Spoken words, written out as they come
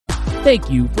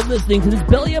Thank you for listening to this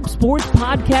Belly Up Sports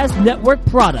Podcast Network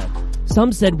product.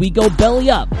 Some said we go belly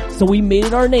up, so we made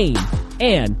it our name,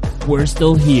 and we're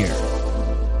still here.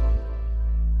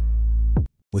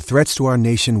 With threats to our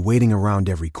nation waiting around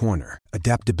every corner,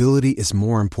 adaptability is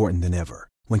more important than ever.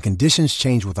 When conditions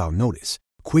change without notice,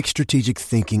 quick strategic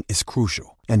thinking is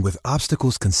crucial. And with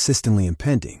obstacles consistently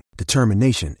impending,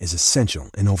 determination is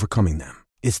essential in overcoming them.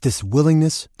 It's this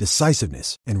willingness,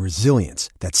 decisiveness, and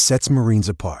resilience that sets Marines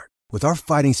apart. With our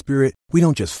fighting spirit, we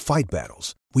don't just fight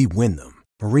battles, we win them.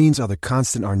 Marines are the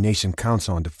constant our nation counts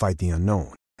on to fight the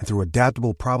unknown. And through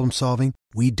adaptable problem solving,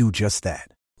 we do just that.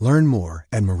 Learn more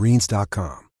at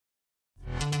marines.com.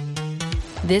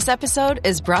 This episode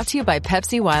is brought to you by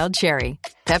Pepsi Wild Cherry.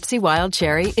 Pepsi Wild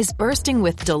Cherry is bursting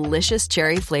with delicious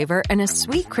cherry flavor and a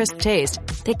sweet, crisp taste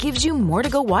that gives you more to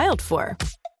go wild for.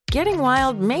 Getting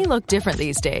wild may look different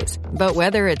these days, but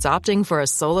whether it's opting for a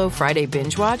solo Friday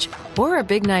binge watch or a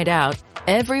big night out,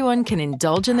 everyone can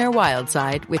indulge in their wild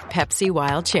side with Pepsi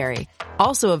Wild Cherry.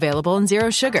 Also available in Zero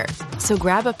Sugar. So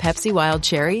grab a Pepsi Wild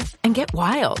Cherry and get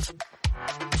wild.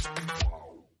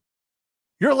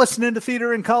 You're listening to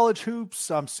Theater in College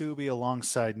Hoops. I'm Subi.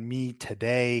 Alongside me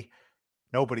today,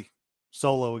 nobody.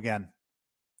 Solo again.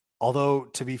 Although,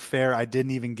 to be fair, I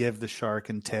didn't even give the Shark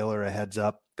and Taylor a heads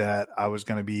up that I was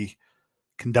going to be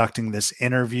conducting this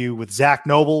interview with Zach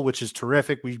Noble, which is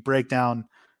terrific. We break down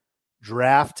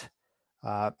draft,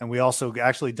 and we also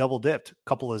actually double-dipped a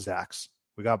couple of Zachs.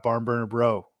 We got Barn Burner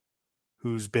Bro,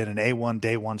 who's been an A1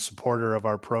 Day One supporter of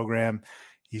our program.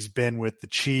 He's been with the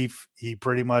Chief. He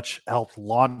pretty much helped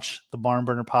launch the Barn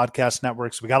Burner Podcast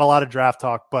Network. So we got a lot of draft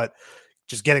talk, but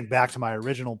just getting back to my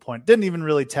original point, didn't even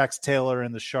really text Taylor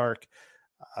and the Shark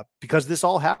because this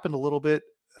all happened a little bit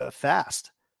fast.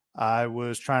 I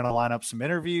was trying to line up some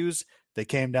interviews. They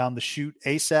came down the chute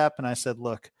ASAP, and I said,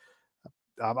 look,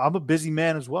 I'm a busy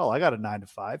man as well. I got a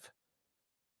 9-to-5.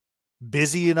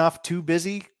 Busy enough, too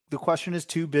busy? The question is,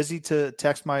 too busy to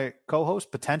text my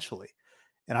co-host? Potentially.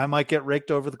 And I might get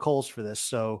raked over the coals for this.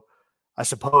 So I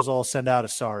suppose I'll send out a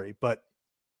sorry, but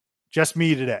just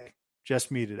me today.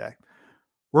 Just me today.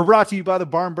 We're brought to you by the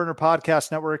Barn Burner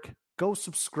Podcast Network. Go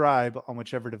subscribe on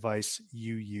whichever device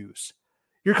you use.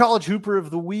 Your college hooper of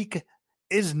the week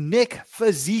is Nick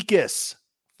Fazekas,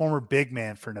 former big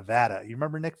man for Nevada. You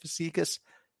remember Nick Fazekas?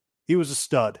 He was a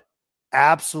stud,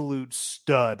 absolute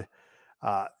stud.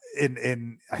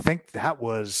 And I think that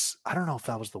was, I don't know if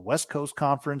that was the West Coast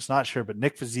Conference, not sure, but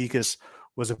Nick Fazekas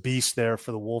was a beast there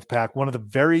for the Wolfpack. One of the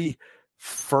very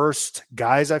first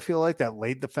guys, I feel like, that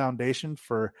laid the foundation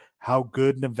for how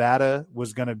good Nevada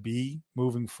was going to be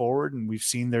moving forward. And we've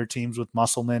seen their teams with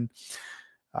Musselman.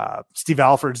 Steve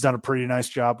Alford's done a pretty nice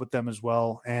job with them as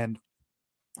well. And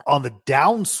on the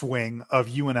downswing of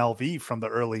UNLV from the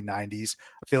early 90s,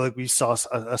 I feel like we saw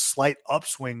a slight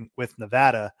upswing with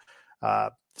Nevada.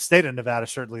 State of Nevada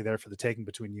certainly there for the taking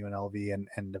between UNLV and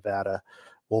Nevada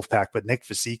Wolfpack. But Nick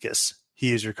Fazekas,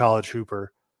 he is your college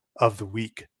hooper of the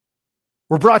week.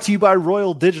 We're brought to you by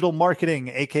Royal Digital Marketing,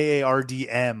 aka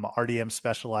RDM. RDM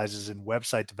specializes in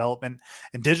website development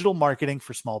and digital marketing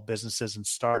for small businesses and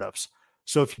startups.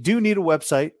 So if you do need a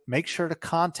website, make sure to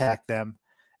contact them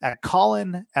at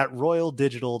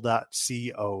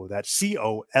colin@royaldigital.co. That's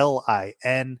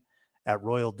COLIN at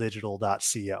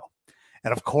royaldigital.co.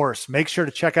 And of course, make sure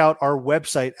to check out our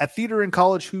website at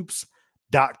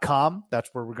theaterincollegehoops.com. That's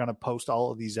where we're going to post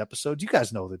all of these episodes. You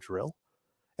guys know the drill,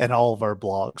 and all of our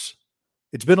blogs.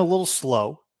 It's been a little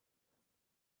slow.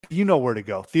 You know where to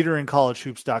go,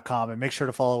 theaterincollegehoops.com, and make sure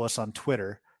to follow us on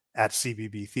Twitter at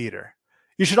CBB Theater.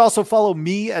 You should also follow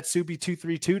me at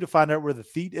Subi232 to find out where the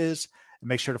Theat is, and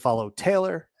make sure to follow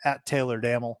Taylor at Taylor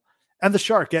Dammel and the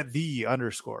Shark at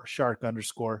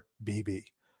 _Shark_BB.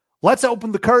 Let's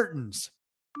open the curtains.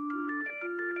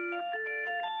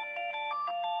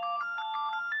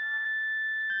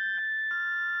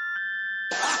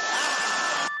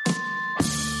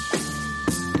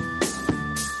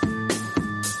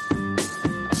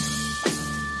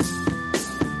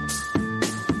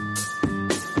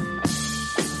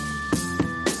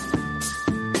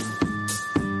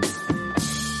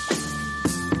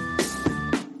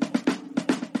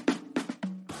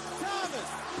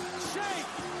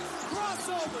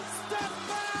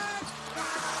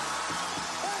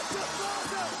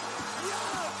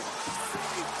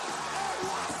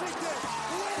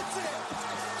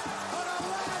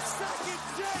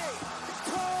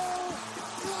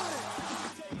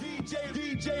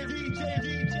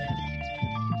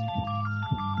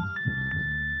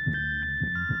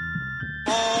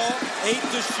 Hall, 8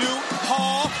 to shoot.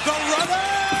 Hall, the runner!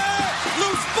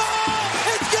 Loose ball!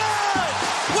 It's good!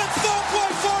 With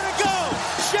 4.4 to go!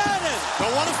 Shannon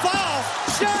want to foul.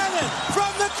 Shannon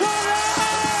from the corner,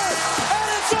 and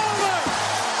it's over.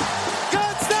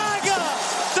 Gonzaga,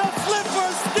 the flipper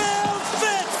still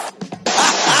fits.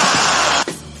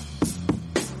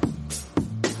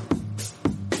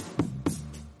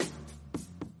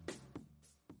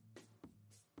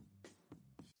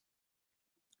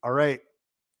 All right,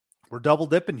 we're double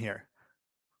dipping here.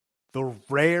 The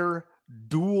rare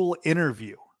dual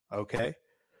interview, okay?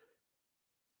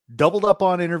 Doubled up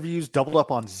on interviews, doubled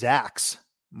up on Zaks,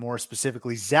 more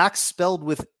specifically. Zaks spelled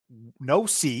with no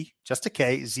C, just a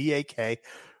K, Z-A-K.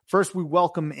 First, we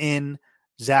welcome in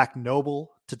Zach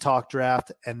Noble to talk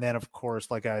draft. And then, of course,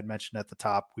 like I had mentioned at the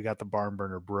top, we got the barn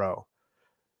burner bro.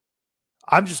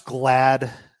 I'm just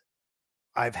glad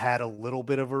I've had a little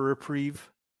bit of a reprieve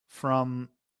from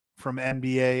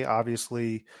NBA.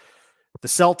 Obviously, the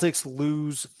Celtics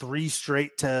lose 3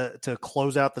 straight to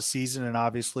close out the season, and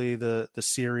obviously the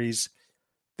series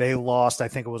they lost, I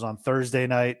think it was on Thursday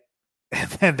night, and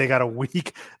then they got a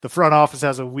week. The front office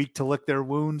has a week to lick their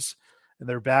wounds, and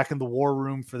they're back in the war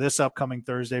room for this upcoming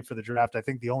Thursday for the draft. I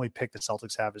think the only pick the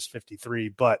Celtics have is 53,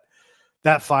 but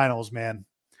that finals, man.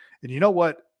 And you know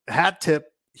what? Hat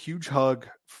tip, huge hug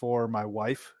for my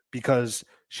wife because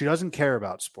she doesn't care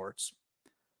about sports.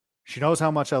 She knows how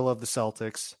much I love the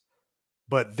Celtics.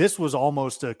 But this was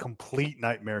almost a complete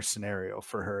nightmare scenario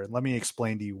for her. And let me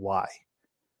explain to you why.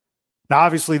 Now,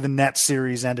 obviously, the Nets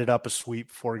series ended up a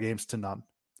sweep, 4-0.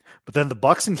 But then the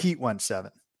Bucks and Heat went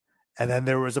 7. And then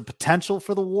there was a potential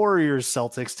for the Warriors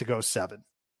Celtics to go 7.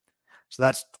 So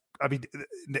that's, I mean,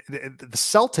 the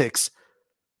Celtics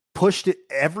pushed it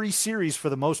every series for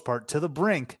the most part to the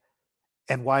brink.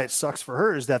 And why it sucks for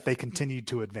her is that they continued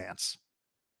to advance.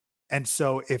 And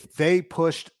so if they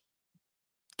pushed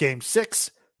Game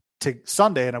 6 to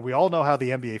Sunday, and we all know how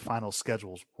the NBA Finals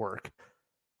schedules work,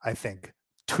 I think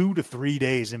 2 to 3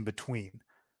 days in between.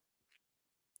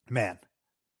 Man,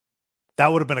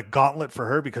 that would have been a gauntlet for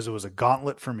her because it was a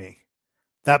gauntlet for me.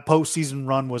 That postseason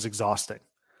run was exhausting.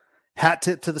 Hat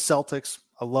tip to the Celtics.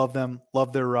 I love them,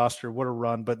 love their roster. What a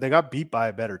run, but they got beat by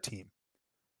a better team.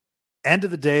 End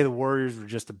of the day, the Warriors were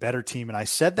just a better team, and I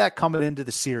said that coming into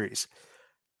the series.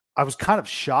 I was kind of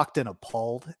shocked and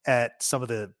appalled at some of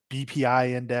the BPI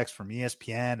index from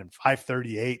ESPN and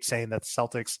 538 saying that the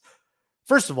Celtics,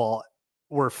 first of all,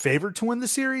 were favored to win the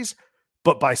series,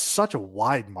 but by such a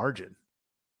wide margin.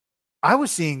 I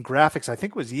was seeing graphics, I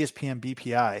think it was ESPN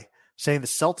BPI, saying the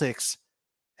Celtics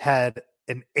had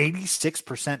an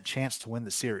 86% chance to win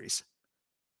the series.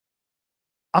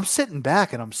 I'm sitting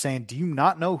back and I'm saying, do you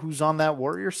not know who's on that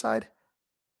Warrior side?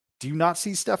 Do you not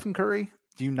see Stephen Curry?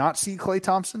 Do you not see Klay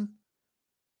Thompson?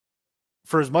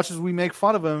 For as much as we make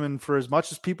fun of him and for as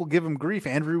much as people give him grief,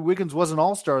 Andrew Wiggins was an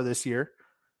all-star this year.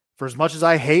 For as much as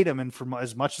I hate him and for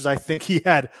as much as I think he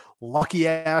had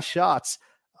lucky-ass shots,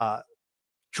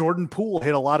 Jordan Poole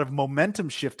hit a lot of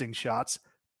momentum-shifting shots,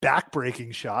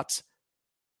 back-breaking shots,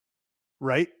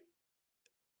 right?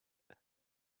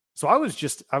 So I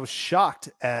was shocked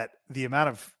at the amount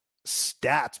of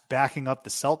stats backing up the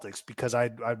Celtics because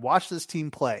I'd watched this team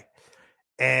play.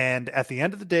 And at the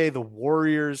end of the day, the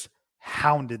Warriors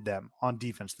hounded them on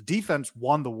defense. The defense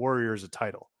won the Warriors a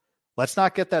title. Let's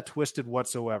not get that twisted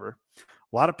whatsoever.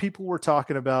 A lot of people were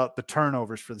talking about the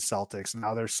turnovers for the Celtics and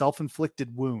how they're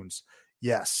self-inflicted wounds.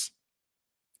 Yes,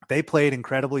 they played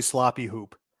incredibly sloppy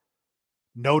hoop.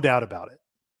 No doubt about it.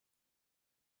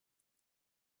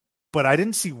 But I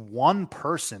didn't see one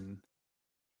person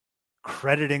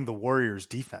crediting the Warriors'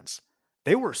 defense.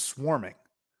 They were swarming.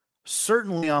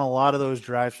 Certainly on a lot of those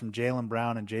drives from Jaylen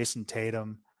Brown and Jason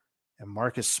Tatum and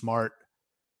Marcus Smart,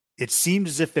 it seemed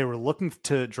as if they were looking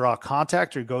to draw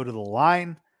contact or go to the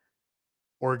line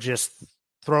or just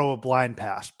throw a blind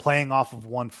pass, playing off of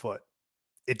 1 foot.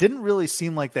 It didn't really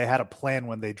seem like they had a plan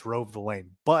when they drove the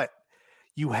lane, but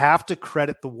you have to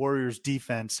credit the Warriors'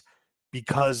 defense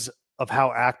because of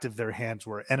how active their hands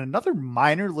were. And another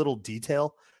minor little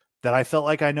detail that I felt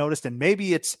like I noticed, and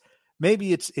maybe it's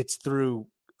through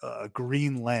a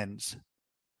green lens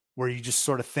where you just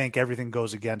sort of think everything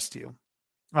goes against you.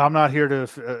 I'm not here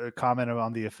to comment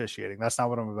on the officiating. That's not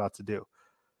what I'm about to do.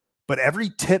 But every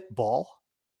tip ball,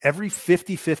 every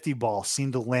 50-50 ball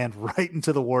seemed to land right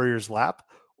into the Warriors' lap,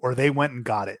 or they went and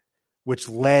got it, which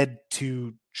led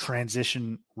to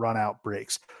transition run-out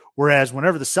breaks. Whereas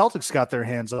whenever the Celtics got their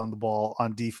hands on the ball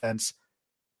on defense,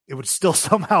 it would still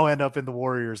somehow end up in the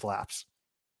Warriors' laps.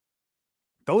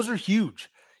 Those are huge.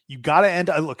 You got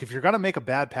to look, if you're going to make a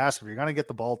bad pass, if you're going to get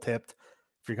the ball tipped,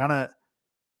 if you're going to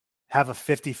have a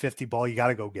 50-50 ball, you got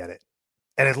to go get it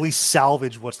and at least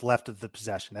salvage what's left of the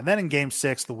possession. And then in Game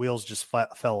 6, the wheels just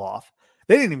fell off.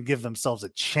 They didn't even give themselves a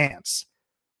chance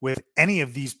with any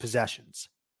of these possessions.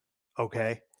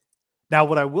 Okay. Now,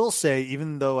 what I will say,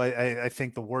 even though I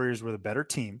think the Warriors were the better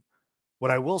team, what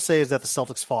I will say is that the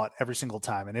Celtics fought every single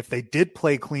time. And if they did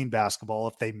play clean basketball,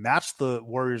 if they matched the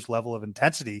Warriors' level of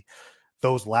intensity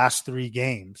those last 3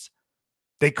 games,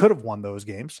 they could have won those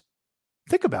games.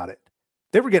 Think about it.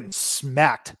 They were getting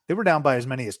smacked. They were down by as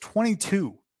many as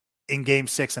 22 in game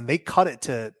 6, and they cut it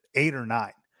to 8 or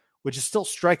 9, which is still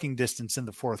striking distance in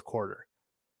the fourth quarter.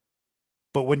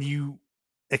 But when you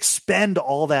expend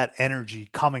all that energy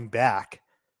coming back,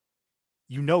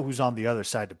 you know who's on the other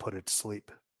side to put it to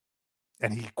sleep.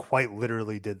 And he quite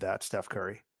literally did that, Steph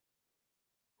Curry.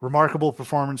 Remarkable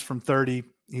performance from 30.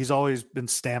 He's always been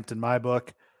stamped in my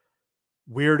book.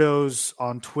 Weirdos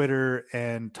on Twitter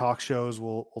and talk shows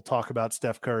will talk about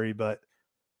Steph Curry, but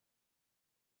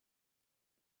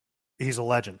he's a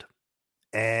legend.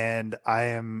 And I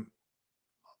am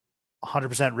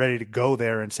 100% ready to go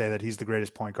there and say that he's the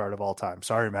greatest point guard of all time.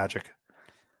 Sorry, Magic.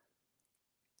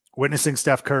 Witnessing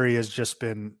Steph Curry has just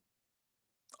been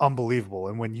unbelievable.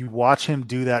 And when you watch him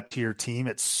do that to your team,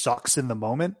 it sucks in the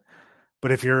moment.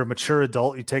 But if you're a mature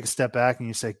adult, you take a step back and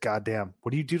you say, God damn,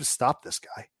 what do you do to stop this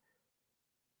guy?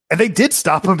 And they did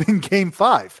stop him in game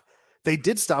 5. They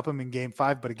did stop him in game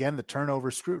 5. But again, the turnover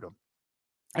screwed him.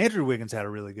 Andrew Wiggins had a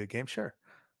really good game, sure.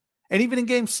 And even in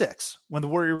game 6, when the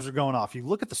Warriors were going off, you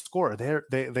look at the score,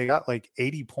 they got like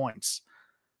 80 points.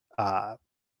 They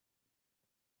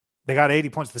got 80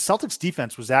 points. The Celtics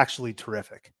defense was actually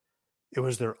terrific. It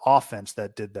was their offense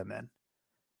that did them in.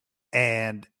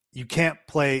 And you can't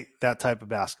play that type of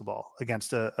basketball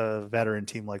against a veteran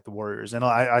team like the Warriors. And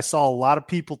I saw a lot of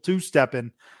people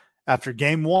two-stepping after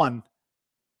game 1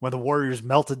 when the Warriors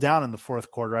melted down in the fourth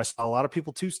quarter. I saw a lot of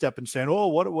people two-stepping saying, oh,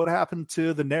 what happened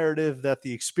to the narrative that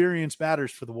the experience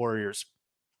matters for the Warriors?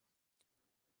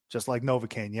 Just like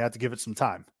Novocaine, you have to give it some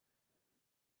time.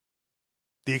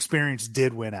 The experience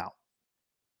did win out.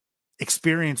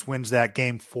 Experience wins that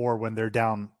game 4 when they're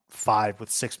down 5 with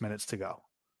 6 minutes to go.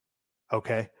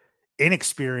 Okay?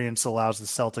 Inexperience allows the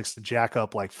Celtics to jack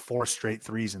up like 4 straight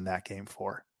threes in that game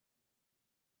 4.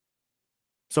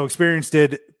 So experience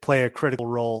did play a critical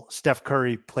role. Steph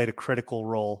Curry played a critical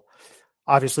role.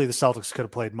 Obviously, the Celtics could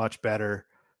have played much better.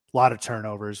 A lot of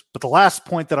turnovers. But the last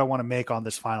point that I want to make on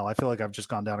this final, I feel like I've just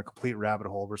gone down a complete rabbit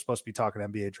hole. We're supposed to be talking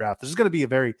NBA draft. This is going to be a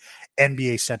very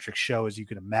NBA-centric show, as you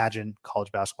can imagine.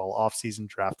 College basketball offseason,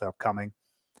 draft upcoming.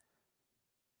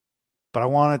 But I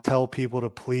want to tell people to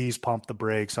please pump the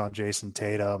brakes on Jason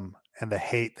Tatum and the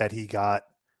hate that he got.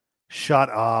 Shut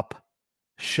up.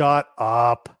 Shut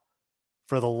up.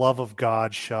 For the love of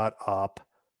God, shut up.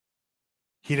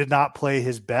 He did not play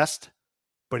his best,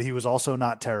 but he was also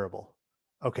not terrible.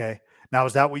 Okay. Now,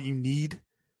 is that what you need?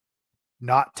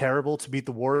 Not terrible to beat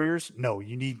the Warriors? No,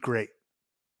 you need great.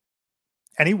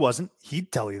 And he wasn't.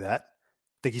 He'd tell you that.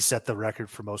 I think he set the record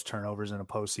for most turnovers in a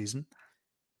postseason.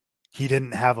 He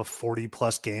didn't have a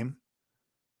 40-plus game.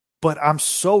 But I'm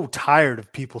so tired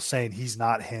of people saying he's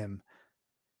not him.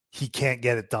 He can't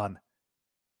get it done.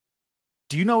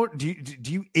 Do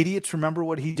you idiots remember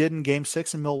what he did in game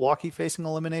 6 in Milwaukee facing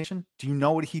elimination? Do you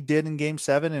know what he did in game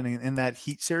 7 and in that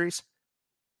Heat series?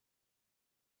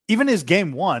 Even his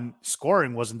game 1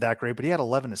 scoring wasn't that great, but he had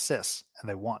 11 assists and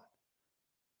they won.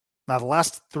 Now, the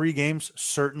last 3 games,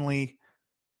 certainly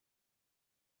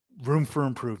room for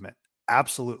improvement.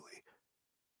 Absolutely.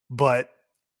 But,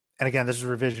 and again, this is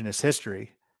revisionist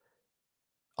history.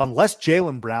 Unless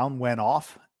Jaylen Brown went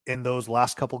off in those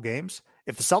last couple games,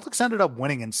 if the Celtics ended up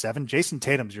winning in 7, Jason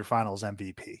Tatum's your finals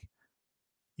MVP.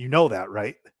 You know that,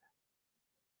 right?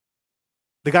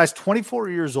 The guy's 24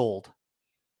 years old,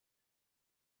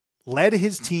 led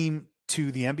his team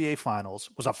to the NBA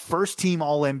Finals, was a first-team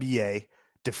All-NBA,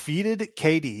 defeated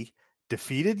KD,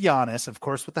 defeated Giannis, of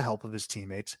course, with the help of his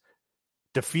teammates,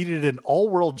 defeated an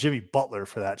all-world Jimmy Butler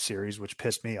for that series, which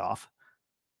pissed me off.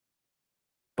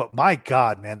 But my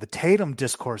God, man, the Tatum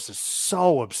discourse is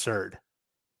so absurd.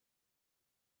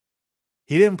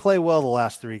 He didn't play well the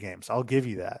last 3 games. I'll give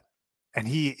you that. And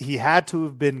he had to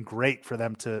have been great for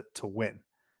them to win.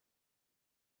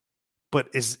 But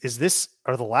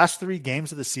are the last 3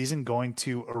 games of the season going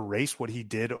to erase what he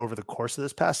did over the course of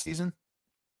this past season?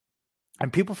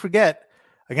 And people forget,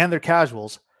 again, they're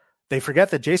casuals. They forget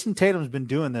that Jason Tatum's been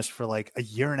doing this for like a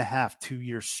year and a half, 2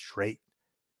 years straight.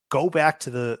 Go back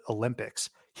to the Olympics.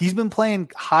 He's been playing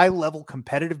high-level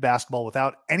competitive basketball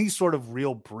without any sort of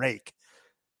real break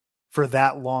for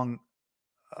that long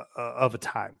of a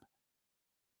time.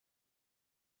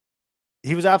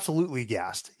 He was absolutely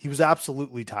gassed. He was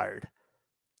absolutely tired.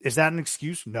 Is that an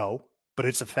excuse? No, but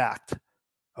it's a fact.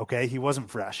 Okay, he wasn't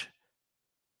fresh.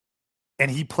 And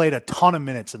he played a ton of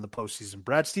minutes in the postseason.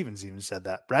 Brad Stevens even said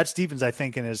that. Brad Stevens, I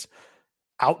think, in his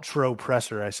outro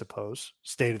presser, I suppose,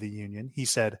 State of the Union, he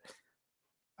said,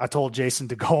 I told Jason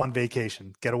to go on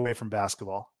vacation, get away from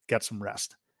basketball, get some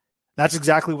rest. That's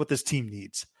exactly what this team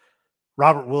needs.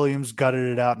 Robert Williams gutted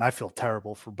it out, and I feel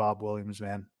terrible for Bob Williams,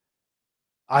 man.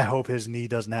 I hope his knee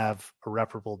doesn't have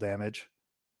irreparable damage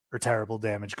or terrible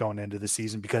damage going into the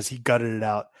season because he gutted it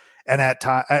out. And at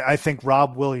time, I think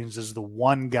Rob Williams is the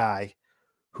one guy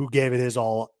who gave it his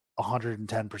all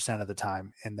 110% of the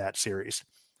time in that series.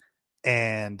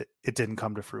 And it didn't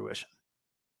come to fruition.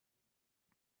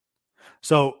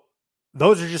 So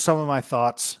those are just some of my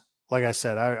thoughts. Like I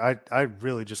said, I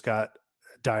really just got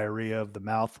diarrhea of the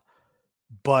mouth.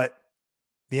 But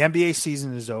the NBA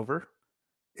season is over.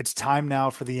 It's time now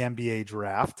for the NBA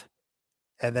draft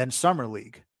and then Summer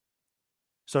League.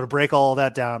 So to break all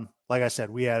that down, like I said,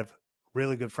 we have a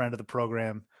really good friend of the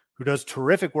program who does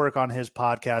terrific work on his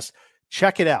podcast.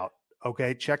 Check it out,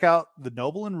 okay? Check out the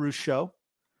Noble and Roos Show,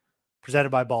 presented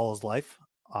by Ball is Life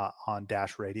on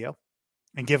Dash Radio,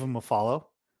 and give him a follow.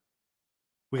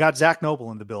 We got Zach Noble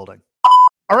in the building.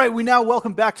 All right, we now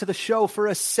welcome back to the show for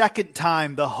a second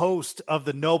time the host of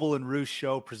the Noble and Roos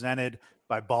Show, presented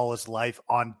by Ball is Life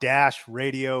on Dash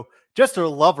Radio. Just a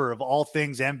lover of all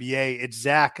things NBA. It's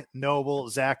Zach Noble.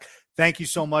 Zach, thank you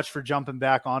so much for jumping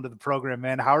back onto the program,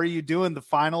 man. How are you doing? The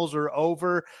finals are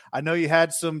over. I know you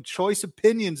had some choice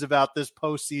opinions about this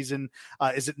postseason.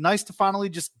 Is it nice to finally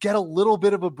just get a little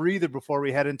bit of a breather before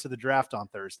we head into the draft on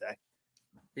Thursday?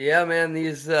 Yeah, man,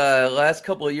 these last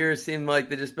couple of years seem like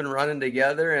they've just been running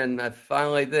together, and I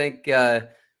finally think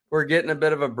we're getting a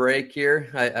bit of a break here.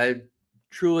 I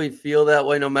truly feel that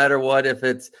way no matter what, if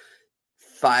it's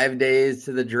 5 days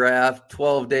to the draft,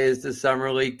 12 days to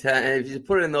Summer League, 10. If you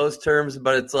put it in those terms,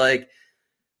 but it's like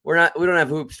we don't have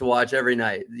hoops to watch every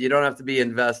night. You don't have to be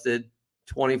invested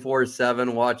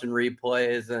 24/7 watching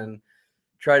replays and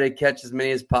try to catch as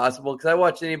many as possible, because I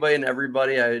watch anybody and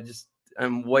everybody.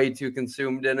 I'm way too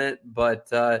consumed in it. But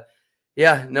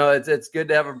yeah, no, it's good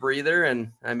to have a breather.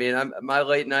 And I mean, my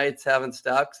late nights haven't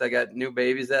stopped because I got new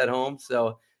babies at home.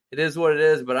 So it is what it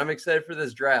is. But I'm excited for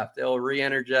this draft. It'll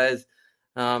re-energize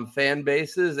fan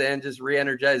bases and just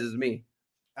re-energizes me.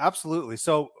 Absolutely.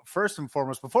 So first and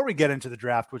foremost, before we get into the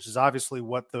draft, which is obviously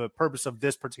what the purpose of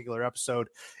this particular episode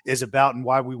is about and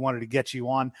why we wanted to get you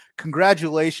on,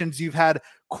 congratulations. You've had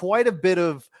quite a bit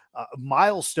of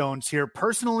milestones here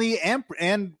personally and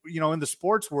in the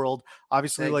sports world.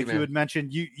 Obviously, Thank like you had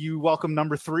mentioned, you welcome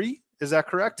number 3. Is that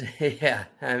correct? Yeah.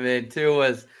 I mean, 2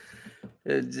 was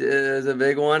a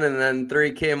big one, and then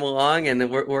 3 came along,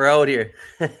 and we're out here.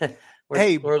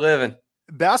 We're living.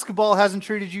 Basketball hasn't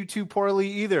treated you too poorly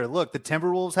either. Look, the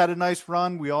Timberwolves had a nice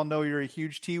run. We all know you're a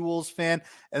huge T-Wolves fan.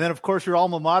 And then, of course, your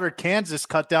alma mater, Kansas,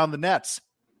 cut down the nets.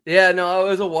 Yeah, no, it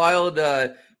was a wild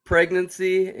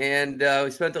pregnancy, and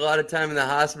we spent a lot of time in the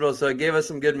hospital, so it gave us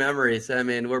some good memories. I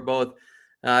mean, we're both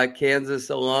Kansas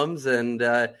alums, and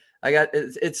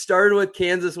it started with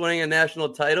Kansas winning a national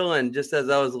title, and just as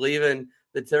I was leaving,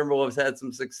 the Timberwolves had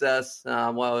some success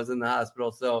while I was in the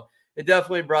hospital. So it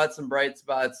definitely brought some bright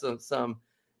spots, some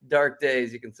dark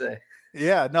days, you can say.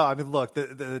 Yeah, no, I mean, look,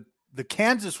 the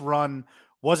Kansas run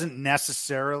wasn't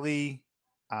necessarily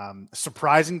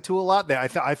surprising to a lot.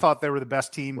 I thought they were the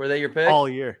best team. Were they your pick all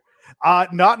year?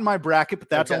 Not in my bracket, but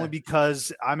that's only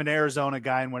because I'm an Arizona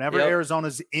guy, and whenever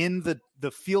Arizona's in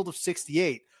the field of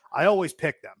 68, I always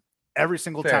pick them every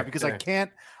single time because I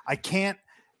can't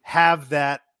have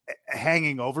that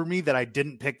hanging over me that I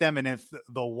didn't pick them. And if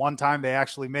the one time they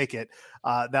actually make it,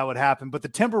 that would happen. But the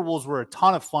Timberwolves were a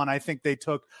ton of fun. I think they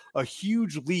took a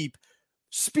huge leap,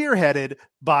 spearheaded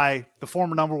by the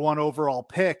former number 1 overall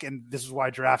pick. And this is why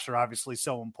drafts are obviously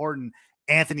so important,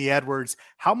 Anthony Edwards.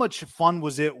 How much fun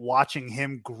was it watching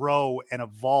him grow and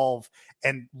evolve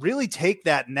and really take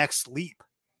that next leap?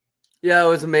 Yeah, it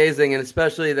was amazing. And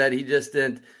especially that he just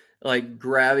didn't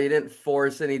grab, he didn't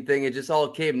force anything. It just all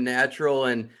came natural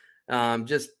and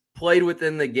just played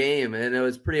within the game. And it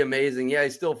was pretty amazing. Yeah, he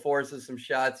still forces some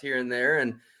shots here and there.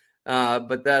 And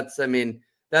but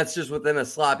that's just within a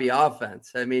sloppy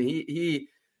offense. I mean, he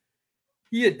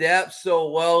adapts so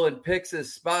well and picks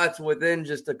his spots within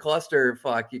just a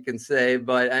clusterfuck, you can say.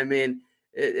 But I mean,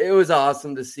 it was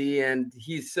awesome to see, and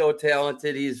he's so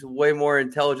talented. He's way more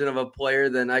intelligent of a player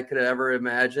than I could have ever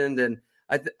imagined, and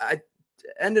I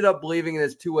ended up believing in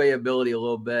his two-way ability a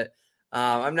little bit.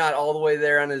 I'm not all the way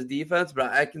there on his defense,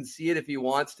 but I can see it if he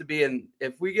wants to be. And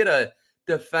if we get a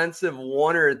defensive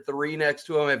 1 or 3 next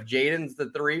to him, if Jaden's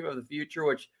the 3 of the future,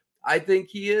 which I think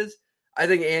he is, I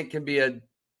think Ant can be a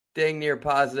dang near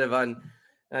positive on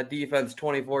defense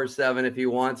 24/7 if he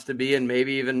wants to be, and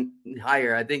maybe even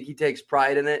higher. I think he takes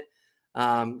pride in it.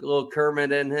 A little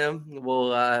Kermit in him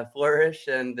will flourish,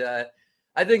 and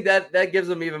I think that gives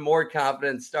him even more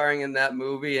confidence starring in that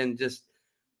movie. And just,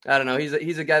 I don't know,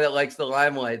 he's a guy that likes the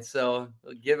limelight, so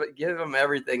give him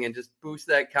everything and just boost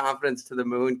that confidence to the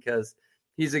moon, because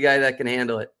he's a guy that can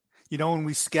handle it. You know, when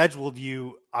we scheduled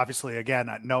you, obviously, again,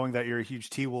 knowing that you're a huge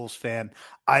T-Wolves fan,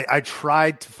 I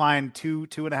tried to find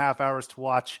 2.5 hours to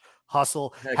watch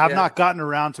Hustle. Have not gotten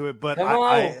around to it, but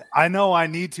I know I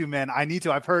need to, man. I need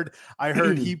to. I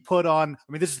heard he put on,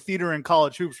 I mean, this is theater and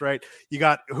college hoops, right? You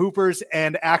got hoopers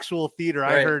and actual theater.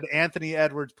 Right. I heard Anthony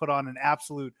Edwards put on an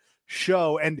absolute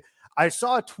show. And I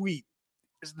saw a tweet.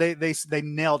 They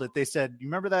nailed it. They said, you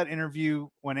remember that interview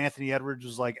when Anthony Edwards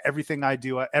was like, everything I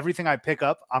do, everything I pick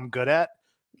up, I'm good at?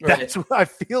 Right. That's what I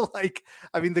feel like.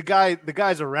 I mean, the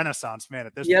guy's a renaissance man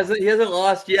at this point. He hasn't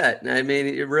lost yet. I mean,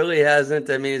 it really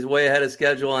hasn't. I mean, he's way ahead of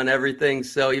schedule on everything.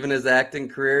 So even his acting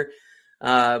career.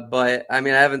 But I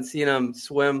mean, I haven't seen him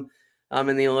swim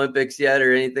in the Olympics yet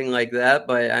or anything like that.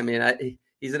 But I mean,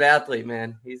 he's an athlete,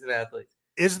 man. He's an athlete.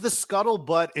 Is the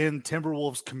scuttlebutt in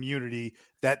Timberwolves community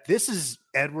that this is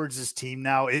Edwards' team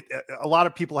now? A lot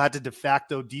of people had to de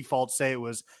facto default say it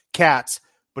was Cats,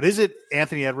 but is it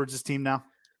Anthony Edwards' team now?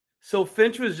 So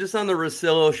Finch was just on the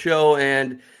Russillo show,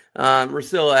 and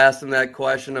Russillo asked him that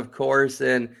question, of course,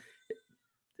 and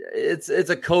it's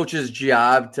a coach's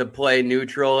job to play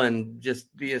neutral and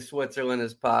just be as Switzerland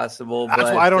as possible. That's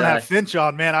why I don't have Finch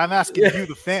on, man. I'm asking you,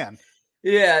 the fan.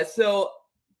 Yeah, so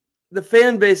the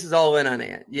fan base is all in on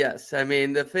Ant. Yes. I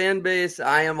mean, the fan base,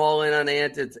 I am all in on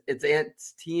Ant. It's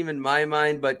Ant's team in my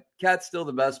mind, but Cat's still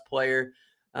the best player.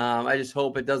 I just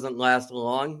hope it doesn't last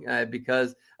long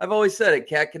because I've always said it.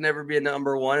 Cat can never be a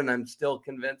number one, and I'm still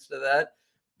convinced of that.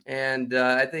 And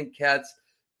I think Cat's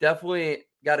definitely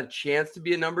got a chance to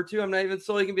be a number two. I'm not even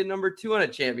sold he can be a number two on a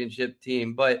championship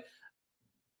team, but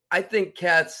I think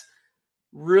Cat's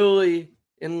really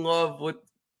in love with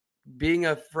being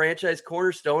a franchise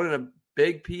cornerstone and a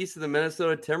big piece of the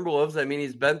Minnesota Timberwolves. I mean,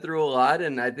 he's been through a lot,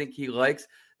 and I think he likes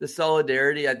the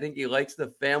solidarity. I think he likes the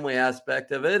family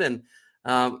aspect of it. And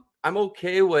I'm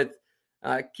okay with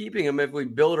keeping him if we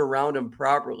build around him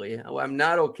properly. I'm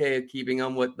not okay with keeping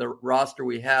him with the roster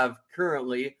we have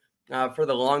currently for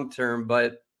the long term.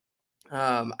 But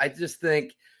I just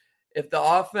think if the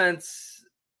offense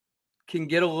can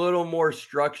get a little more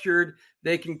structured,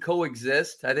 they can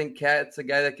coexist. I think Cat's a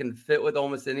guy that can fit with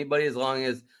almost anybody as long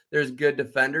as there's good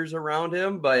defenders around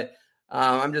him. But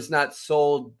I'm just not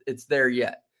sold it's there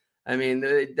yet. I mean,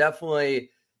 they definitely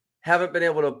haven't been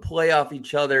able to play off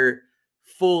each other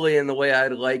fully in the way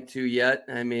I'd like to yet.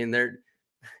 I mean,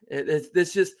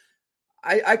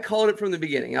 I called it from the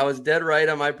beginning. I was dead right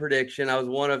on my prediction. I was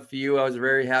one of few. I was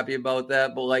very happy about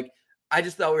that. But I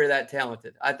just thought we were that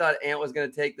talented. I thought Ant was going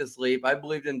to take this leap. I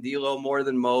believed in D'Lo more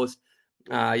than most.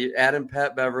 You add in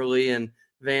Pat Beverly and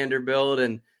Vanderbilt,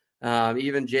 and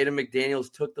even Jaden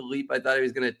McDaniels took the leap I thought he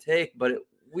was going to take. But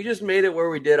we just made it where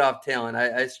we did off talent.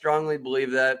 I strongly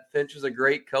believe that. Finch is a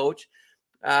great coach.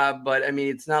 But, I mean,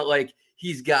 it's not like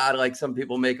he's God like some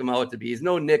people make him out to be. He's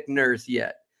no Nick Nurse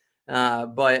yet.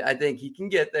 But I think he can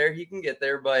get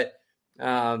there. But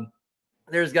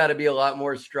there's got to be a lot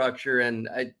more structure, and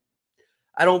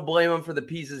I don't blame him for the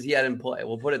pieces he had in play.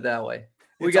 We'll put it that way.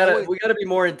 We gotta be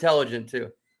more intelligent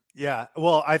too. Yeah.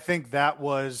 Well, I think that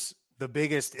was the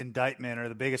biggest indictment or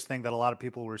the biggest thing that a lot of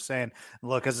people were saying.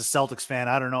 Look, as a Celtics fan,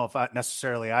 I don't know if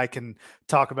I can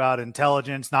talk about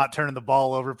intelligence, not turning the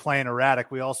ball over, playing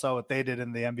erratic. We all saw what they did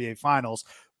in the NBA Finals.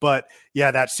 But yeah,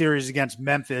 that series against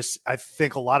Memphis, I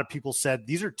think a lot of people said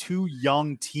these are two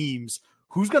young teams.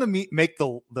 Who's going to make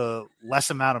the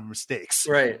less amount of mistakes?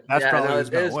 Right. That's probably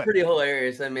who's going to win. It's pretty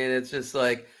hilarious. I mean, it's just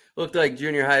looked like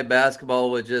junior high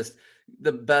basketball with just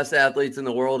the best athletes in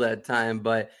the world at time.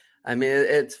 But I mean,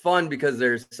 it's fun because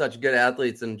there's such good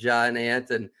athletes, and Ja and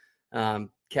Ant and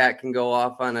Cat can go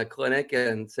off on a clinic,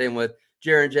 and same with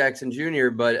Jaren Jackson Jr.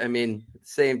 But I mean, at the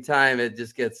same time, it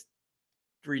just gets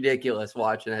ridiculous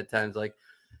watching at times. Like,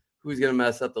 who's going to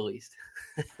mess up the least?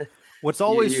 What's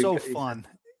always so fun.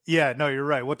 Yeah, no, you're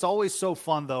right. What's always so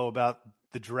fun though about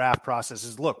the draft process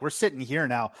is, look, we're sitting here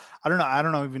now. I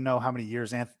don't even know how many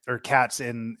years Cat's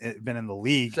been in the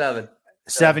league.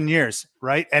 7 years,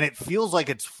 right? And it feels like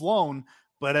it's flown,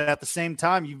 but at the same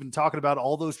time, you've been talking about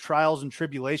all those trials and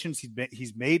tribulations.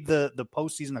 He's made the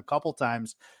postseason a couple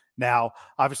times now.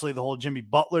 Obviously, the whole Jimmy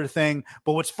Butler thing.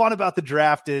 But what's fun about the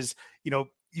draft is, you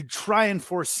try and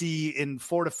foresee in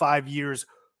 4 to 5 years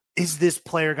is this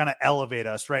player going to elevate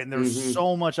us, right? And there's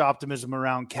so much optimism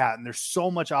around Cat, and there's so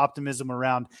much optimism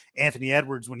around Anthony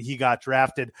Edwards when he got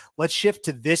drafted. Let's shift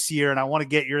to this year, and I want to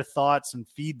get your thoughts and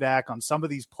feedback on some of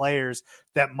these players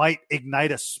that might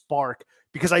ignite a spark,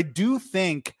 because I do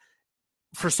think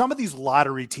for some of these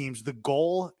lottery teams, the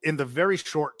goal in the very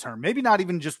short term, maybe not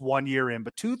even just 1 year in,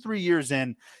 but 2-3 years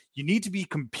in, you need to be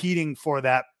competing for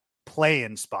that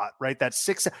play-in spot, right? That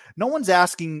six. No one's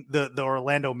asking the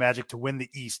Orlando Magic to win the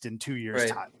East in 2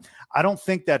 years' time. I don't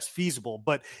think that's feasible.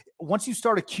 But once you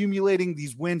start accumulating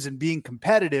these wins and being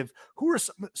competitive, who are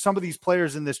some of these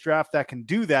players in this draft that can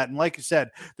do that? And like you said,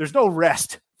 there's no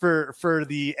rest for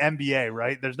the NBA,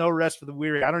 right? There's no rest for the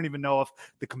weary. I don't even know if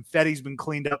the confetti's been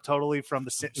cleaned up totally from the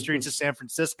streets of San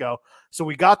Francisco. So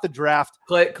we got the draft.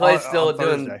 Clay's still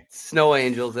doing snow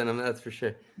angels in him, that's for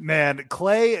sure. Man,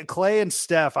 Clay and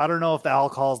Steph, I don't know if the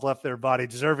alcohol's left their body,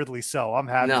 deservedly so. I'm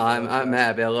happy. No, I'm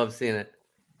happy. I love seeing it.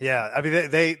 Yeah, I mean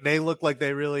they look like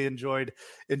they really enjoyed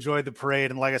the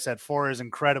parade, and like I said, 4 is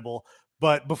incredible.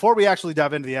 But before we actually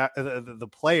dive into the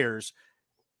players,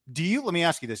 let me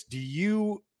ask you this: do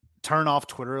you turn off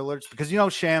Twitter alerts? Because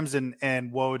Shams and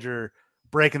Woj are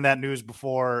breaking that news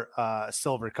before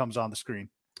Silver comes on the screen.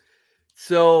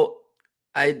 So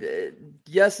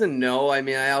yes and no. I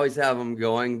mean, I always have them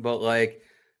going, but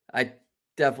I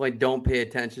definitely don't pay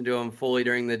attention to them fully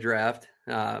during the draft.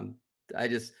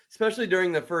 Especially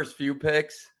during the first few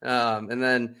picks. And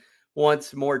then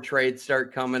once more trades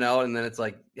start coming out, and then it's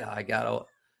like, yeah, I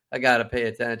gotta pay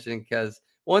attention, because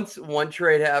once one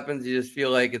trade happens, you just feel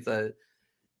like it's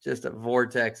just a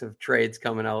vortex of trades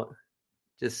coming out,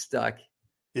 just stuck.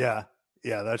 Yeah,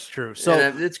 that's true. So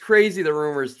it's crazy, the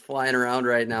rumors flying around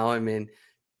right now. I mean,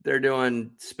 they're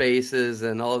doing spaces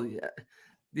and all.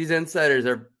 These insiders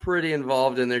are pretty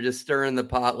involved, and they're just stirring the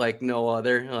pot like no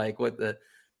other, like with the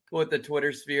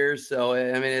Twitter sphere. So,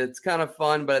 I mean, it's kind of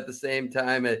fun, but at the same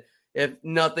time, if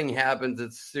nothing happens,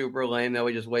 it's super lame that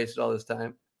we just wasted all this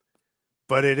time.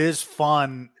 But it is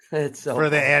fun. It's so for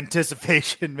fun. The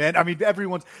anticipation, man. I mean,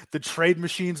 the trade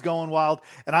machine's going wild.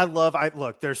 And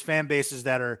look, there's fan bases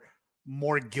that are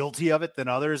more guilty of it than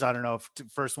others. I don't know if the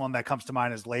first one that comes to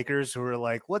mind is Lakers, who are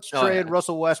like, let's trade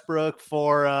Russell Westbrook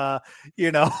for, if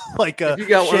you got one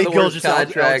of the worst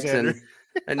contracts and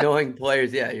annoying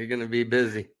players, you're going to be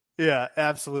busy. Yeah,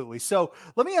 absolutely. So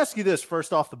let me ask you this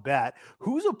first off the bat.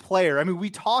 Who's a player? I mean, we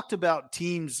talked about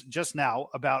teams just now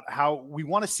about how we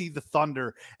want to see the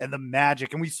Thunder and the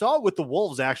Magic. And we saw it with the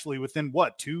Wolves actually within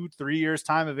 2-3 years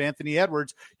time of Anthony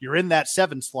Edwards. You're in that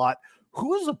 7 slot.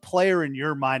 Who is a player in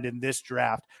your mind in this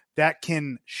draft that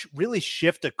can really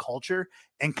shift a culture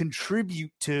and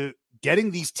contribute to getting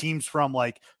these teams from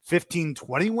 15,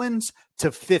 20 wins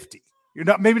to 50?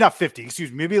 Maybe not 50,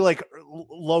 excuse me, maybe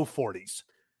low 40s.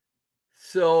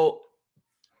 So,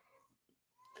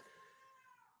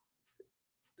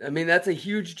 I mean, that's a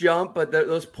huge jump, but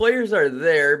those players are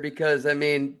there because, I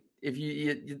mean, if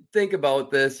you think about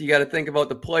this, you got to think about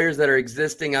the players that are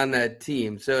existing on that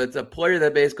team. So it's a player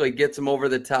that basically gets them over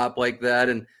the top like that.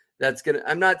 And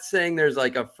I'm not saying there's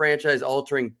a franchise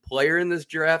altering player in this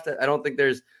draft. I don't think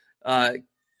there's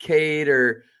Cade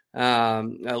or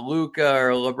Luka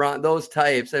or LeBron, those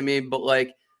types. I mean, but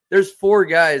there's 4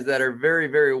 guys that are very,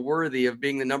 very worthy of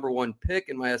being the number 1 pick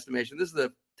in my estimation. This is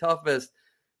the toughest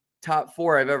top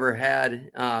 4 I've ever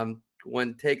had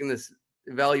when taking this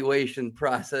evaluation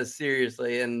process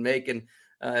seriously and making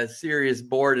a serious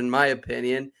board, in my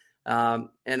opinion.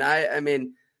 And I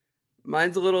mean,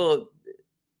 mine's a little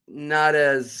not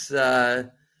as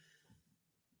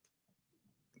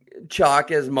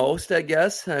chalk as most, I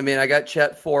guess. I mean, I got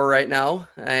Chet 4 right now,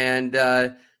 and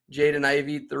Jaden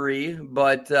Ivey 3.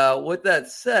 But with that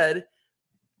said,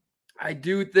 I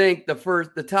do think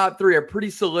the top 3 are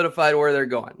pretty solidified where they're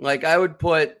going. I would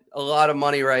put a lot of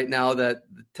money right now that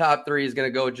the top 3 is going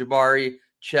to go Jabari,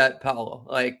 Chet, Paolo.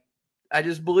 I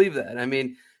just believe that. I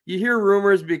mean, you hear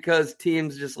rumors because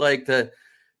teams just like to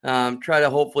try to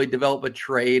hopefully develop a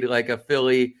trade like a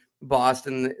Philly,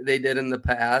 Boston they did in the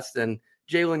past, and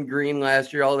Jalen Green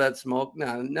last year, all that smoke.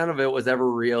 No, none of it was ever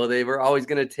real. They were always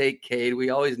going to take Cade. We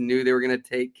always knew they were going to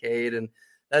take Cade, and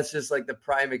that's just the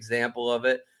prime example of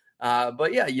it.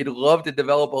 But yeah, you'd love to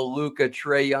develop a Luka,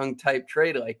 Trae Young type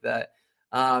trade like that.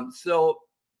 So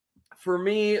for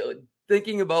me,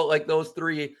 thinking about those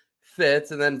 3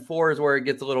 fits, and then 4 is where it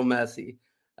gets a little messy.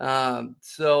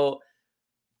 So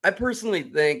I personally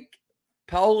think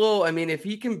Paolo, I mean, if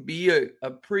he can be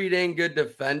a pretty dang good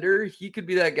defender, he could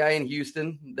be that guy in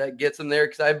Houston that gets him there,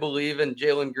 because I believe in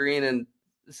Jalen Green and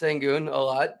Sengun a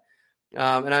lot.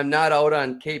 And I'm not out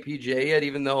on KPJ yet,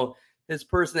 even though his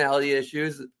personality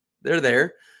issues, they're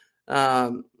there.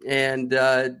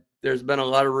 There's been a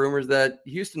lot of rumors that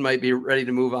Houston might be ready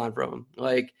to move on from him.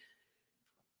 Like,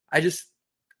 I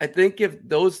think if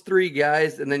those three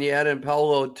guys, and then you add in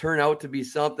Paolo, turn out to be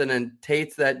something, and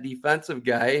Tate's that defensive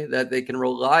guy that they can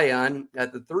rely on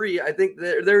at the three, I think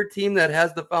they're a team that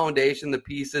has the foundation, the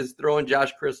pieces, throw in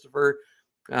Josh Christopher,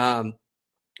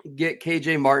 get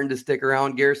KJ Martin to stick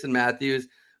around, Garrison Matthews.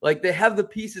 Like, they have the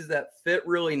pieces that fit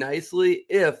really nicely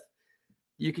if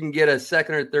you can get a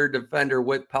second or third defender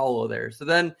with Paolo there. So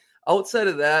then outside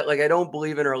of that, like, I don't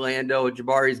believe in Orlando.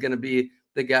 Jabari's going to be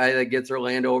the guy that gets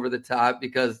Orlando over the top,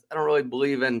 because I don't really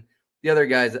believe in the other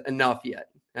guys enough yet.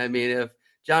 I mean, if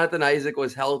Jonathan Isaac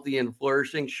was healthy and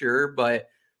flourishing, sure. But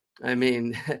I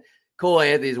mean, Cole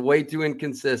Anthony's way too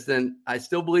inconsistent. I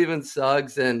still believe in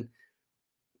Suggs, and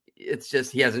it's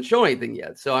just he hasn't shown anything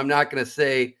yet. So I'm not going to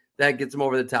say that gets him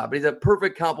over the top, but he's a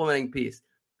perfect complementing piece.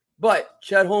 But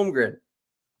Chet Holmgren,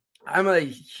 I'm a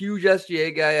huge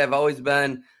SGA guy. I've always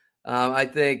been. I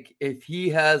think if he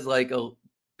has like a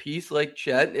piece like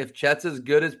Chet, if Chet's as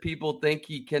good as people think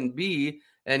he can be,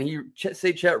 and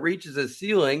say Chet reaches his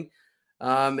ceiling,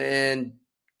 and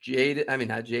not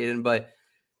Jaden, but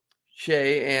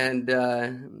Shea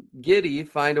and Giddy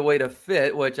find a way to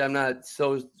fit, which I'm not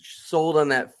so sold on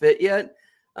that fit yet.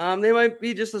 They might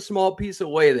be just a small piece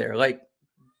away there. Like,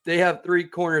 they have three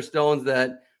cornerstones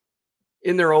that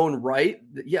in their own right,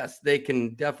 yes, they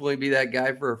can definitely be that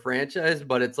guy for a franchise,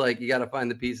 but it's like you got to find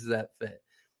the pieces that fit.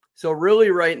 So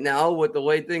really right now, with the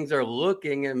way things are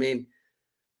looking, I mean,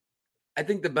 I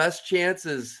think the best chance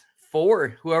is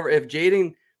for whoever, if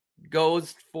Jaden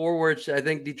goes forward, I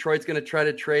think Detroit's going to try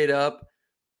to trade up.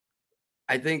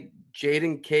 I think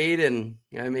Jaden, Cade, and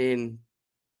I mean,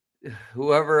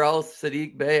 whoever else,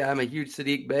 Sadiq Bey, I'm a huge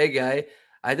Sadiq Bey guy.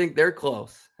 I think they're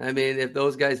close. I mean, if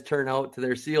those guys turn out to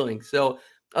their ceiling. So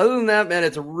other than that, man,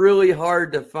 it's really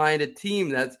hard to find a team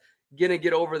that's going to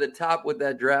get over the top with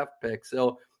that draft pick.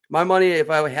 So my money, if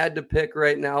I had to pick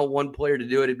right now one player to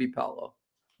do it, it'd be Paolo.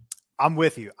 I'm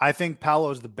with you. I think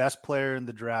Paolo is the best player in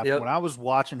the draft. Yep. When I was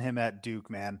watching him at Duke,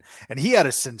 man, and he had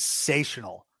a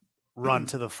sensational run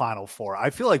to the Final Four.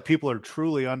 I feel like people are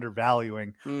truly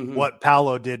undervaluing what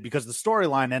Paolo did, because the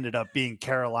storyline ended up being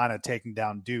Carolina taking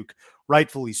down Duke,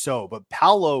 rightfully so. But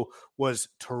Paolo was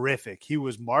terrific. He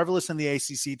was marvelous in the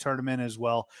ACC tournament as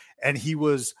well, and he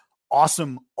was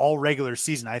awesome all regular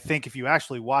season. I think if you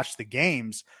actually watch the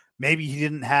games, maybe he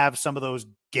didn't have some of those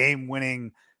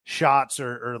game-winning shots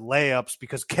or layups,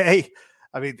 because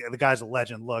I mean, the guy's a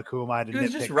legend. Look, who am I to nitpick? He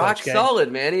was just rock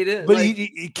solid, man. He did. But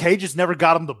K just never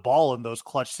got him the ball in those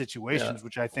clutch situations,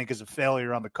 which I think is a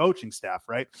failure on the coaching staff,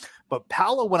 right? But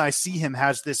Paolo, when I see him,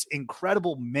 has this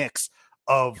incredible mix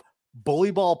of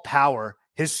bully ball power.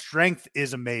 His strength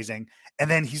is amazing. And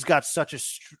then he's got such a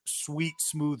sweet,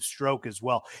 smooth stroke as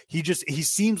well. He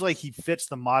seems like he fits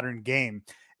the modern game.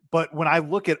 But when I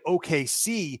look at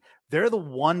OKC, they're the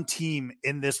one team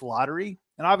in this lottery.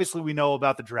 And obviously we know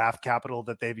about the draft capital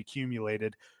that they've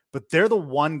accumulated, but they're the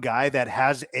one guy that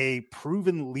has a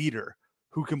proven leader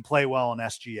who can play well in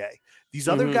SGA. These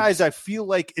other guys, I feel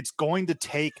like it's going to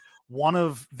take one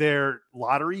of their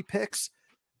lottery picks,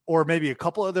 or maybe a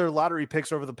couple of their lottery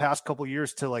picks over the past couple of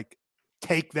years, to like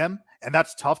take them. And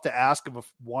that's tough to ask of a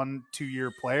 1-2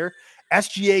 year player.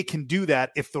 SGA can do that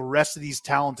if the rest of these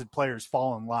talented players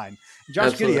fall in line.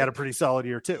 Josh Giddey had a pretty solid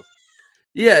year too.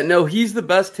 Yeah, no, he's the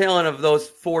best talent of those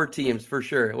four teams for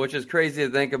sure, which is crazy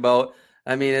to think about.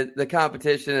 I mean, the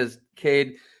competition is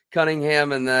Cade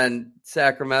Cunningham and then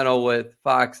Sacramento with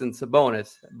Fox and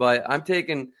Sabonis. But I'm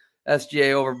taking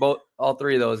SGA over all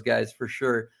three of those guys for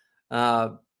sure.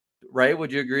 Right?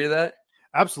 Would you agree to that?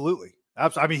 Absolutely.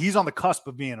 I mean, he's on the cusp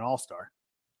of being an all-star.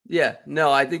 Yeah,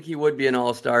 no, I think he would be an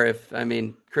all-star if,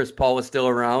 Chris Paul was still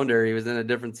around or he was in a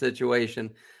different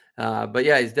situation. But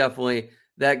yeah, he's definitely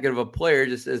that good of a player,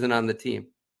 just isn't on the team.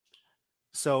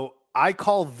 So I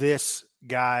call this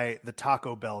guy the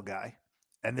Taco Bell guy,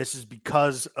 and this is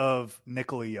because of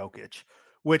Nikola Jokic,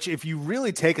 which, if you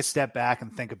really take a step back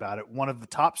and think about it, one of the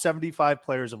top 75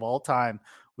 players of all time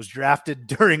was drafted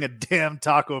during a damn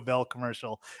Taco Bell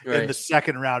commercial in the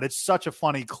second round. It's such a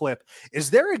funny clip. Is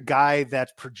there a guy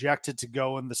that's projected to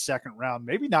go in the second round,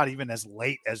 maybe not even as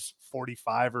late as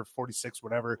 45 or 46,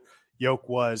 whatever Jokic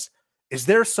was? Is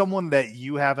there someone that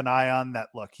you have an eye on that,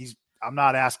 look, I'm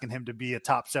not asking him to be a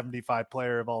top 75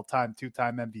 player of all time,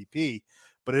 2-time MVP,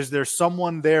 but is there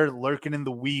someone there lurking in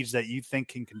the weeds that you think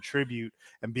can contribute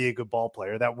and be a good ball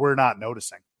player that we're not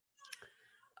noticing?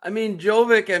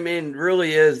 Jovic,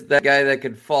 really is that guy that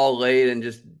could fall late and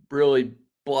just really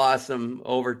blossom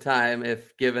over time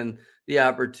if given the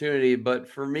opportunity. But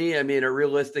for me, a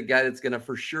realistic guy that's going to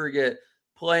for sure get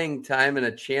playing time and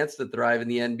a chance to thrive in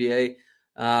the NBA.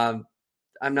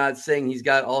 I'm not saying he's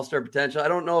got all-star potential. I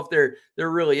don't know if there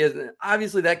really isn't.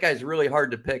 Obviously, that guy's really hard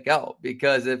to pick out,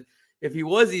 because if he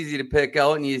was easy to pick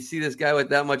out and you see this guy with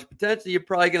that much potential, you're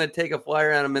probably going to take a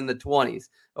flyer on him in the 20s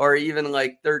or even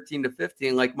like 13 to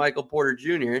 15, like Michael Porter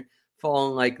Jr.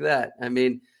 falling like that. I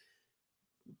mean,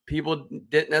 people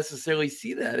didn't necessarily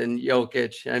see that in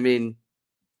Jokic. I mean,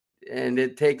 and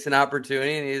it takes an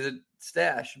opportunity, and he's a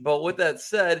stash. But with that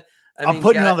said, I'm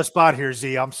putting you on the spot here,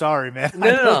 Z. I'm sorry, man.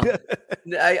 No.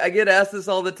 I get asked this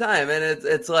all the time, and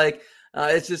it's like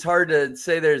it's just hard to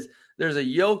say there's a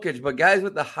Jokic, but guys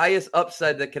with the highest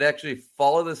upside that could actually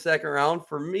follow the second round,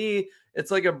 for me, it's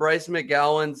like a Bryce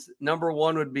McGowan's number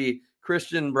one would be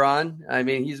Christian Braun. I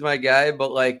mean, he's my guy,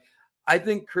 but like I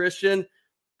think Christian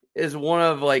is one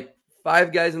of like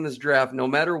 5 guys in this draft. No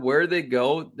matter where they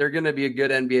go, they're going to be a good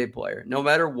NBA player, no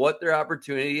matter what their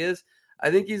opportunity is. I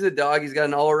think he's a dog. He's got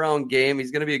an all-around game. He's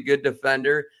going to be a good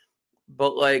defender.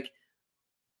 But, like,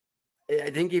 I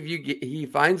think if he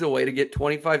finds a way to get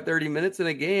 25, 30 minutes in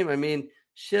a game, I mean,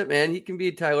 shit, man, he can be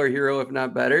a Tyler Hero, if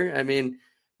not better. I mean,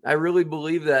 I really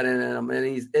believe that in him.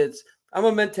 And I'm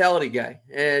a mentality guy.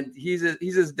 And he's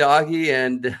as doggy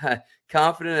and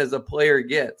confident as a player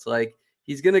gets. Like,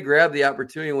 he's going to grab the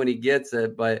opportunity when he gets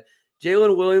it. But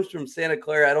Jalen Williams from Santa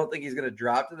Clara, I don't think he's going to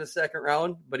drop to the second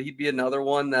round, but he'd be another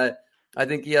one that I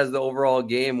think he has the overall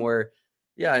game where,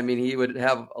 yeah, I mean, he would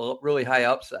have a really high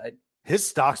upside. His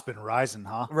stock's been rising,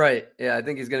 huh? Right. Yeah, I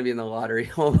think he's going to be in the lottery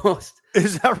almost.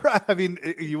 Is that right? I mean,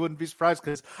 you wouldn't be surprised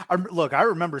because, I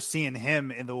remember seeing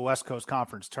him in the West Coast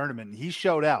Conference tournament, and he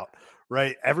showed out,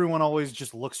 right? Everyone always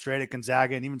just looked straight at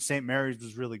Gonzaga, and even St. Mary's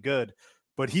was really good.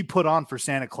 But he put on for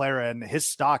Santa Clara, and his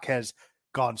stock has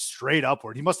gone straight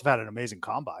upward. He must have had an amazing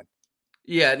combine.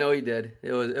 Yeah, no, he did.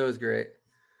 It was great.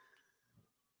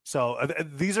 So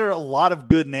these are a lot of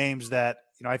good names that,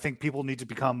 I think people need to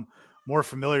become more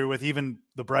familiar with. Even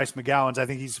the Bryce McGowans, I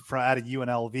think he's out of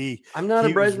UNLV. I'm not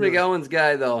a Bryce McGowans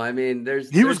guy, though. I mean,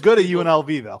 he was good at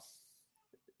UNLV, though.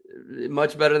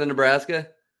 Much better than Nebraska.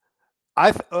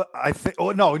 I think.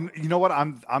 Oh no, you know what?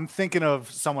 I'm thinking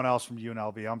of someone else from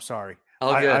UNLV. I'm sorry.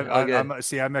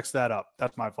 I mixed that up.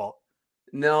 That's my fault.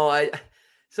 No,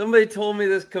 somebody told me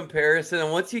this comparison,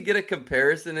 and once you get a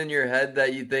comparison in your head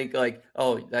that you think like,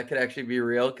 oh, that could actually be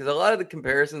real, because a lot of the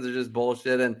comparisons are just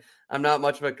bullshit, and I'm not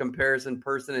much of a comparison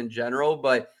person in general,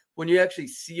 but when you actually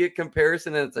see a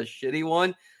comparison and it's a shitty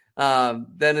one,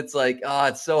 then it's like,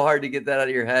 it's so hard to get that out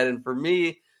of your head. And for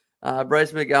me,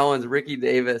 Bryce McGowan's Ricky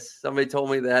Davis. Somebody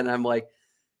told me that, and I'm like,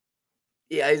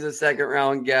 yeah, he's a second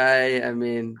round guy. I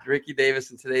mean, Ricky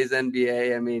Davis in today's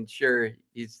NBA, I mean, sure,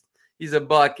 he's a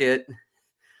bucket.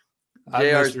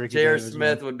 J.R.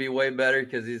 Smith would be way better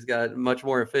because he's got much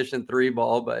more efficient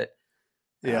 3-ball, but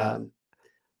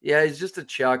he's just a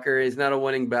chucker. He's not a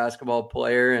winning basketball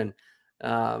player, and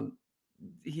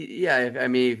if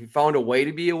he found a way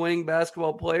to be a winning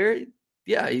basketball player,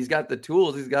 yeah, he's got the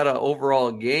tools. He's got an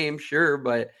overall game, sure,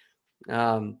 but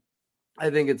I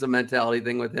think it's a mentality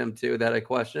thing with him too that I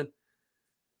question.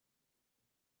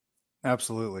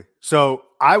 Absolutely. So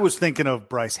I was thinking of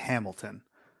Bryce Hamilton.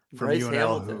 Bryce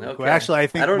Hamilton. Okay. Who actually, I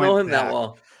think I don't know him that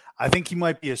well. I think he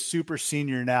might be a super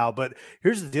senior now, but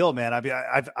here's the deal, man. I mean,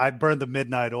 I burned the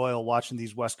midnight oil watching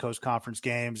these West Coast Conference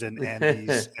games and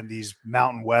these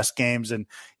Mountain West games, and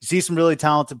you see some really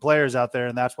talented players out there,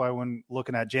 and that's why when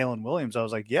looking at Jalen Williams, I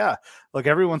was like, yeah, look,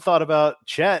 everyone thought about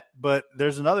Chet, but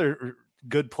there's another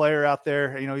good player out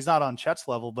there. He's not on Chet's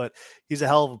level, but he's a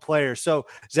hell of a player. So,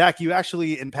 Zach, you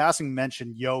actually in passing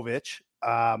mentioned Jovic.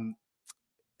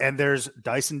 And there's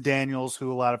Dyson Daniels,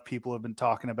 who a lot of people have been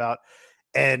talking about.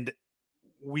 And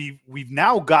we've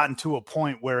now gotten to a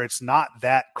point where it's not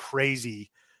that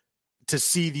crazy to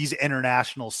see these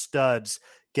international studs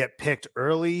get picked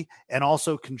early and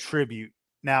also contribute.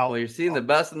 Now, well, you're seeing the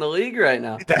best in the league right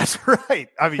now. That's right.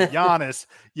 I mean, Giannis,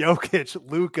 Jokic,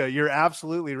 Luka, you're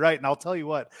absolutely right. And I'll tell you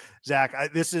what,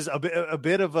 Zach, this is a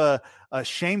bit of a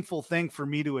shameful thing for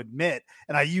me to admit.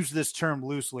 And I use this term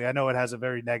loosely. I know it has a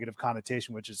very negative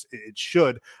connotation, which is it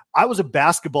should. I was a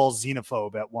basketball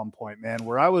xenophobe at one point, man,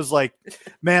 where I was like,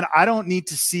 man, I don't need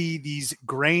to see this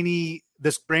grainy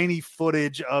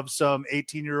footage of some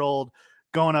 18-year-old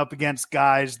going up against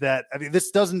guys that, I mean,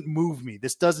 this doesn't move me.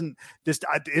 Is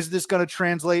this going to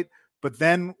translate? But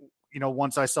then,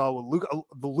 once I saw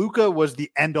Luka was the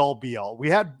end all be all. We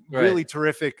had really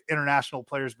terrific international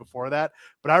players before that,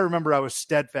 but I remember I was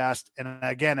steadfast. And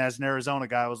again, as an Arizona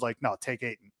guy, I was like, no, take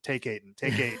Ayton.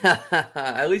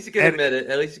 At least you can admit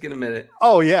it.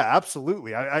 Oh yeah,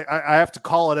 absolutely. I have to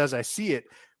call it as I see it.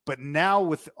 But now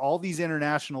with all these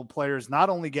international players not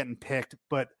only getting picked,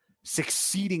 but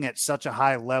succeeding at such a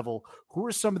high level, who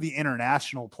are some of the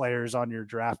international players on your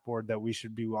draft board that we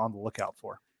should be on the lookout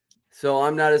for? So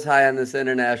I'm not as high on this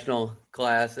international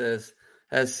class as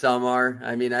some are.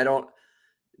 I mean, I'd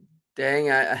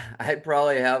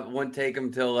probably wouldn't take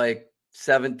him till like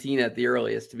 17 at the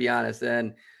earliest, to be honest.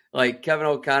 And like Kevin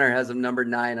O'Connor has him number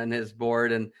 9 on his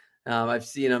board, and I've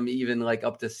seen him even like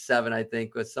up to 7, I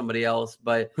think, with somebody else.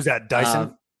 But who's that?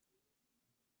 Dyson?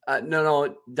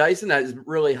 No, Dyson is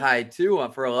really high too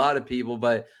for a lot of people.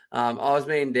 But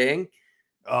Osman Dang.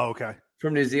 Oh, okay.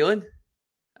 From New Zealand.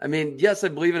 I mean, yes, I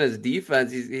believe in his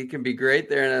defense. He can be great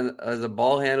there and as a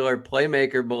ball handler,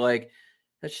 playmaker, but like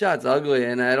that shot's ugly,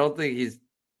 and I don't think he's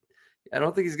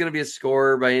going to be a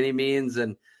scorer by any means.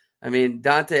 And I mean,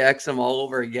 Dante Exum all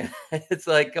over again. It's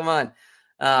like, come on.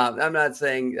 I'm not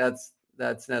saying that's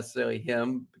necessarily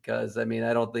him, because I mean,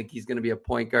 I don't think he's going to be a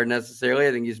point guard necessarily.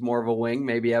 I think he's more of a wing,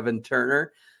 maybe Evan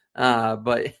Turner.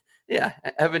 But yeah,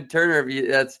 Evan Turner,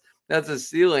 that's a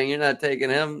ceiling. You're not taking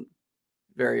him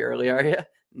very early, are you?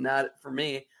 Not for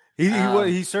me.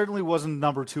 He certainly wasn't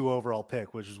number 2 overall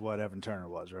pick, which is what Evan Turner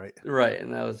was, right? Right,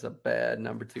 and that was a bad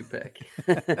number 2 pick.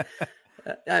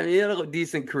 I mean, he had a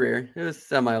decent career. It was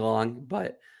semi-long,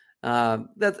 but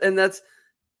that's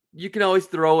you can always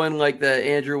throw in like the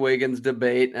Andrew Wiggins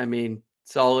debate. I mean,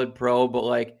 solid pro, but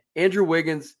like Andrew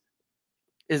Wiggins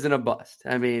isn't a bust.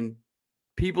 I mean,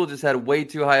 people just had way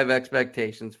too high of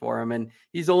expectations for him, and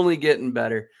he's only getting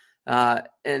better.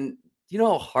 And you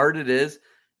know how hard it is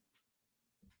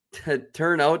to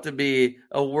turn out to be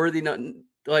a worthy,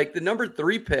 like the number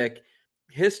 3 pick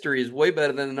history is way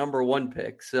better than the number 1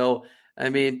 pick. So, I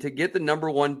mean, to get the number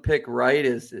 1 pick right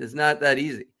is not that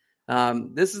easy.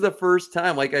 This is the first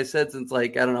time, like I said, since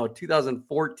like, I don't know,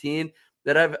 2014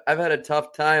 that I've had a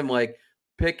tough time like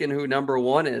picking who number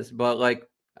 1 is, but like,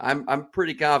 I'm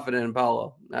pretty confident in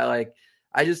Paolo.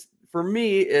 For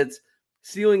me, it's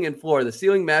ceiling and floor. The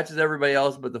ceiling matches everybody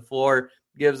else, but the floor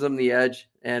gives them the edge.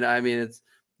 And I mean, it's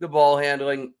the ball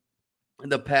handling,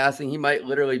 the passing. He might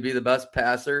literally be the best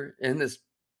passer in this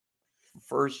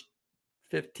first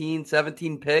 15,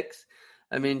 17 picks.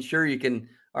 I mean, sure, you can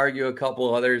argue a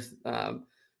couple others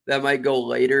that might go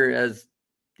later as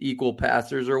equal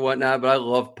passers or whatnot, but I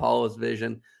love Paolo's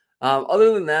vision.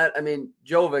 Other than that, I mean,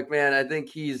 Jovic, man, I think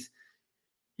he's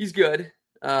good,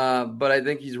 but I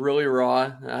think he's really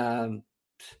raw.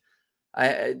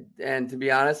 And to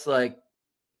be honest, like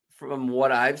from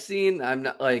what I've seen, I'm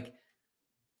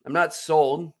not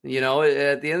sold. You know,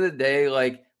 at the end of the day,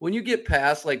 like when you get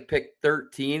past like pick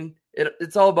 13,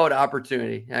 it's all about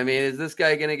opportunity. I mean, is this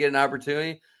guy going to get an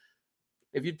opportunity?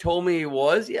 If you told me he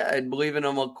was, yeah, I'd believe in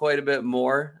him quite a bit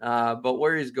more. But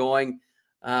where he's going,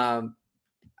 I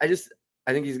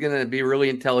think he's going to be really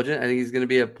intelligent. I think he's going to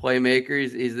be a playmaker.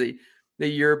 He's the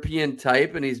European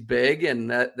type, and he's big,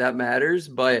 and that matters.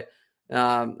 But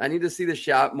I need to see the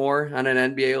shot more on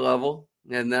an NBA level.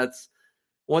 And that's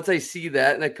once I see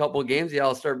that in a couple of games, yeah,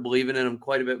 I'll start believing in him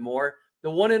quite a bit more. The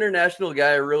one international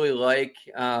guy I really like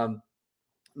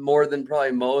more than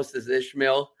probably most is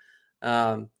Ishmael.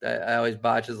 I always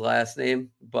botch his last name,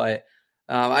 but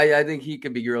I think he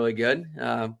could be really good.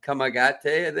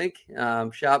 Kamagate, I think.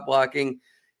 Shot blocking.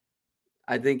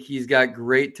 I think he's got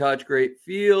great touch, great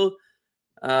feel.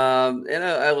 And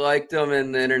I liked him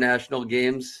in the international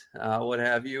games, what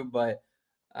have you. But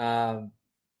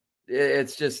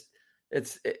it's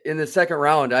in the second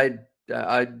round,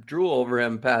 I drew over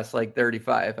him past like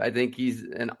 35. I think he's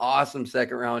an awesome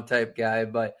second round type guy.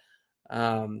 But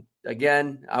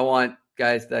again, I want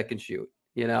guys that can shoot.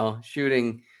 You know,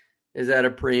 shooting is at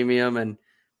a premium, and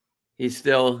he's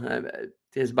still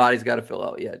his body's got to fill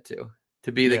out yet too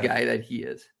to be the guy that he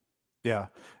is. Yeah,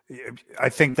 I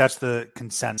think that's the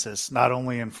consensus, not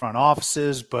only in front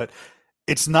offices, but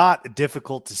it's not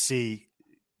difficult to see.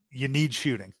 You need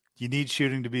shooting. You need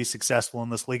shooting to be successful in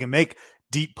this league and make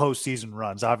deep postseason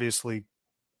runs. Obviously,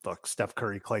 look, Steph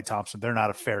Curry, Klay Thompson, they're not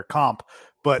a fair comp,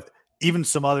 but even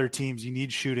some other teams, you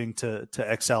need shooting to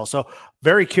excel. So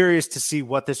very curious to see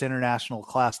what this international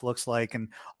class looks like and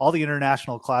all the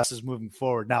international classes moving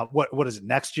forward. Now, what is it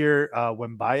next year?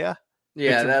 Wembanyama?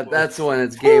 Yeah, that's when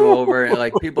it's game over. And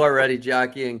like people are already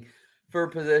jockeying for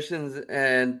positions,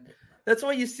 and that's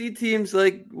why you see teams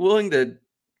like willing to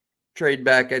trade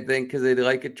back, I think, because they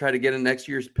like to try to get a next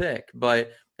year's pick.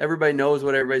 But everybody knows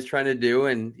what everybody's trying to do,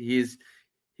 and he's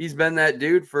been that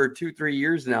dude for 2-3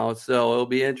 years now. So it'll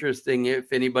be interesting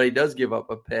if anybody does give up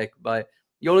a pick. But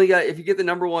if you get the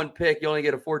number 1 pick, you only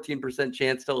get a 14%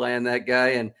 chance to land that guy,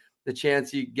 and the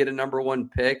chance you get a number 1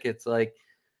 pick, it's like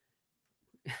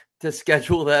to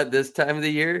schedule that this time of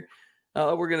the year,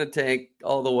 we're going to tank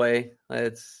all the way.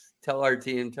 Let's tell our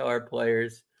team, tell our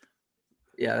players.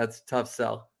 Yeah, that's a tough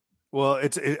sell. Well,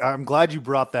 I'm glad you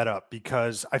brought that up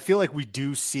because I feel like we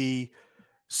do see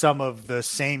some of the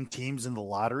same teams in the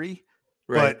lottery,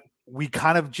 Right. but we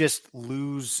kind of just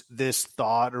lose this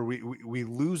thought, or we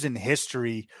lose in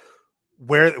history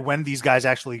when these guys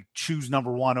actually choose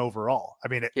number one overall. I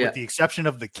mean, with the exception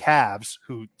of the Cavs,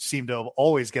 who seem to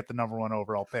always get the number one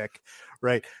overall pick,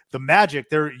 right? The Magic,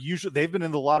 they've been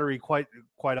in the lottery quite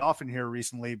often here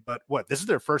recently, but this is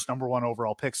their first number one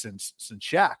overall pick since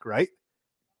Shaq, right?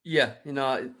 Yeah,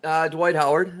 Dwight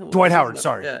Howard. Dwight Howard,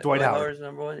 sorry. Yeah, Dwight Howard. Howard's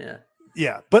number one, yeah.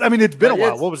 Yeah, but I mean, it's been a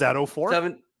while. What was that, 04?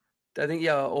 I think,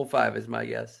 05 is my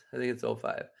guess. I think it's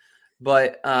 05.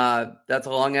 But that's a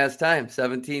long-ass time,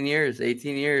 17 years,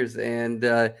 18 years.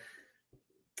 And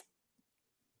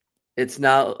it's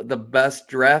not the best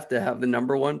draft to have the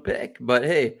number one pick. But,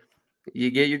 hey,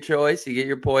 you get your choice. You get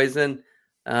your poison.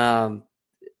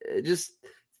 Just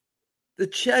the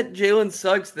Chet Jalen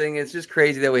Suggs thing, it's just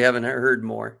crazy that we haven't heard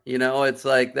more. It's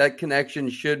like that connection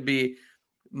should be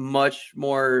much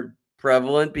more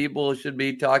prevalent. People should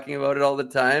be talking about it all the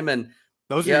time. And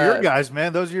those are your guys,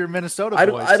 man. Those are your Minnesota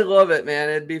boys. I'd love it, man.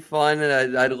 It'd be fun,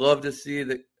 and I'd love to see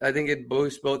that. I think it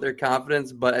boosts both their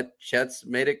confidence, but Chet's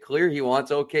made it clear he wants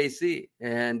OKC,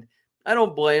 and I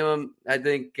don't blame him. I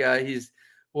think he's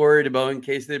worried about in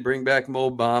case they bring back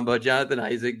Mo Bamba, Jonathan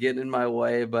Isaac getting in my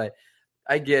way, but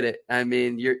I get it. I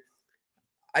mean,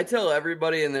 I tell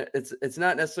everybody, and it's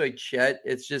not necessarily Chet.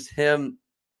 It's just him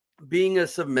being a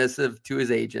submissive to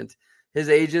his agent. His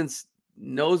agent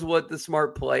knows what the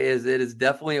smart play is. It is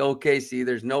definitely OKC.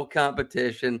 There's no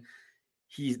competition.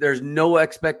 There's no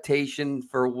expectation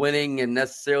for winning and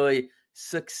necessarily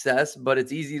success, but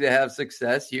it's easy to have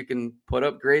success. You can put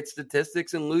up great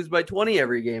statistics and lose by 20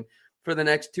 every game for the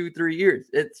next 2-3 years.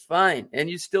 It's fine. And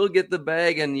you still get the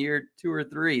bag in year 2 or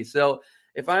 3. So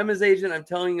if I'm his agent, I'm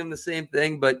telling him the same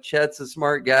thing, but Chet's a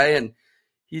smart guy, and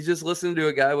he's just listening to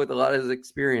a guy with a lot of his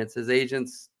experience. His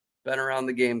agent's been around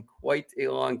the game quite a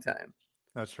long time.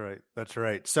 That's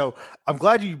right. So I'm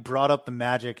glad you brought up the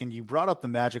Magic, and you brought up the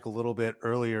Magic a little bit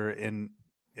earlier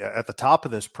at the top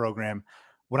of this program.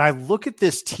 When I look at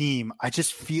this team, I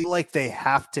just feel like they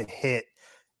have to hit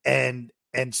and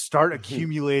start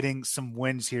accumulating some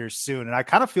wins here soon. And I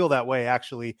kind of feel that way,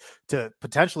 actually, to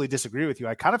potentially disagree with you.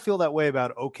 I kind of feel that way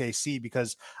about OKC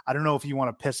because I don't know if you want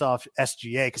to piss off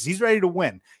SGA because he's ready to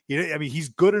win. He's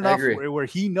good enough where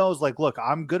he knows, like, look,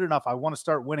 I'm good enough. I want to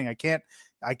start winning. I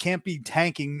can't be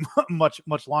tanking much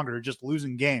longer, just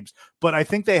losing games. But I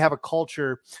think they have a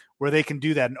culture where they can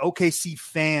do that. And OKC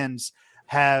fans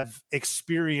have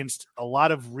experienced a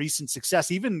lot of recent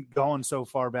success, even going so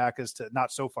far back as to not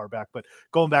so far back, but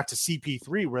going back to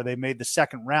CP3 where they made the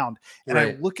second round. And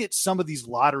I look at some of these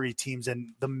lottery teams,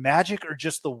 and the Magic are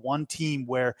just the one team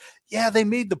where, they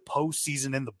made the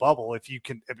postseason in the bubble.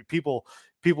 People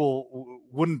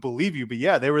wouldn't believe you,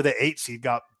 but they were the 8 seed,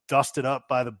 got dusted up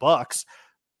by the Bucks.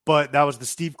 But that was the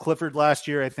Steve Clifford last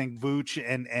year, I think Vooch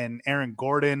and Aaron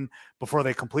Gordon before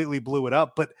they completely blew it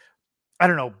up. But I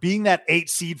don't know, being that 8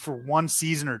 seed for one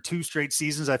season or 2 straight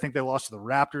seasons, I think they lost to the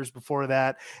Raptors before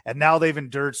that. And now they've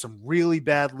endured some really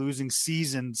bad losing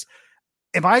seasons.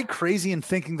 Am I crazy in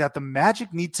thinking that the Magic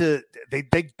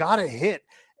they got to hit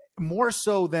more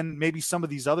so than maybe some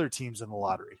of these other teams in the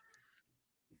lottery?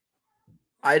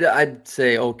 I'd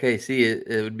say OKC,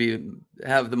 it would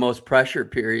have the most pressure,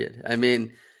 period. I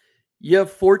mean, you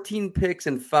have 14 picks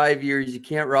in 5 years. You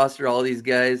can't roster all these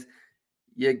guys.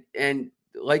 And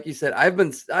like you said, I've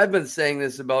been saying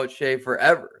this about Shea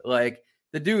forever. Like,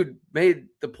 the dude made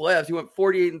the playoffs. He went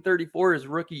 48-34 his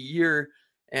rookie year,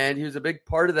 and he was a big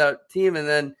part of that team. And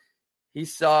then he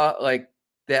saw like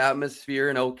the atmosphere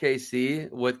in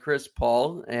OKC with Chris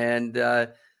Paul, and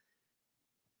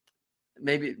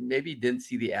maybe he didn't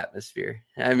see the atmosphere.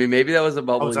 I mean, maybe that was a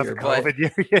bubble year. COVID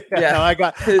year. No,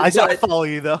 I follow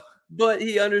you though. But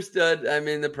he understood, I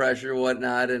mean, the pressure,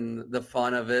 whatnot, and the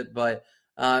fun of it. But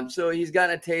so he's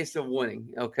gotten a taste of winning,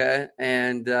 okay?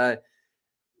 And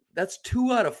that's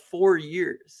 2 out of 4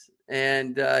 years.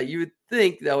 And you would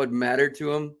think that would matter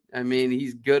to him. I mean,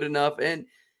 he's good enough. And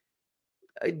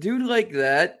a dude like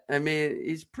that, I mean,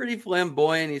 he's pretty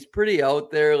flamboyant. He's pretty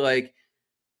out there. Like,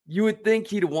 you would think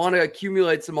he'd want to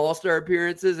accumulate some all-star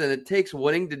appearances, and it takes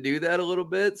winning to do that a little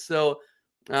bit. So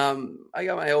I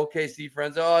got my OKC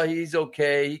friends. Oh, he's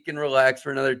okay. He can relax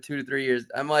for another 2 to 3 years.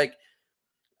 I'm like,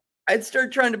 I'd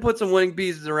start trying to put some winning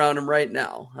pieces around him right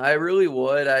now. I really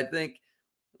would. I think,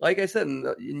 like I said,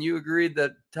 and you agreed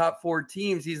that top 4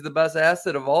 teams, he's the best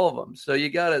asset of all of them. So you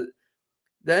got to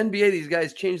the NBA, these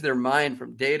guys change their mind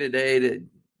from day to day to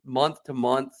month to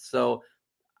month. So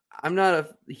I'm not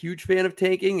a huge fan of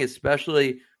tanking,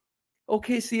 especially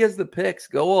OKC has the picks.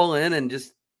 Go all in and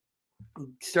just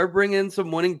start bringing in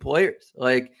some winning players.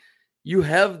 Like, you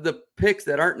have the picks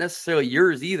that aren't necessarily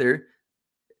yours either.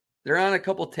 They're on a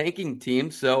couple tanking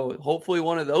teams, so hopefully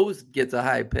one of those gets a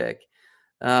high pick.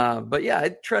 But yeah,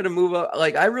 I'd try to move up.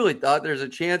 Like, I really thought there's a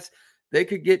chance they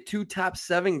could get 2 top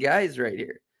 7 guys right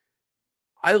here.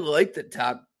 I like the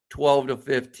top 12 to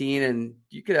 15, and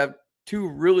you could have 2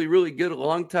 really, really good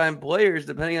longtime players,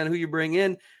 depending on who you bring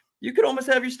in. You could almost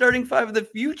have your starting 5 of the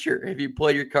future if you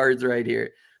play your cards right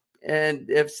here. And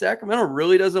if Sacramento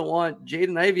really doesn't want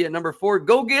Jaden Ivey at number 4,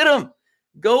 go get him.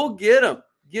 Go get him.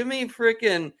 Give me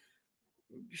freaking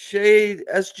Shea,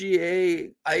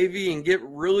 SGA, Ivy, and get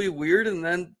really weird and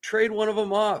then trade one of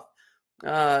them off.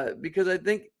 Because I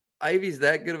think Ivy's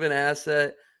that good of an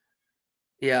asset.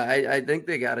 Yeah, I think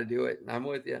they got to do it. I'm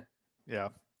with you. Yeah.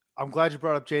 I'm glad you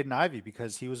brought up Jaden Ivey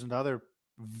because he was another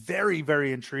very,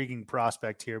 very intriguing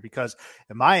prospect here because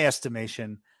in my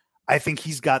estimation, I think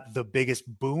he's got the biggest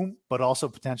boom, but also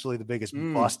potentially the biggest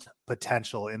bust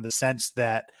potential in the sense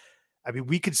that, I mean,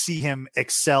 we could see him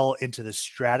excel into the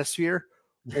stratosphere,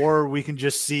 or we can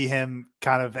just see him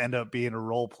kind of end up being a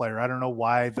role player. I don't know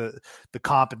why the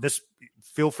comp, and this,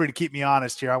 feel free to keep me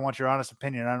honest here. I want your honest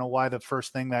opinion. I don't know why the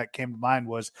first thing that came to mind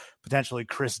was potentially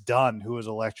Chris Dunn, who was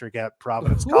electric at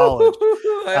Providence College.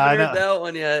 I haven't heard that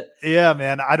one yet. Yeah,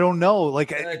 man. I don't know. Like,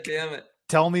 God damn it.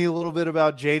 Tell me a little bit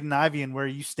about Jaden Ivey and where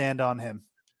you stand on him.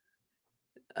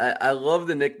 I love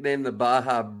the nickname, the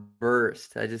Baja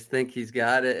Burst. I just think he's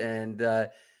got it. And I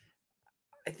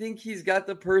think he's got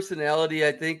the personality.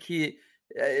 I think he,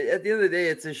 at the end of the day,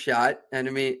 it's a shot. And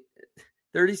I mean,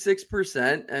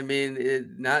 36%. I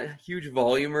mean, not huge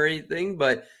volume or anything.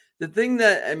 But the thing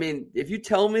that, I mean, if you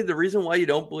tell me the reason why you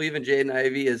don't believe in Jaden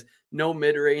Ivey is no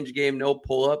mid-range game, no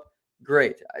pull-up,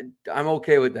 great. I'm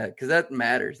okay with that because that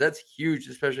matters. That's huge,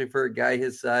 especially for a guy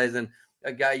his size and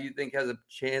a guy you think has a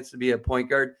chance to be a point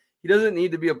guard. He doesn't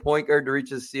need to be a point guard to reach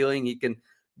his ceiling. He can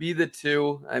be the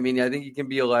 2. I mean, I think he can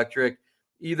be electric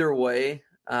either way.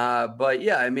 But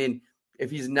yeah, I mean,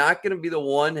 if he's not going to be the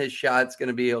 1, his shot's going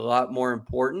to be a lot more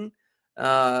important.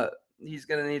 He's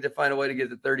going to need to find a way to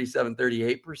get to 37,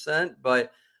 38%.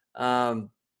 But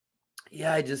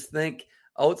yeah, I just think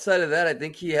outside of that, I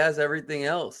think he has everything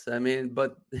else. I mean,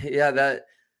 but yeah,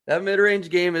 that mid-range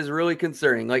game is really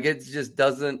concerning. Like, it just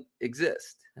doesn't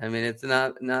exist. I mean, it's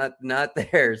not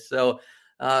there. So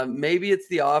maybe it's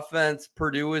the offense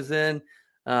Purdue is in.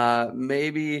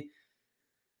 Maybe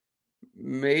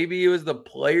it was the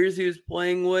players he was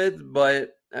playing with,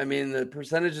 but I mean, the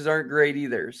percentages aren't great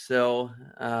either. So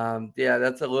yeah,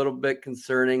 that's a little bit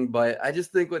concerning, but I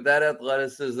just think with that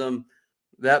athleticism,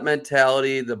 that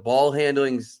mentality, the ball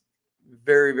handling's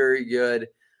very, very good.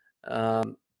 Yeah,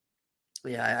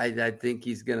 I think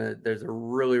there's a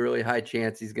really, really high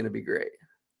chance he's going to be great.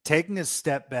 Taking a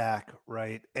step back,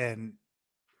 right, and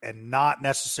not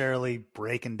necessarily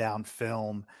breaking down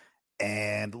film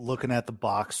and looking at the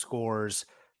box scores,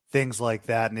 things like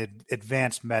that, and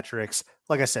advanced metrics.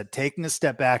 Like I said, taking a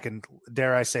step back and,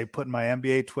 dare I say, putting my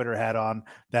NBA Twitter hat on,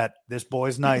 that this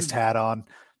boy's nice hat on,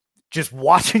 just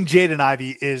watching Jaden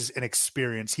Ivey is an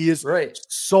experience. He is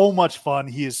so much fun.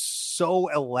 He is so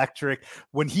electric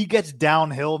when he gets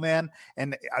downhill, man.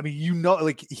 And I mean, you know,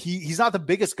 like he's not the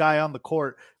biggest guy on the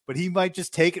court, but he might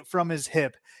just take it from his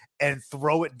hip and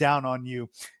throw it down on you.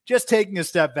 Just taking a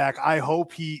step back, I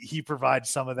hope he provides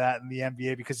some of that in the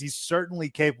NBA because he's certainly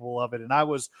capable of it. And I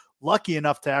was lucky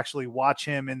enough to actually watch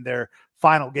him in their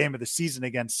final game of the season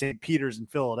against St. Peter's in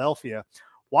Philadelphia.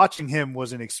 Watching him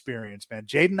was an experience, man.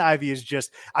 Jaden Ivey is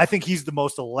just, I think he's the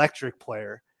most electric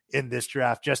player in this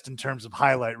draft, just in terms of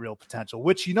highlight reel potential,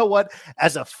 which, you know what,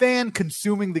 as a fan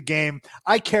consuming the game,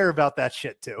 I care about that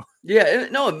shit too. Yeah,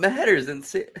 no, it matters. And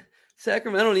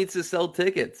Sacramento needs to sell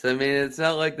tickets. I mean, it's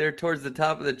not like they're towards the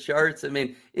top of the charts. I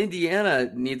mean,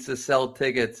 Indiana needs to sell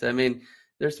tickets. I mean,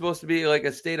 they're supposed to be like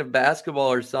a state of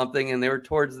basketball or something, and they were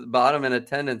towards the bottom in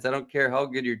attendance. I don't care how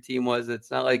good your team was.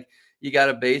 It's not like you got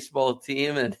a baseball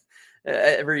team and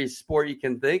every sport you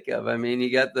can think of. I mean,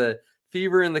 you got the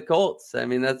Fever and the Colts. I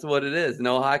mean, that's what it is.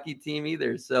 No hockey team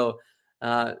either. So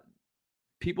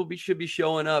people should be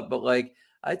showing up. But, like,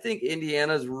 I think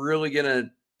Indiana's really going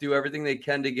to do everything they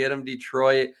can to get him.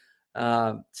 Detroit.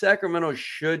 Sacramento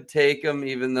should take him,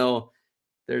 even though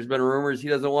there's been rumors he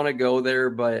doesn't want to go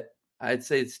there. But I'd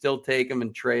say still take him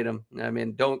and trade him. I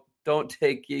mean, don't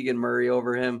take Keegan Murray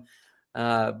over him.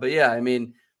 But, yeah, I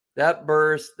mean, that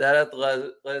burst, that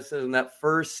athleticism, that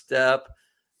first step,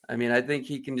 I mean, I think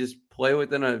he can just play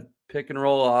within a pick and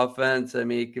roll offense. I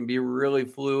mean, it can be really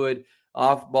fluid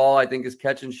off ball. I think his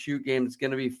catch and shoot game is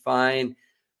going to be fine.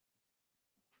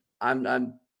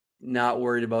 I'm not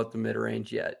worried about the mid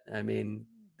range yet. I mean,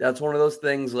 that's one of those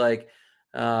things like,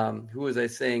 who was I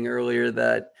saying earlier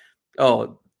that,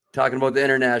 talking about the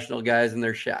international guys and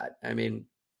their shot. I mean,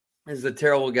 this is a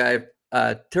terrible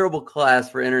terrible class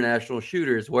for international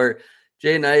shooters where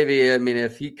Jaden Ivey, I mean,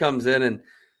 if he comes in and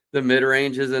the mid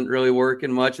range isn't really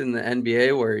working much in the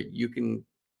NBA where you can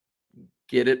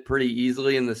get it pretty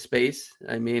easily in the space,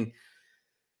 I mean,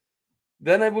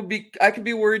 then I could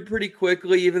be worried pretty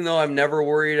quickly, even though I'm never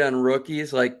worried on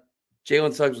rookies. Like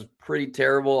Jalen Suggs was pretty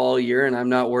terrible all year, and I'm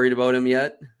not worried about him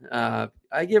yet.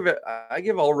 I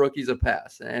give all rookies a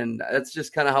pass, and that's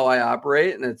just kind of how I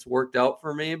operate, and it's worked out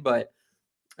for me. But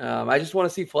I just want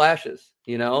to see flashes,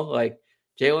 like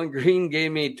Jalen Green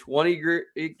gave me 20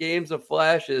 games of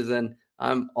flashes, and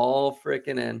I'm all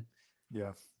freaking in.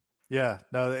 Yeah. Yeah,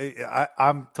 no,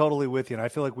 I'm totally with you. And I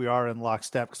feel like we are in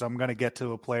lockstep because I'm going to get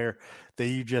to a player that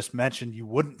you just mentioned. You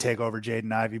wouldn't take over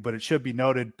Jaden Ivey, but it should be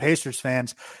noted, Pacers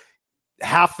fans,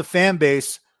 half the fan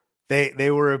base,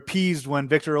 they were appeased when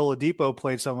Victor Oladipo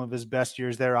played some of his best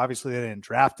years there. Obviously, they didn't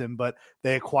draft him, but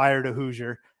they acquired a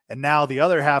Hoosier. And now the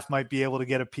other half might be able to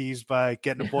get appeased by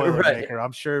getting a Boilermaker.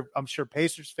 Right. I'm sure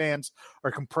Pacers fans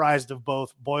are comprised of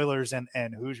both Boilers and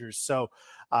Hoosiers. So,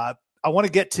 I want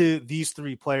to get to these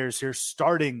three players here,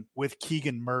 starting with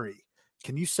Keegan Murray.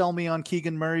 Can you sell me on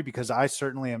Keegan Murray? Because I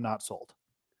certainly am not sold.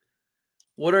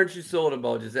 What aren't you sold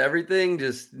about? Just everything?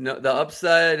 Just the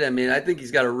upside? I mean, I think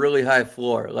he's got a really high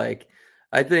floor. Like,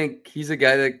 I think he's a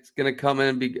guy that's going to come in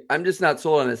and be – I'm just not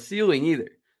sold on his ceiling either.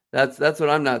 That's what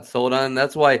I'm not sold on.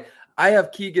 That's why I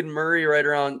have Keegan Murray right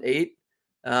around 8.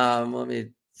 Let me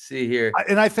see here.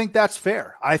 And I think that's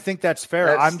fair. I'm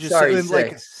just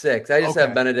saying, 6. I just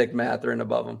have Benedict Mathurin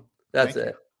above him. That's Thank it.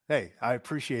 You. Hey, I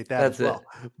appreciate that That's as well.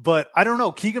 It. But I don't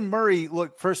know. Keegan Murray,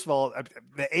 look, first of all,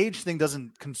 the age thing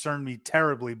doesn't concern me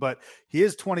terribly, but he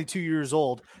is 22 years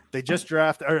old. They just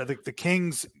drafted, or the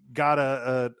Kings got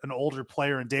an older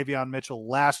player in Davion Mitchell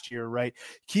last year, right?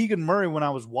 Keegan Murray, when I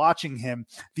was watching him,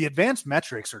 the advanced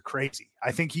metrics are crazy.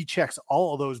 I think he checks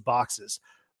all of those boxes.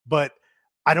 But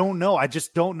I don't know. I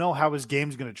just don't know how his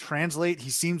game's going to translate.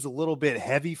 He seems a little bit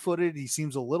heavy-footed. He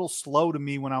seems a little slow to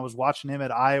me when I was watching him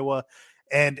at Iowa.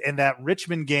 And that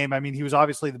Richmond game, I mean, he was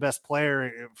obviously the best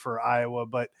player for Iowa,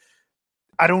 but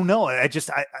I don't know. I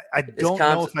don't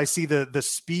know if I see the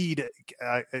speed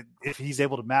if he's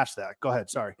able to match that. Go ahead.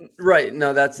 Sorry. Right.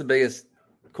 No, that's the biggest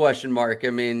question mark. I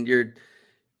mean,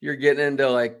 you're getting into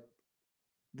like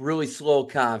really slow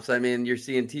comps. I mean, you're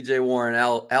seeing TJ Warren,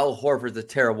 Al Horford's a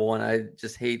terrible one. I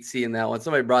just hate seeing that one.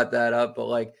 Somebody brought that up, but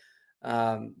like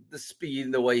the speed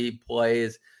and the way he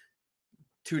plays,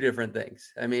 two different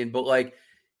things. I mean, but like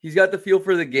he's got the feel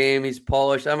for the game. He's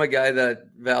polished. I'm a guy that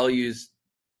values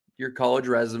your college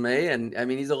resume. And I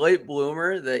mean, he's a late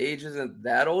bloomer. The age isn't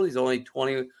that old. He's only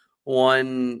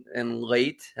 21 and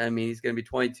late. I mean, he's going to be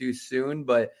 22 soon,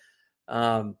 but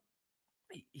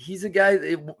he's a guy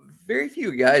that very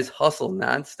few guys hustle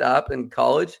nonstop in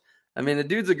college. I mean, the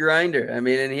dude's a grinder. I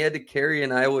mean, and he had to carry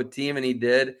an Iowa team, and he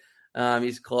did.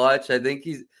 He's clutch. I think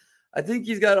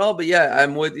he's got all, but yeah,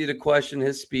 I'm with you to question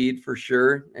his speed for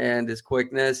sure and his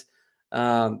quickness.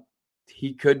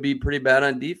 He could be pretty bad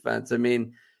on defense. I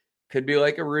mean, could be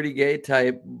like a Rudy Gay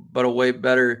type, but a way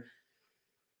better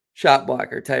shot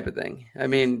blocker type of thing. I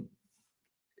mean,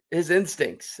 his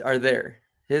instincts are there.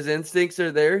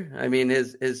 I mean,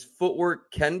 his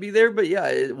footwork can be there, but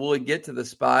yeah, will he get to the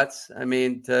spots? I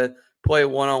mean, to play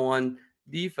one-on-one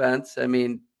defense, I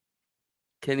mean,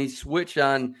 can he switch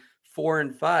on 4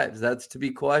 and 5s? That's to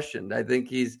be questioned. I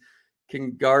think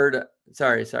can guard.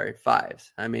 Sorry,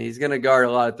 5s. I mean, he's going to guard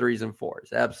a lot of 3s and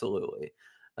 4s. Absolutely.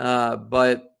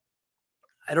 But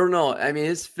I don't know. I mean,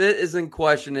 his fit is in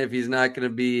question if he's not going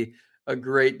to be a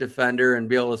great defender and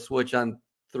be able to switch on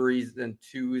 3s and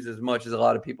 2s as much as a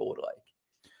lot of people would like.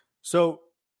 So,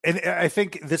 and I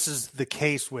think this is the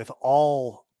case with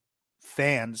all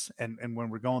fans. And when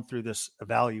we're going through this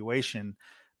evaluation,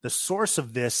 the source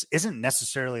of this isn't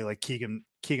necessarily like Keegan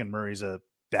Murray's a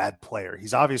bad player.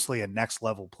 He's obviously a next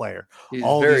level player.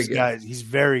 All these guys, he's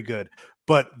very good.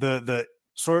 But the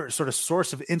sort of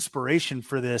source of inspiration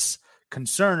for this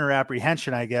concern or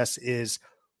apprehension, I guess, is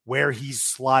where he's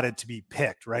slotted to be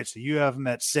picked, right? So you have him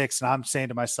at 6, and I'm saying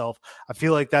to myself, I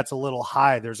feel like that's a little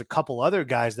high. There's a couple other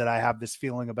guys that I have this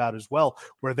feeling about as well,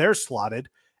 where they're slotted,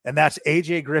 and that's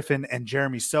AJ Griffin and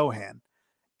Jeremy Sohan.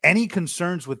 Any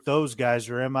concerns with those guys,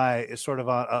 or am I sort of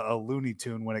a Looney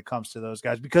Tune when it comes to those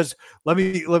guys? Because let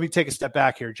me take a step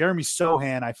back here. Jeremy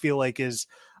Sohan, I feel like, is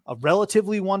a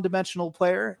relatively one-dimensional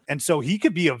player. And so he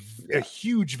could be a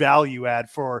huge value add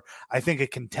for, I think, a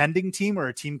contending team or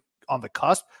a team on the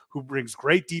cusp who brings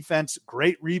great defense,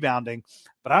 great rebounding.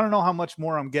 But I don't know how much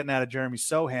more I'm getting out of Jeremy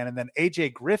Sohan. And then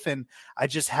AJ Griffin, I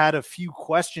just had a few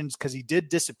questions because he did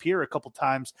disappear a couple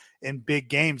times in big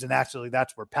games. And actually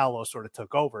that's where Paolo sort of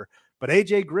took over. But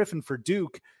AJ Griffin for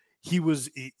Duke, he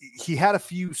had a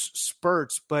few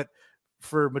spurts, but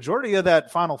for majority of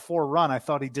that Final Four run, I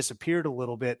thought he disappeared a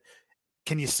little bit.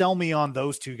 Can you sell me on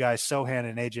those two guys, Sohan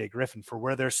and AJ Griffin, for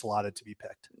where they're slotted to be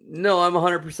picked? No, I'm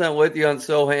 100% with you on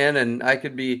Sohan, and I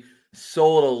could be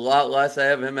sold a lot less. I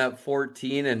have him at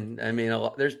 14, and I mean,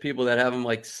 there's people that have him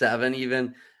like 7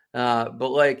 even. But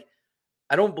like,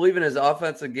 I don't believe in his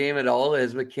offensive game at all,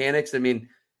 his mechanics. I mean,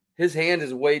 his hand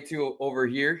is way too over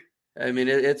here. I mean,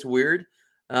 it's weird.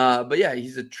 But yeah,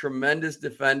 he's a tremendous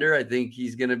defender. I think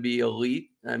he's going to be elite.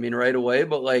 I mean, right away,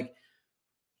 but like,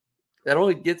 that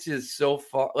only gets you so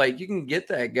far. Like, you can get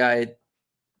that guy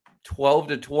 12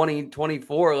 to 20,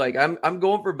 24. Like, I'm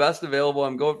going for best available.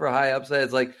 I'm going for high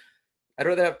upsides. Like, I'd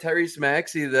rather have Tyrese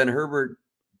Maxey than Herbert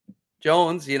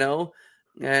Jones, you know?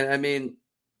 And I mean,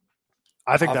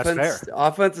 I think that's fair.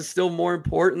 Offense is still more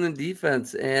important than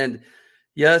defense. And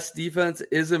yes, defense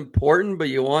is important, but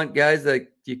you want guys that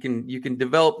you can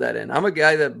develop that in. I'm a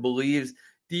guy that believes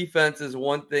defense is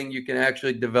one thing you can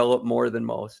actually develop more than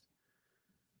most.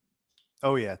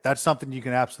 Oh yeah, that's something you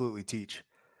can absolutely teach,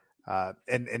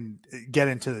 and get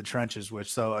into the trenches with.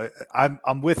 So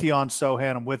I'm with you on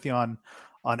Sohan. I'm with you on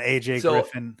AJ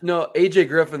Griffin. No, AJ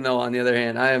Griffin though. On the other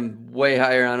hand, I am way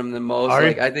higher on him than most.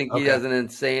 I think he has an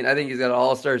insane. I think he's got an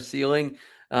all-star ceiling.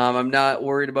 I'm not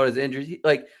worried about his injuries.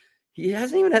 He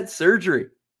hasn't even had surgery.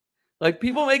 Like,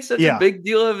 people make such a big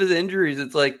deal of his injuries.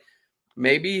 It's like,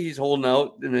 maybe he's holding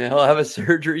out and he'll have a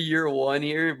surgery year 1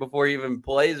 here before he even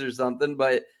plays or something.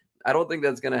 But I don't think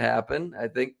that's going to happen. I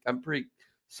think I'm pretty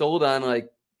sold on,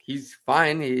 like, he's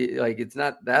fine. It's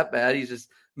not that bad. He's just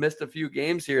missed a few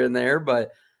games here and there.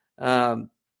 But the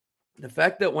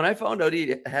fact that when I found out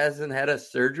he hasn't had a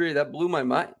surgery, that blew my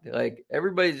mind. Like,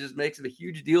 everybody just makes a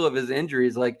huge deal of his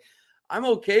injuries. Like, I'm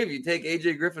okay if you take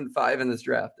AJ Griffin 5 in this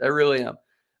draft. I really am.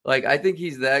 Like, I think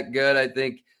he's that good. I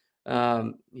think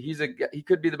he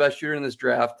could be the best shooter in this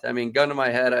draft. I mean, gun to my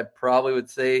head, I probably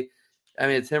would say,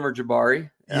 it's him or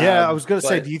Jabari. Yeah, I was going to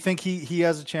say, do you think he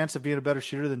has a chance of being a better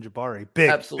shooter than Jabari?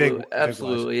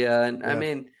 Absolutely, yeah. And I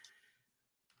mean,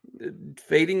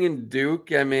 fading in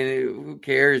Duke, I mean, who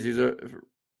cares? He's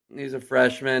a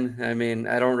freshman. I mean,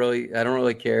 I don't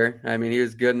really care. I mean, he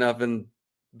was good enough in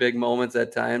big moments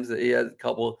at times that he had a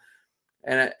couple,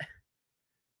 and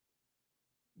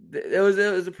it was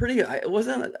a pretty.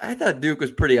 I thought Duke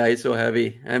was pretty ISO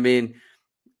heavy. I mean,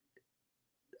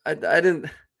 I didn't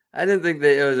think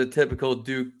that it was a typical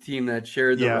Duke team that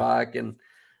shared the rock, and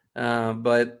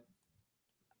but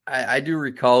I do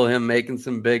recall him making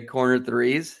some big corner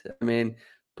threes. I mean,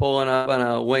 pulling up on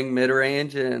a wing mid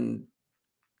range, and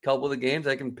a couple of the games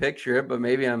I can picture it, but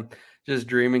maybe I'm just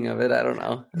dreaming of it. I don't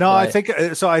know. No, I think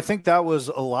that was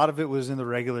a lot of it was in the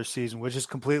regular season, which is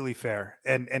completely fair.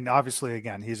 And obviously,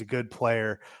 again, he's a good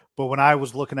player. But when I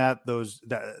was looking at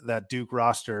that Duke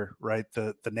roster, right,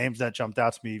 the names that jumped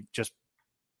out to me just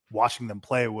watching them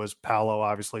play was Paolo,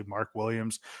 obviously, Mark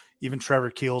Williams, even Trevor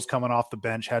Keels coming off the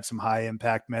bench had some high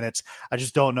impact minutes. I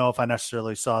just don't know if I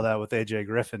necessarily saw that with AJ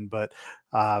Griffin, but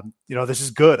this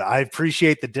is good. I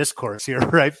appreciate the discourse here,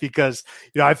 right? Because,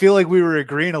 I feel like we were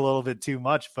agreeing a little bit too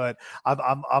much, but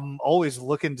I'm always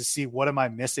looking to see what am I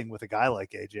missing with a guy like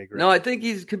AJ Griffin. No, I think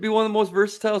he could be one of the most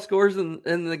versatile scorers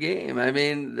in the game. I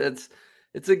mean,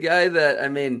 it's a guy that, I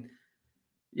mean,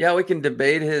 yeah, we can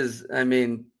debate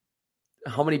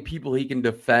how many people he can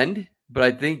defend, but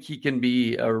I think he can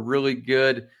be a really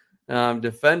good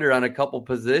defender on a couple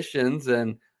positions,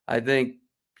 and I think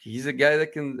he's a guy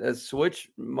that can switch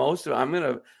most of. I'm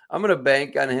gonna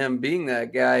bank on him being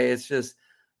that guy. It's just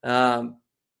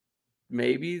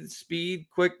maybe speed,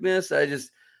 quickness.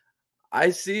 I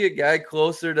see a guy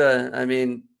closer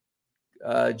to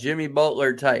Jimmy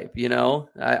Butler type.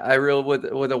 I really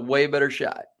with a way better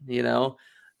shot.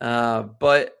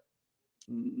 But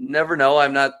never know.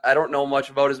 I don't know much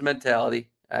about his mentality.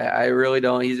 I really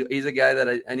don't. He's a guy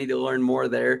that I need to learn more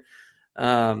there.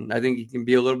 I think he can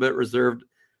be a little bit reserved,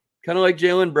 kind of like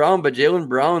Jaylen Brown, but Jaylen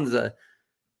Brown's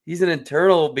he's an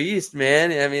internal beast,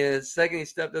 man. I mean, the second he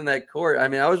stepped in that court,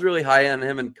 I was really high on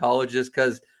him in college just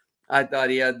because I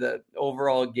thought he had the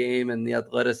overall game and the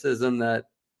athleticism that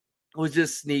was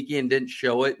just sneaky and didn't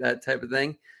show it, that type of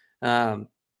thing.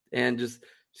 And just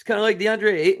kind of like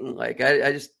DeAndre Ayton. Like,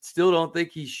 I just still don't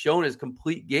think he's shown his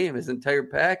complete game, his entire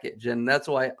package. And that's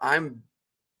why I'm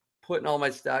putting all my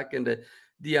stock into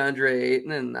DeAndre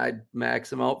Ayton, and I'd max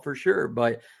him out for sure.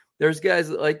 But there's guys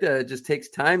like that. It just takes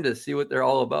time to see what they're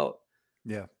all about.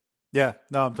 Yeah. Yeah.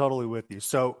 No, I'm totally with you.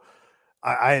 So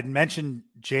I had mentioned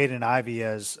Jaden Ivey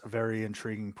as a very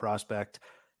intriguing prospect.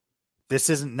 This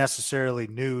isn't necessarily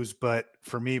news, but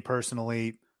for me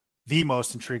personally, the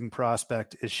most intriguing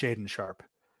prospect is Shaden Sharp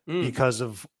because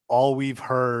of all we've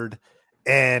heard,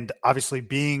 and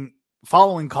obviously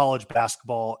following college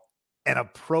basketball and a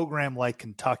program like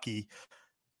Kentucky,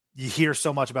 you hear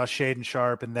so much about Shaden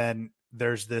Sharp, and then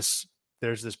there's this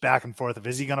back and forth of,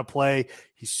 is he going to play?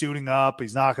 He's suiting up.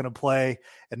 He's not going to play.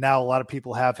 And now a lot of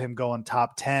people have him going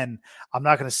top 10. I'm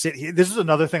not going to sit here. This is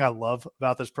another thing I love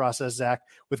about this process, Zach,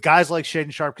 with guys like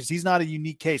Shaden Sharp, because he's not a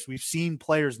unique case. We've seen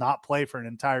players not play for an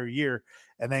entire year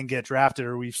and then get drafted,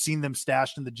 or we've seen them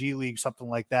stashed in the G League, something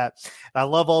like that. And I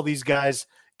love all these guys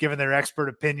giving their expert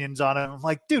opinions on him. I'm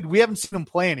like, dude, we haven't seen him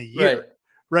play in a year.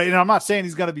 Right. And I'm not saying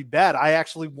he's going to be bad. I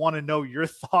actually want to know your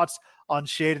thoughts on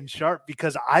Shaden Sharp,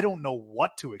 because I don't know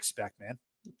what to expect, man.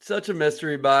 Such a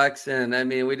mystery box. And I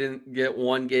mean, we didn't get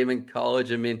one game in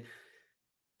college. I mean,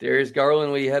 Darius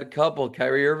Garland, we had a couple.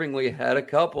 Kyrie Irving, we had a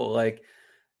couple. Like,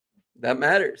 that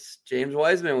matters. James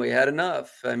Wiseman, we had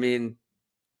enough. I mean,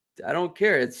 I don't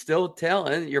care. It's still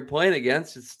talent you're playing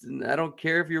against. I don't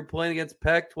care if you're playing against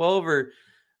Pac-12 or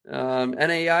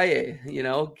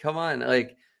NAIA. Come on.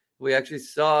 Like, we actually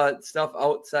saw stuff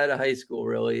outside of high school,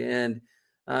 really. And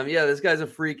this guy's a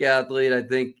freak athlete.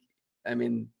 I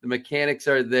mean, the mechanics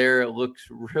are there. It looks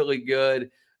really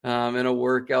good in a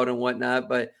workout and whatnot.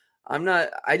 But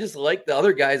I just like the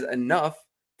other guys enough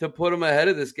to put him ahead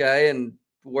of this guy and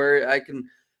where I can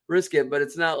risk it. But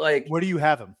it's not like. Where do you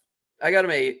have him? I got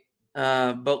him 8.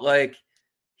 But like,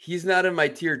 he's not in my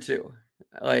tier 2.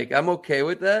 Like, I'm okay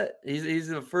with that. He's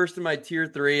the first in my tier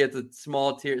 3. It's a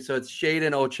small tier. So it's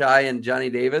Shaden, Ochai, and Johnny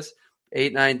Davis,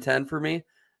 8, 9, 10 for me.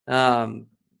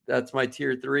 That's my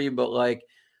tier 3. But like,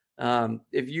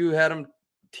 if you had him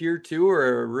tier 2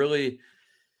 or really,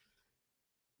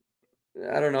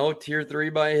 I don't know, tier 3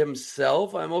 by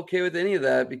himself, I'm okay with any of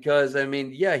that, because I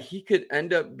mean, yeah, he could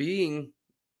end up being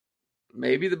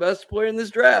maybe the best player in this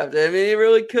draft. I mean, he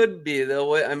really could be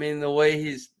the way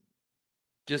he's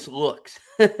just looks.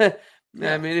 I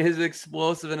mean, his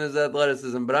explosive and his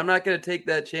athleticism, but I'm not going to take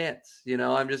that chance.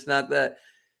 I'm just not that.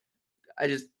 I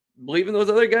just believe in those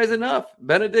other guys enough.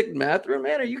 Benedict Mathurin,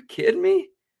 man, are you kidding me?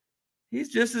 He's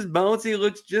just as bouncy,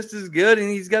 looks just as good, and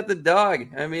he's got the dog.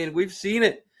 I mean, we've seen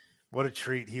it. What a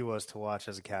treat he was to watch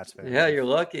as a Cats fan. Yeah, you're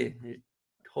lucky.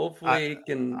 Hopefully he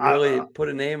can really put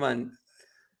a name on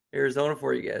Arizona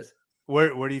for you guys.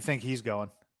 Where do you think he's going?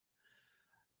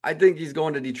 I think he's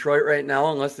going to Detroit right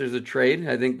now, unless there's a trade.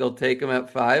 I think they'll take him at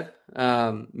 5,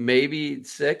 maybe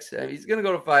 6. I mean, he's going to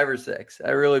go to 5 or 6. I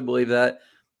really believe that.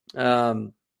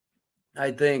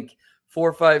 I think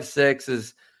 4, 5, 6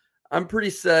 is. I'm pretty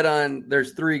set on.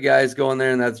 There's 3 guys going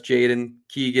there, and that's Jaden,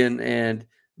 Keegan, and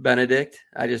Benedict.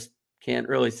 I just can't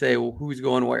really say who's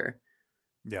going where.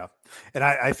 Yeah, and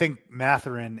I think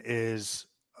Mathurin is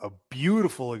a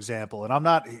beautiful example. And I'm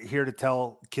not here to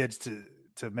tell kids to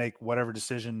make whatever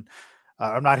decision.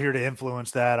 I'm not here to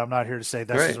influence that. I'm not here to say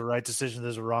this is a right decision,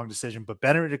 this is a wrong decision. But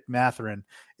Benedict Mathurin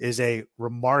is a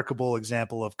remarkable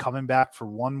example of coming back for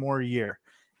one more year,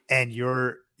 and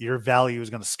your value is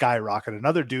going to skyrocket.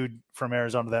 Another dude from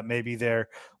Arizona that may be there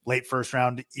late first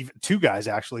round, even 2 guys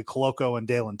actually, Koloko and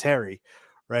Dalen Terry,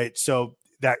 right? So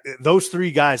that those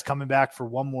 3 guys coming back for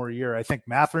one more year. I think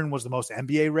Mathurin was the most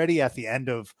NBA ready at the end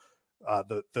of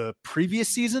the previous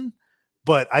season,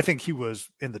 but I think he was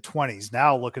in the 20s.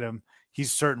 Now look at him.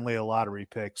 He's certainly a lottery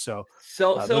pick. So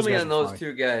sell me on those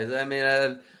 2 guys. I mean,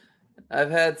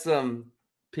 I've had some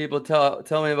people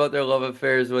tell me about their love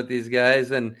affairs with these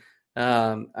guys, and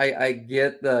I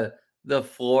get the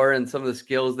floor and some of the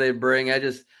skills they bring. I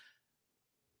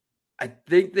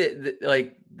think that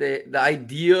like the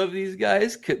idea of these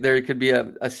guys there could be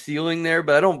a ceiling there,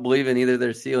 but I don't believe in either of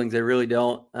their ceilings. I really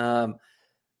don't.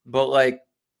 But like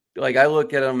I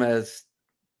look at them as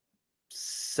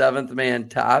 7th man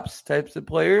tops types of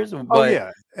players. But, oh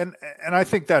yeah, and I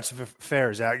think that's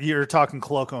fair, Zach. You're talking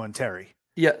Koloko and Terry.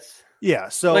 Yes. Yeah.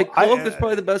 So like Koloko's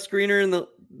probably the best screener in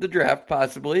the draft,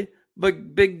 possibly,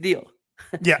 but big deal.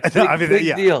 Yeah,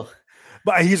 big deal.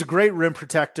 But he's a great rim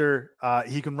protector.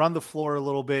 He can run the floor a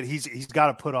little bit. He's got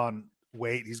to put on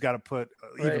weight. He's got to put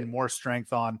even more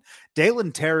strength on.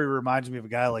 Dalen Terry reminds me of a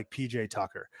guy like PJ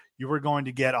Tucker. You were going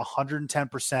to get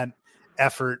 110%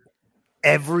 effort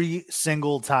every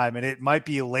single time. And it might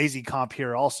be a lazy comp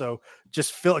here also.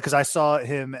 Just feel it, because I saw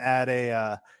him at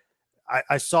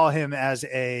I saw him as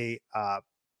a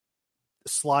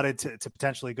slotted to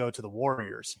potentially go to the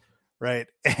Warriors, right?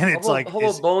 And it's how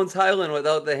about Bones Highland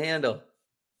without the handle?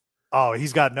 Oh,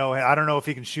 he's got no. I don't know if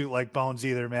he can shoot like Bones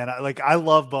either, man. I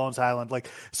love Bones Highland. Like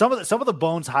some of the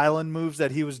Bones Highland moves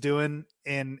that he was doing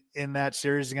in that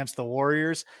series against the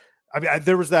Warriors. I mean,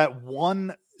 there was that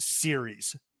one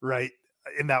series, right,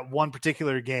 in that one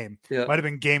particular game. Yeah. Might have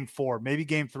been game 4, maybe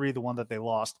game 3, the one that they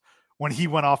lost, when he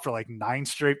went off for like 9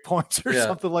 straight points or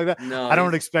something like that. No, I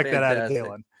don't expect fantastic. that out of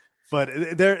Dalen. But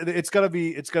it's gonna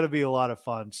be a lot of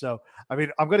fun. So I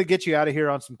mean, I'm gonna get you out of here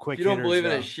on some quick. If you don't hitters, believe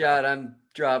in a shot, I'm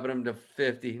dropping him to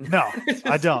 50. No,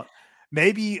 I don't.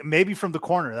 Maybe from the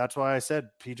corner. That's why I said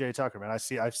PJ Tucker, man.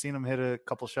 I've seen him hit a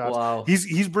couple shots. Wow.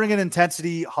 He's bringing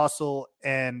intensity, hustle,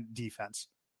 and defense.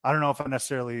 I don't know if I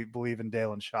necessarily believe in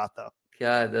Dalen's shot though.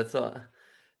 God, that's all.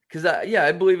 Because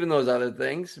I believe in those other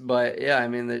things, but yeah, I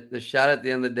mean the shot at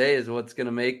the end of the day is what's going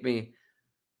to make me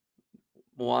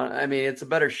want. I mean, it's a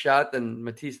better shot than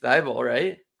Matisse Thybulle,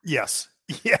 right? Yes,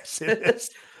 it is.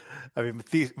 I mean,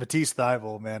 Matisse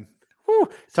Thybulle, man. Whew,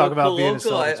 talk about being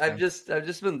local, a Celtics I've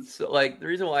just been like the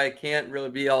reason why I can't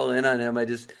really be all in on him. I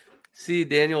just see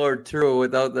Daniel Arturo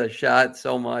without the shot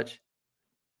so much.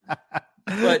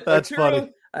 But that's Arturo,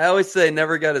 funny. I always say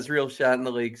never got his real shot in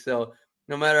the league. So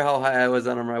no matter how high I was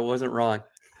on him, I wasn't wrong.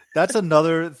 That's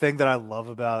another thing that I love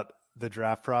about the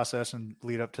draft process and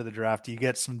lead up to the draft. You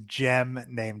get some gem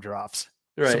name drops.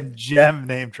 Right. Some gem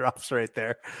name drops right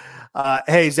there.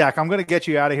 Hey, Zach, I'm going to get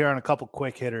you out of here on a couple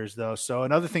quick hitters, though. So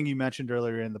another thing you mentioned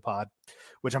earlier in the pod,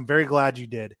 which I'm very glad you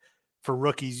did, for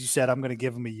rookies, you said I'm going to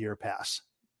give them a year pass.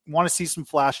 Want to see some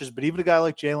flashes, but even a guy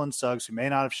like Jalen Suggs, who may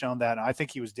not have shown that, and I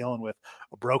think he was dealing with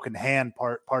a broken hand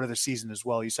part of the season as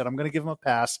well. You said, I'm going to give him a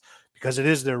pass because it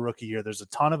is their rookie year. There's a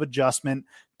ton of adjustment,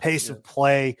 pace of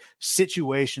play,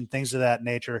 situation, things of that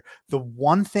nature. The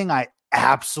one thing I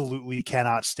absolutely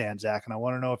cannot stand, Zach, and I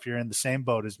want to know if you're in the same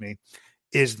boat as me,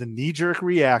 is the knee-jerk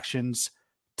reactions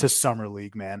to Summer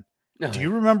League, man. Do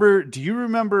you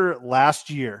remember last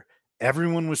year,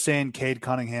 everyone was saying Cade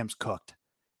Cunningham's cooked?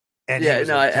 And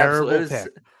absolutely.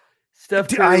 Steph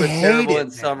Curry was terrible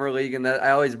in Summer League, and that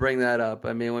I always bring that up.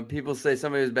 I mean, when people say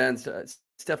somebody was bad,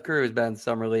 Steph Curry was bad in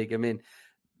Summer League. I mean,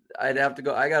 I'd have to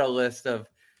go. I got a list of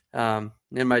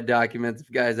in my documents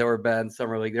of guys that were bad in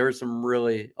Summer League. There were some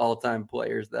really all-time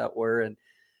players that were, and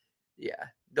yeah,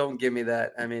 don't give me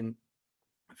that. I mean,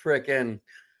 frickin'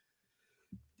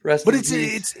 rest. But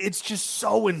it's just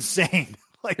so insane.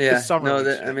 The Summer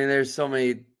League. I mean, there's so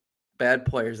many bad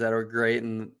players that are great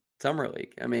in Summer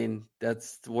League. I mean,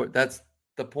 that's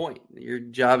the point. Your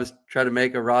job is to try to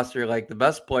make a roster like the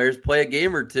best players play a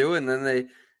game or two, and then they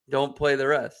don't play the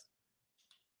rest.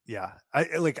 Yeah,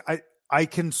 I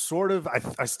can sort of.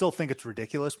 I still think it's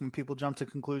ridiculous when people jump to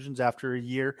conclusions after a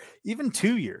year, even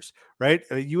 2 years, right?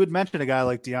 You would mention a guy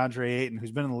like DeAndre Ayton,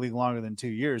 who's been in the league longer than 2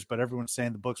 years, but everyone's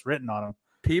saying the book's written on him.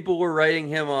 People were writing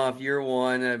him off year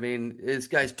one. I mean, this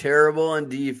guy's terrible on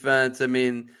defense. I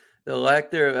mean, the lack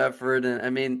there of effort, and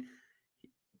I mean,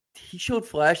 he showed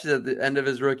flashes at the end of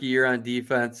his rookie year on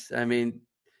defense. I mean,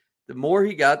 the more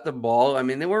he got the ball, I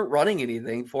mean, they weren't running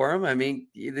anything for him. I mean,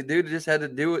 the dude just had to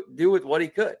do with what he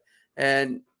could,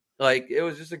 and it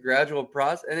was just a gradual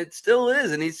process, and it still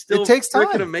is, and he's still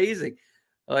freaking amazing.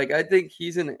 I think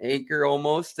he's an anchor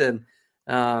almost, and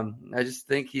I just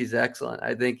think he's excellent.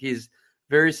 I think he's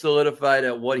very solidified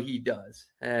at what he does,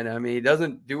 and I mean, he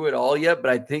doesn't do it all yet,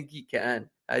 but I think he can.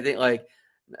 I think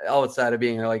outside of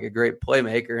being a great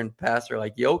playmaker and passer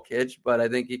like Jokic, but I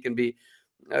think he can be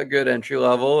a good entry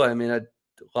level. I mean, a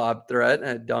lob threat,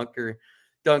 a dunk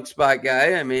spot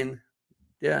guy. I mean,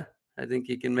 yeah, I think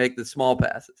he can make the small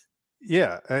passes.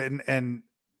 Yeah, and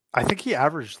I think he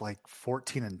averaged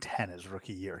 14 and 10 his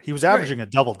rookie year. He was averaging a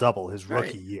double-double his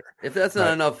rookie year. If that's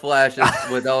not enough flashes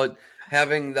without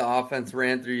having the offense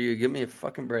ran through you, give me a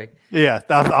fucking break. Yeah,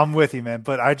 I'm with you, man.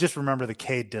 But I just remember the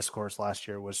Cade discourse last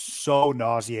year was so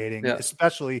nauseating,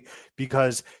 especially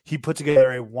because he put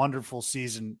together a wonderful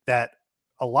season that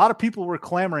a lot of people were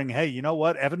clamoring, hey, you know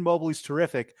what? Evan Mobley's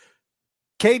terrific.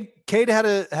 Cade had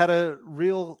a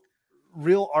real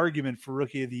argument for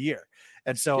Rookie of the Year.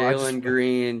 And so Jalen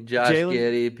Green, Josh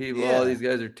Giddey, all these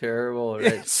guys are terrible.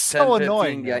 Right? It's so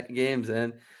annoying. Games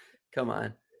in. Come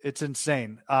on. It's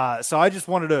insane. So I just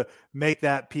wanted to make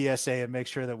that PSA and make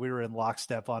sure that we were in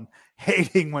lockstep on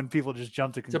hating when people just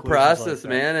jump to conclusions. It's a process,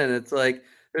 man. And it's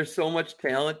there's so much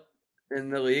talent in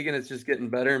the league and it's just getting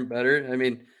better and better. I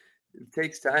mean, it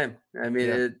takes time. I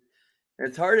mean,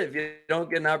 it's hard if you don't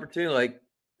get an opportunity.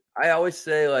 I always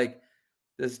say,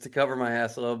 this is to cover my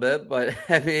ass a little bit, but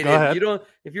I mean,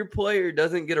 if your player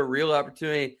doesn't get a real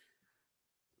opportunity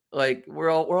like we're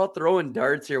all throwing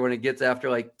darts here when it gets after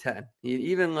like 10.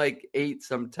 Even like 8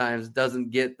 sometimes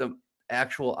doesn't get the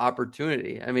actual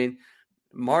opportunity. I mean,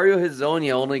 Mario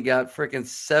Hezonja only got freaking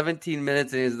 17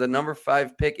 minutes and he's the number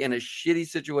 5 pick in a shitty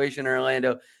situation in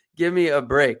Orlando. Give me a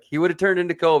break. He would have turned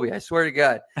into Kobe. I swear to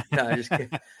God. No, I'm just kidding.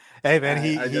 Hey man,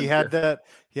 he had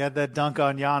that dunk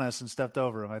on Giannis and stepped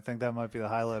over him. I think that might be the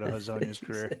highlight of Hezonja's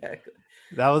career. Exactly.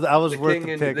 That was worth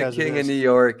the pick. The king of New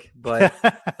York. But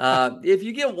if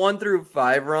you get 1 through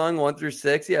 5 wrong, 1 through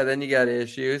 6, yeah, then you got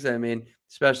issues. I mean,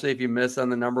 especially if you miss on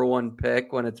the number 1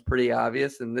 pick when it's pretty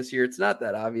obvious. And this year it's not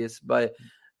that obvious. But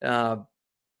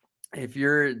if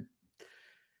you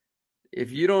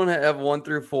don't have 1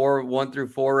 through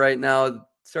 4 right now,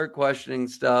 start questioning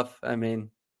stuff. I mean,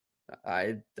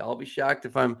 I'll be shocked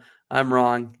if I'm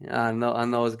wrong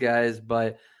on those guys.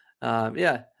 But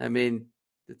yeah, I mean,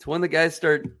 it's when the guys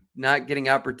start not getting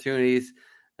opportunities.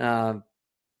 Can't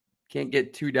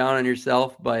get too down on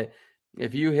yourself, but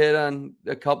if you hit on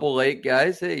a couple late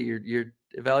guys, hey, your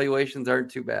evaluations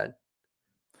aren't too bad.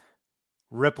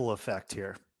 Ripple effect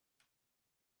here.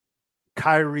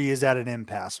 Kyrie is at an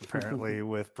impasse apparently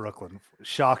with Brooklyn.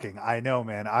 Shocking. I know,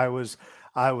 man. I was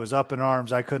up in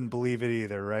arms. I couldn't believe it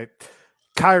either, right?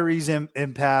 Kyrie's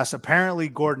impasse. Apparently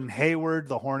Gordon Hayward,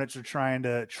 the Hornets are trying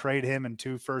to trade him and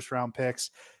 2 first-round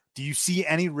picks. Do you see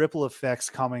any ripple effects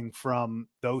coming from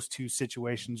those 2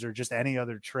 situations or just any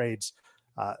other trades?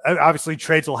 Obviously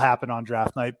trades will happen on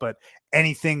draft night, but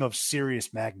anything of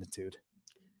serious magnitude?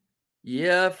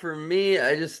 Yeah, for me,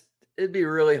 it'd be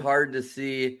really hard to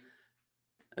see.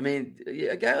 I mean,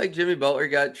 a guy like Jimmy Butler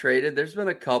got traded. There's been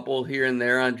a couple here and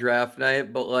there on draft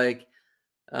night, but like,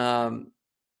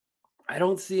 I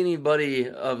don't see anybody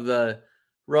of the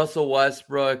Russell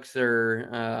Westbrooks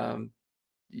or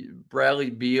Bradley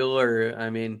Beal or, I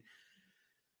mean,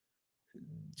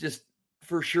 just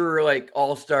for sure, like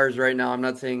all-stars right now. I'm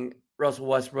not saying Russell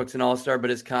Westbrook's an all-star, but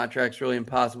his contract's really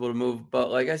impossible to move.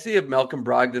 But like, I see a Malcolm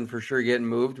Brogdon for sure getting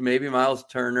moved. Maybe Miles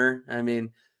Turner. I mean,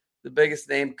 the biggest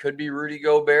name could be Rudy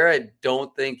Gobert. I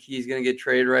don't think he's going to get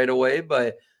traded right away,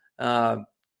 but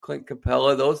Clint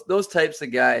Capella, those types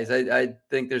of guys, I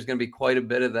think there's going to be quite a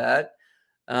bit of that.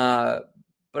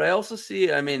 But I also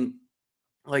see, I mean,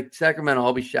 like Sacramento,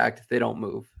 I'll be shocked if they don't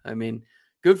move. I mean,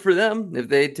 good for them if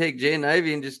they take Jaden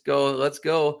Ivey and just go, let's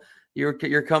go.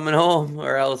 You're coming home,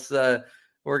 or else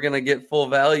we're going to get full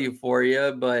value for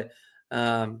you. But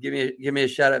give me a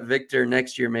shot at Victor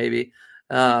next year, maybe.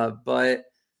 But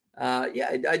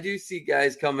yeah, I do see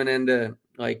guys coming into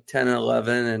like 10 and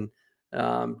 11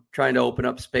 and trying to open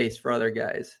up space for other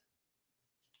guys.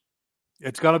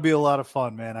 It's going to be a lot of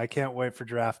fun, man. I can't wait for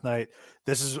draft night.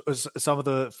 This is some of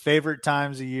the favorite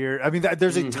times of year. I mean,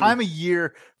 there's a time of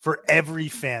year for every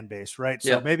fan base, right?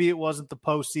 So maybe it wasn't the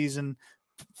postseason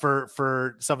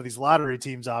for some of these lottery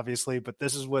teams, obviously, but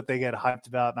this is what they get hyped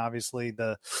about. And obviously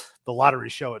the lottery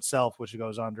show itself, which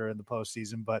goes on during the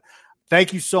postseason. But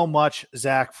thank you so much,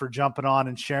 Zach, for jumping on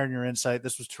and sharing your insight.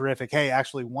 This was terrific. Hey,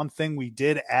 actually, one thing we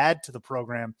did add to the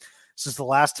program since the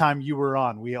last time you were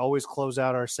on, we always close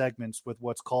out our segments with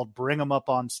what's called Bring Them Up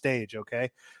on Stage, okay?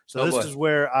 So this is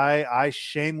where I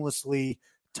shamelessly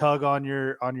tug on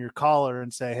your collar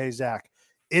and say, hey, Zach,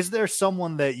 is there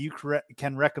someone that you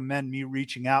can recommend me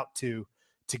reaching out to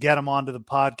get them onto the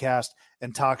podcast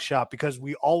and talk shop? Because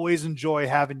we always enjoy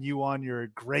having you on. You're a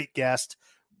great guest.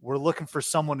 We're looking for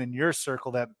someone in your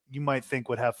circle that you might think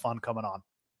would have fun coming on.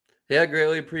 Yeah,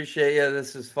 greatly appreciate you.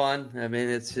 This is fun. I mean,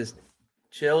 it's just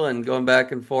chill and going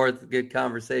back and forth. Good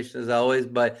conversation as always.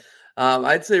 But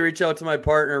I'd say reach out to my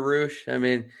partner, Roosh. I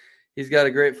mean, he's got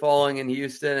a great following in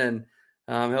Houston,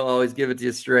 and he'll always give it to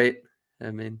you straight.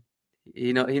 I mean,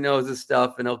 he knows his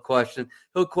stuff, and he'll question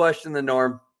the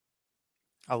norm.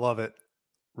 I love it.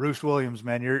 Roosh Williams,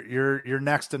 man, you're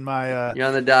next in my you're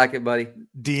on the docket, buddy.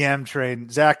 DM train.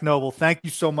 Zach Noble, thank you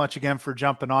so much again for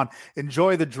jumping on.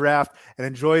 Enjoy the draft and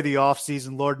enjoy the off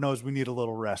season. Lord knows we need a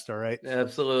little rest. All right.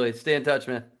 Absolutely. Stay in touch,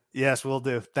 man. Yes, we'll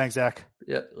do. Thanks, Zach.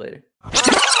 Yep. Later.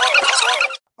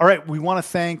 All right. We want to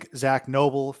thank Zach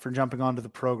Noble for jumping onto the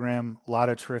program. A lot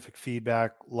of terrific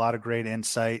feedback, a lot of great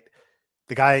insight.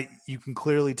 The guy, you can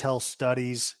clearly tell,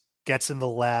 studies, gets in the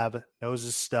lab, knows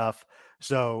his stuff.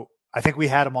 So I think we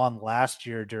had him on last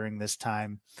year during this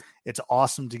time. It's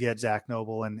awesome to get Zach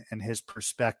Noble and his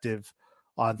perspective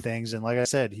on things. And like I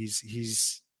said,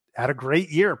 he's had a great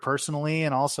year personally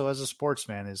and also as a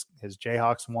sportsman. His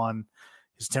Jayhawks won.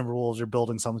 His Timberwolves are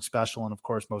building something special. And of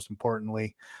course, most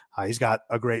importantly, he's got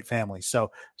a great family.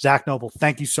 So Zach Noble,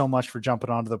 thank you so much for jumping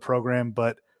onto the program.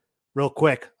 But real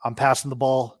quick, I'm passing the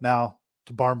ball now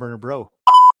to Barnburner Bro.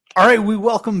 All right, we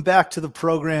welcome back to the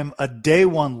program a day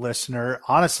one listener,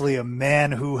 honestly, a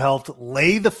man who helped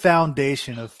lay the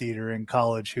foundation of theater in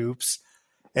college hoops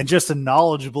and just a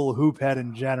knowledgeable hoop head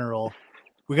in general.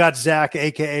 We got Zach,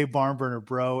 aka Barnburner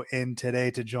Bro, in today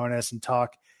to join us and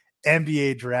talk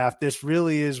NBA draft. This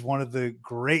really is one of the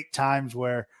great times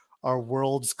where our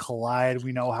worlds collide.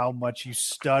 We know how much you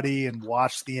study and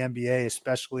watch the NBA,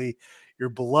 especially your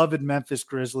beloved Memphis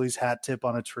Grizzlies. Hat tip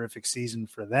on a terrific season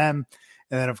for them.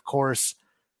 And then, of course,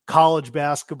 college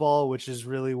basketball, which is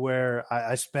really where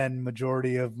I spend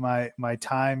majority of my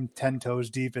time 10 toes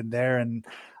deep in there. And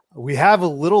we have a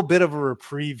little bit of a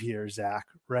reprieve here, Zach,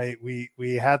 right?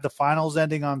 We had the finals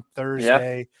ending on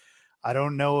Thursday. Yeah. I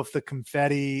don't know if the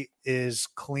confetti is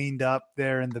cleaned up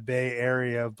there in the Bay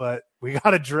Area, but we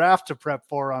got a draft to prep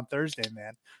for on Thursday,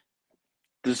 man.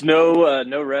 There's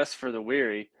no rest for the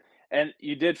weary. And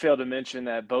you did fail to mention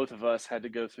that both of us had to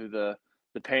go through the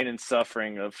pain and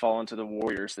suffering of falling to the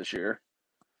Warriors this year.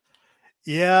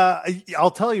 Yeah, I'll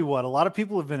tell you what, a lot of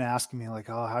people have been asking me like,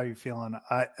 oh, how are you feeling?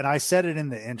 And I said it in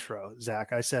the intro,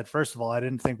 Zach. I said, first of all, I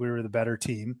didn't think we were the better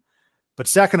team. But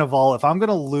second of all, if I'm going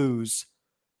to lose,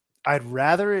 I'd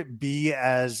rather it be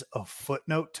as a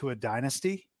footnote to a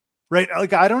dynasty, right?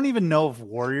 Like, I don't even know if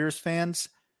Warriors fans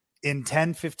in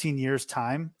 10, 15 years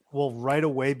time will right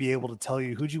away be able to tell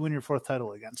you who'd you win your fourth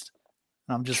title against.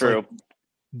 And I'm just like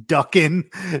ducking,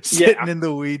 sitting in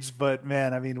the weeds. But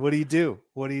man, I mean, what do you do?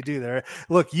 What do you do there?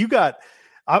 Look,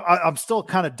 I'm still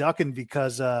kind of ducking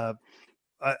because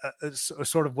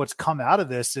sort of what's come out of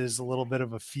this is a little bit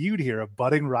of a feud here, a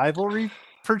budding rivalry,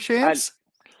 perchance.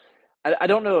 I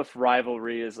don't know if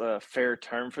rivalry is a fair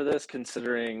term for this,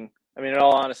 considering, I mean, in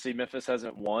all honesty, Memphis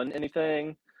hasn't won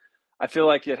anything. I feel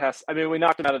like it has. I mean, we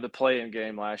knocked them out of the play-in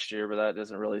game last year, but that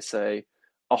doesn't really say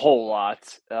a whole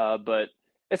lot. But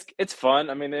it's fun.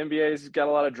 I mean, the NBA's got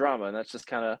a lot of drama, and that's just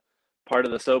kind of part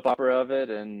of the soap opera of it,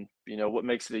 and what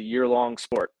makes it a year-long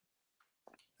sport.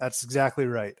 That's exactly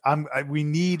right. We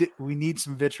need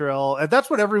some vitriol, and that's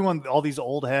what all these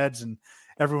old heads and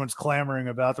everyone's clamoring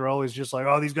about. They're always just like,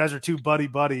 oh, these guys are too buddy.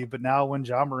 But now when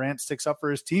Ja Morant sticks up for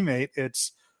his teammate,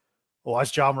 it's, well,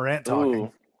 that's Ja Morant talking.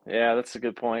 Ooh, yeah, that's a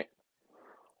good point.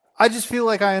 I just feel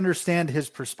like I understand his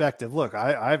perspective. Look,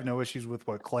 I have no issues with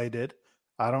what Clay did.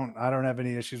 I don't have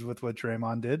any issues with what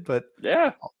Draymond did, but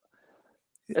yeah,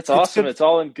 it's awesome. It's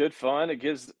all in good fun. It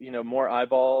gives, more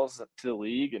eyeballs to the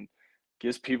league and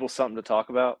gives people something to talk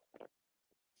about.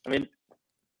 I mean,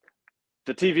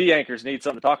 the TV anchors need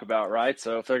something to talk about, right?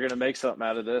 So if they're going to make something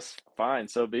out of this, fine,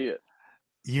 so be it.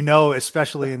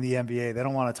 Especially in the NBA, they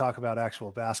don't want to talk about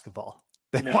actual basketball.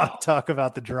 They want to talk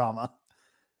about the drama.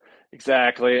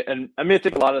 Exactly. And I mean, I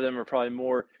think a lot of them are probably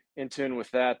more in tune with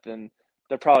that than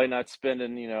they're probably not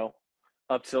spending,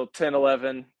 up till 10,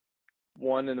 11,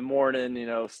 1 in the morning,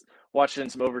 watching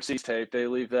some overseas tape. They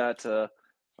leave that to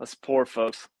us poor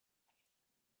folks.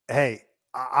 Hey,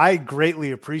 I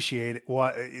greatly appreciate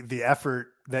the effort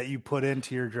that you put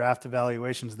into your draft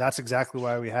evaluations. That's exactly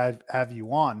why we have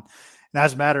you on. And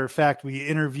as a matter of fact, we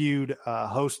interviewed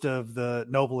host of the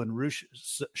Noble and Roosh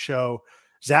show,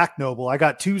 Zach Noble. I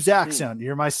got two Zachs on.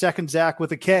 You're my second Zach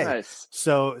with a K. Nice.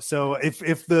 So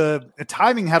if the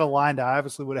timing had aligned, I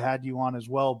obviously would have had you on as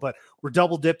well. But we're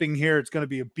double dipping here. It's going to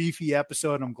be a beefy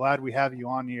episode. I'm glad we have you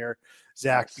on here,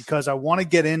 Zach, because I want to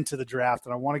get into the draft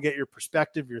and I want to get your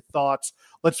perspective, your thoughts.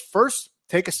 Let's first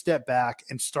take a step back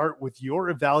and start with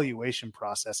your evaluation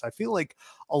process. I feel like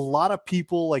a lot of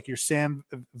people, like your Sam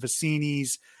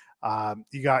Vecini's,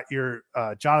 you got your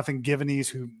Jonathan Givens,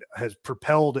 who has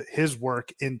propelled his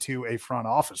work into a front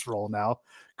office role now.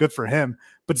 Good for him.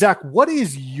 But Zach, what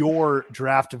is your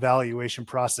draft evaluation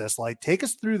process like? Take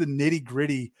us through the nitty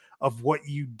gritty of what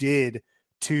you did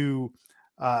to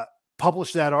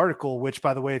publish that article, which,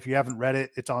 by the way, if you haven't read it,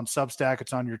 it's on Substack,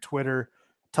 it's on your Twitter.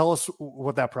 Tell us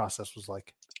what that process was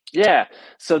like. Yeah.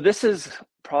 So this is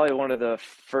probably one of the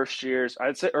first years,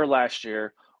 I'd say, or last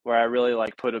year, where I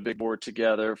really put a big board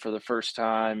together for the first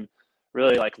time,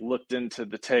 really looked into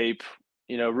the tape,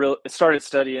 started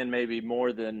studying maybe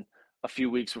more than a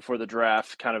few weeks before the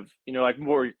draft, kind of,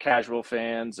 more casual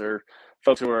fans or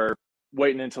folks who are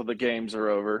waiting until the games are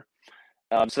over.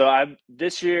 So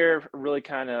this year really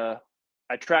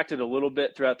I tracked it a little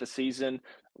bit throughout the season.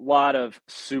 A lot of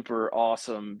super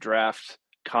awesome draft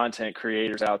content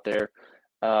creators out there.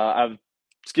 I've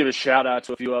just give a shout out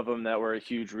to a few of them that were a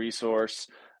huge resource.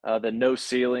 The No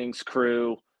Ceilings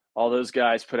crew, all those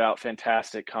guys put out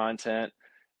fantastic content.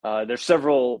 There's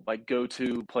several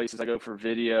go-to places I go for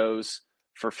videos,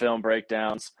 for film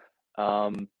breakdowns.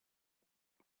 Hoop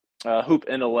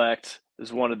Intellect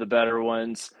is one of the better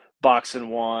ones. Box and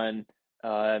One,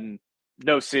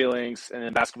 No Ceilings, and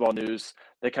then Basketball News.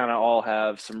 They kind of all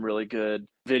have some really good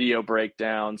video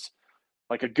breakdowns,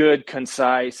 like a good,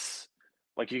 concise,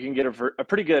 like you can get a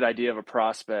pretty good idea of a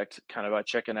prospect kind of by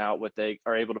checking out what they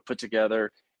are able to put together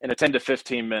in a 10 to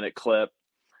 15 minute clip.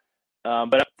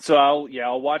 But so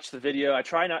I'll watch the video. I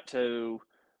try not to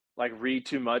like read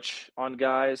too much on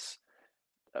guys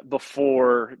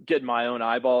before getting my own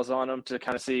eyeballs on them to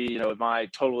kind of see, am I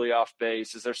totally off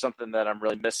base? Is there something that I'm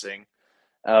really missing?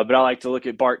 But I like to look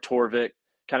at Bart Torvik.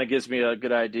 Kind of gives me a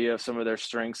good idea of some of their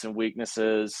strengths and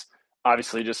weaknesses.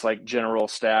 Obviously, just like general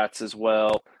stats as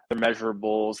well, their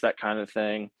measurables, that kind of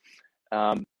thing.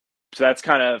 So that's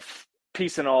kind of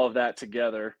piecing all of that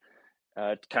together.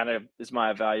 Kind of is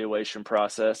my evaluation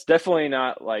process. Definitely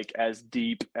not like as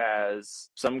deep as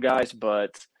some guys,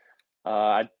 but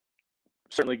I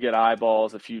certainly get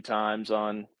eyeballs a few times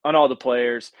on all the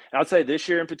players. And I'd say this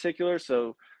year in particular,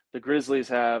 so the Grizzlies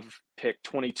have picked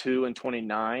 22 and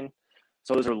 29.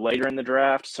 So those are later in the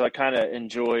draft. So I kind of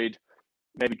enjoyed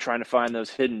maybe trying to find those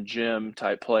hidden gem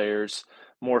type players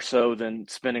more so than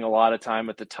spending a lot of time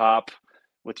at the top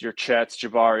with your Chets,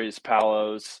 Jabaris,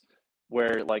 Palos,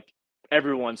 where like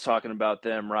everyone's talking about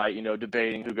them, right?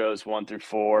 Debating who goes 1 through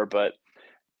 4, but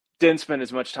didn't spend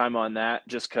as much time on that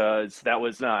just because that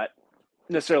was not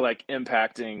necessarily like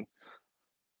impacting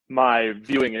my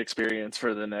viewing experience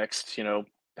for the next,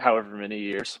 however many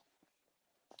years.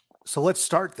 So let's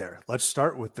start there. Let's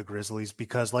start with the Grizzlies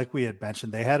because, like we had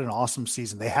mentioned, they had an awesome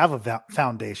season. They have a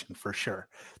foundation for sure.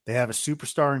 They have a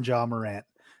superstar in Ja Morant.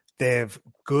 They have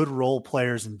good role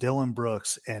players in Dylan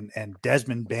Brooks and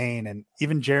Desmond Bain and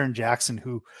even Jaren Jackson,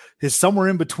 who is somewhere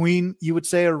in between, you would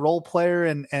say, a role player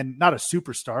and not a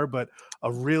superstar, but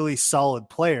a really solid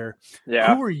player.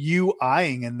 Yeah. Who are you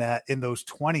eyeing in those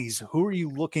 20s? Who are you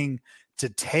looking to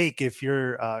take if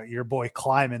you're your boy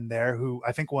Kleiman there, who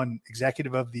I think won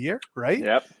Executive of the Year, right?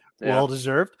 Yep. Well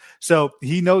deserved. So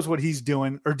he knows what he's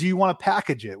doing. Or do you want to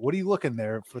package it? What are you looking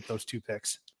there with those 2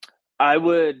 picks? I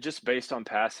would, just based on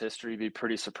past history, be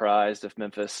pretty surprised if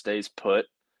Memphis stays put.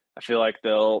 I feel like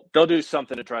they'll do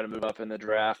something to try to move up in the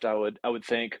draft. I would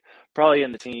think probably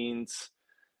in the teens,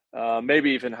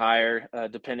 maybe even higher,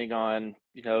 depending on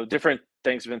different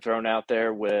things have been thrown out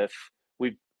there.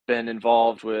 We've been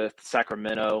involved with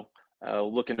Sacramento,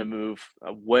 looking to move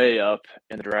way up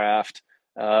in the draft,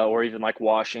 or even like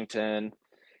Washington,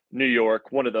 New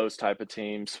York, one of those type of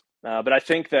teams. But I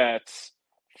think that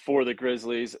for the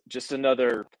Grizzlies, just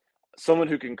someone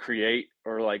who can create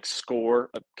or like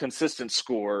score, a consistent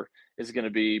score is going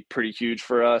to be pretty huge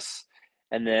for us.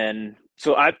 And then,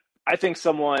 so I think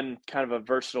someone kind of a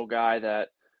versatile guy that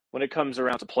when it comes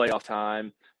around to playoff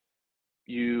time,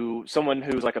 someone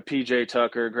who's like a PJ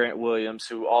Tucker, Grant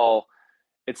Williams,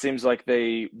 it seems like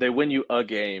they win you a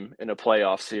game in a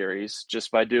playoff series just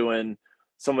by doing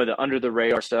some of the under the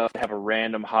radar stuff. They have a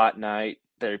random hot night.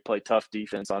 They play tough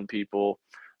defense on people.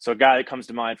 So a guy that comes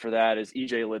to mind for that is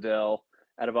EJ Liddell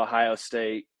out of Ohio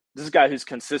State. This is a guy who's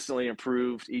consistently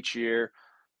improved each year.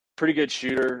 Pretty good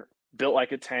shooter, built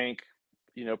like a tank,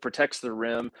 protects the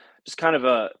rim. Just kind of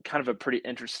a pretty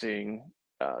interesting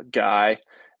guy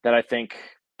that I think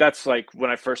that's like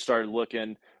when I first started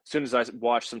looking. As soon as I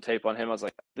watched some tape on him, I was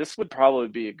like, this would probably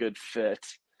be a good fit.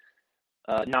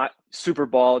 Not super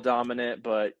ball dominant,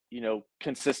 but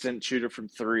consistent shooter from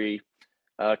 3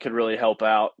 could really help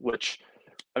out. Which,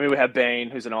 I mean, we have Bain,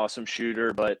 who's an awesome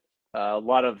shooter, but a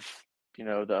lot of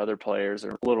the other players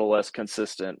are a little less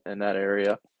consistent in that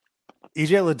area.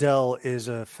 EJ Liddell is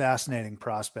a fascinating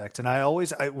prospect, and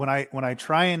when I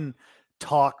try and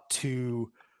talk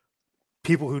to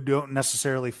people who don't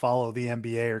necessarily follow the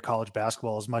NBA or college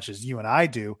basketball as much as you and I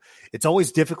do, it's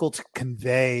always difficult to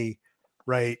convey,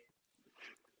 right,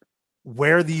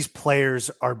 where these players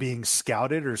are being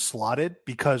scouted or slotted,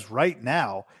 because right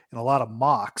now in a lot of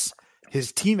mocks,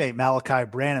 his teammate Malachi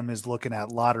Branham is looking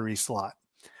at lottery slot.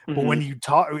 But when you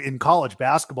talk in college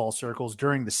basketball circles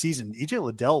during the season, EJ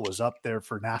Liddell was up there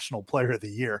for National Player of the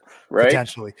Year, right?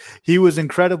 Potentially. He was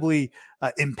incredibly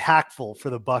impactful for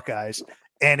the Buckeyes.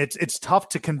 And it's tough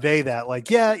to convey that.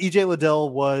 Like, yeah, EJ Liddell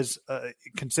was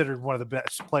considered one of the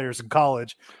best players in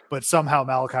college, but somehow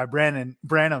Malachi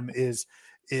Branham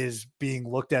is being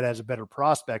looked at as a better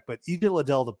prospect. But EJ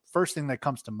Liddell, the first thing that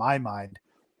comes to my mind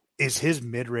is his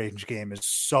mid-range game is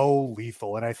so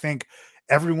lethal. And I think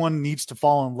everyone needs to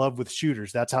fall in love with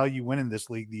shooters. That's how you win in this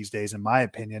league these days, in my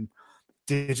opinion.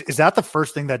 Is that the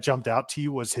first thing that jumped out to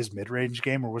you, was his mid-range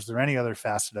game, or was there any other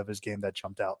facet of his game that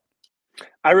jumped out?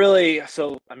 I mean,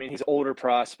 he's an older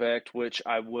prospect, which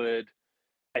I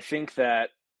think that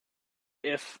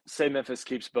if, say, Memphis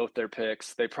keeps both their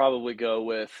picks, they probably go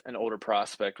with an older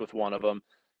prospect with one of them.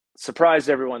 surprised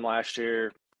everyone last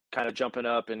year, kind of jumping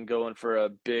up and going for a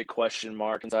big question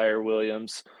mark, and Zaire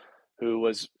Williams, who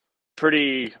was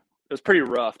pretty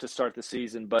rough to start the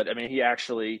season, but I mean, he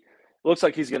actually looks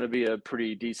like he's going to be a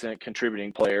pretty decent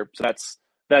contributing player. So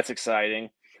that's exciting.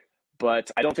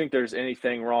 But I don't think there's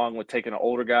anything wrong with taking an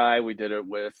older guy. We did it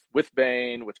with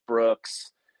Bain, with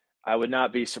Brooks. I would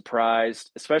not be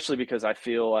surprised, especially because I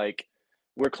feel like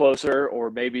we're closer,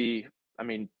 or maybe, I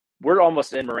mean, we're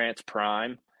almost in Morant's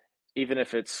prime, even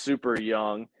if it's super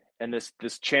young. And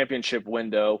this championship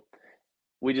window,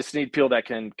 we just need people that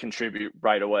can contribute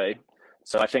right away.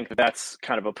 So I think that's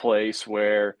kind of a place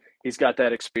where he's got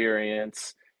that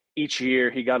experience. Each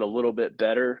year he got a little bit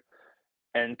better,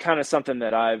 and kind of something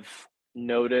that I've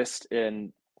noticed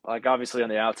in, like, obviously on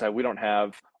the outside, we don't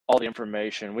have all the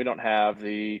information. We don't have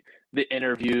the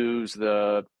interviews,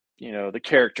 the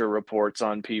character reports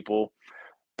on people,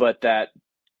 but that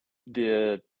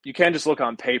you can't just look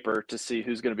on paper to see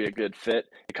who's going to be a good fit.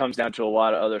 It comes down to a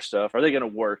lot of other stuff. Are they going to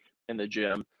work in the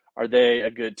gym? Are they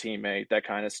a good teammate? That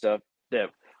kind of stuff. That,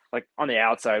 like, on the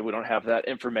outside, we don't have that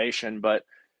information, but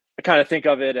I kind of think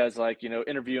of it as like,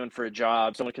 interviewing for a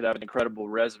job. Someone could have an incredible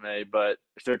resume, but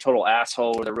if they're a total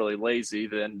asshole or they're really lazy,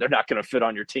 then they're not going to fit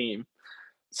on your team.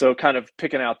 So kind of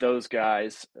picking out those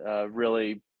guys,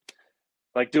 really,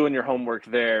 like, doing your homework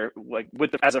there, like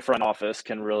as a front office,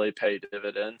 can really pay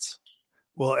dividends.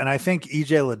 Well, and I think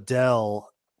EJ Liddell,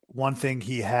 one thing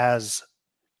he has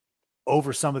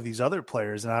over some of these other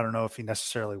players, and I don't know if he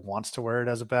necessarily wants to wear it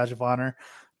as a badge of honor,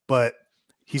 but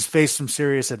he's faced some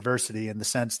serious adversity in the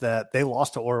sense that they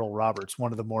lost to Oral Roberts,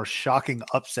 one of the more shocking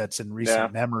upsets in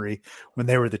recent memory, when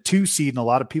they were the 2 seed, and a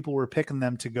lot of people were picking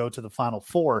them to go to the Final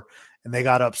Four, and they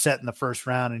got upset in the first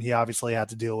round, and he obviously had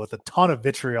to deal with a ton of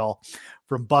vitriol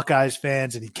from Buckeyes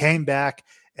fans, and he came back,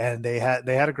 and they had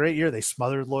a great year. They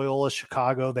smothered Loyola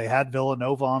Chicago. They had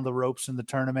Villanova on the ropes in the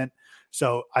tournament.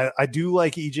 So I do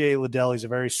like EJ Liddell. He's a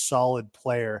very solid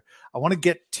player. I want to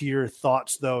get to your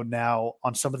thoughts, though, now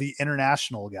on some of the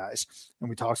international guys. And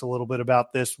we talked a little bit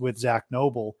about this with Zach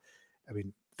Noble. I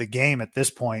mean, the game at this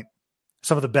point,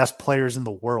 some of the best players in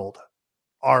the world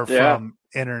are from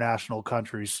international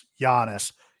countries.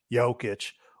 Giannis,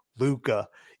 Jokic, Luka.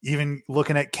 Even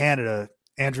looking at Canada,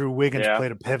 Andrew Wiggins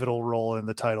played a pivotal role in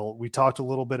the title. We talked a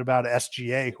little bit about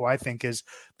SGA, who I think is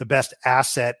the best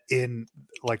asset in,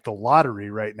 like, the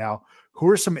lottery right now. Who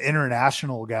are some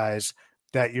international guys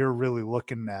that you're really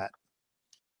looking at?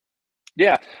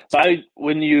 Yeah. So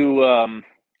when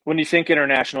you think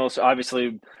international, so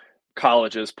obviously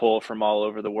colleges pull from all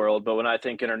over the world, but when I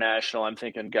think international, I'm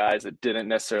thinking guys that didn't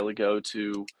necessarily go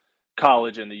to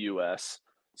college in the US.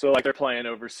 So, like, they're playing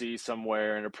overseas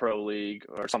somewhere in a pro league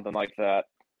or something like that.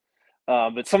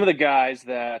 But some of the guys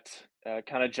that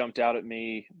kind of jumped out at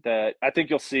me that I think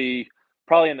you'll see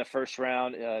probably in the first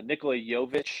round, Nikola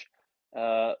Jovic,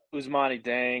 Ousmane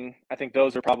Deng. I think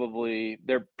those are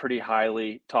they're pretty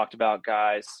highly talked about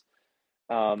guys.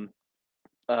 Deng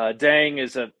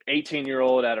is a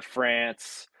 18-year-old out of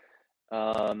France.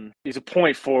 He's a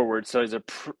point forward, so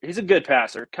he's a good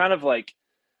passer. Kind of like,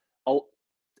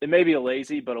 it may be a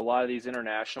lazy, but a lot of these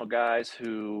international guys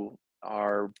who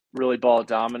are really ball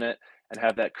dominant and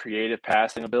have that creative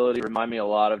passing ability remind me a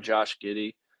lot of Josh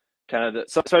Giddey,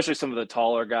 especially some of the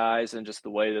taller guys, and just the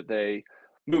way that they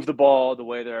move the ball, the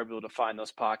way they're able to find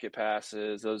those pocket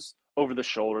passes, those over the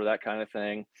shoulder, that kind of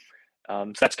thing.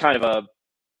 So that's kind of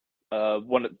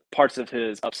one of parts of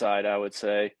his upside, I would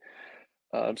say.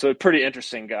 So a pretty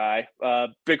interesting guy.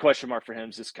 Big question mark for him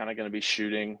is just kind of going to be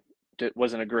shooting.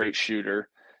 Wasn't a great shooter.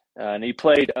 And he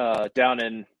played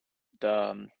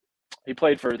he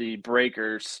played for the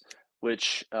Breakers,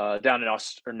 which down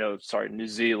in New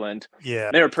Zealand.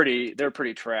 Yeah, they were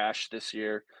pretty trash this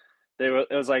year.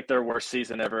 It was like their worst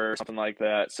season ever, or something like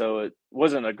that. So it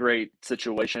wasn't a great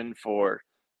situation for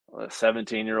a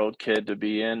 17-year-old kid to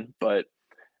be in. But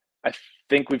I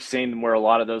think we've seen where a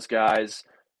lot of those guys,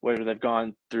 whether they've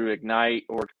gone through Ignite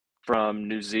or from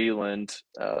New Zealand,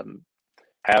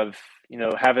 have,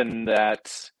 having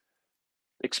that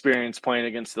experience playing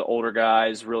against the older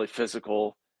guys, really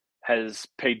physical, has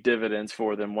paid dividends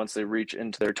for them once they reach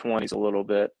into their 20s a little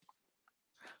bit.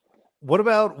 What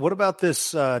about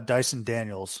this Dyson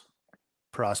Daniels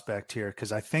prospect here?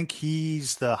 Because I think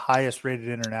he's the highest rated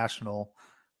international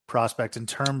prospect in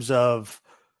terms of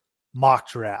mock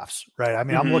drafts, right? I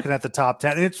mean, I'm looking at the top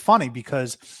 10, and it's funny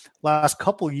because last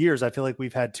couple of years, I feel like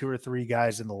we've had 2 or 3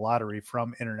 guys in the lottery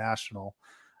from international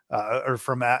or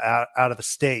from out of the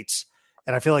States.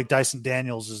 And I feel like Dyson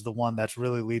Daniels is the one that's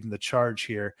really leading the charge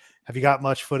here. Have you got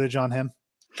much footage on him?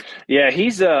 Yeah,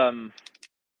 he's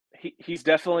he's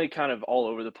definitely kind of all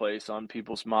over the place on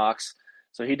people's mocks.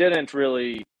 So he didn't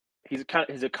really. He's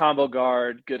a combo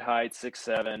guard, good height,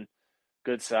 6'7",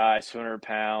 good size, 200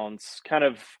 pounds. Kind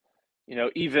of,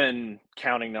 even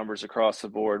counting numbers across the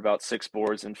board, about 6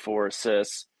 boards and 4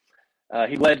 assists.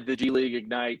 He led the G League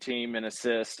Ignite team in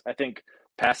assists. I think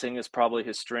passing is probably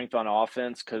his strength on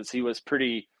offense because he was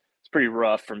pretty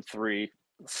rough from three,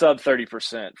 sub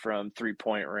 30% from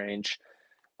 3-point range.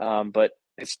 But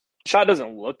his shot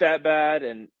doesn't look that bad,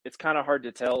 and it's kind of hard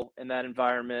to tell in that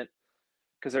environment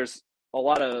because there's a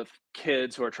lot of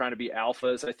kids who are trying to be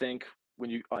alphas, I think, when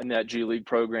you in that G League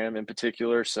program in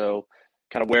particular. So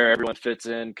kind of where everyone fits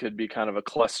in could be kind of a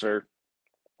cluster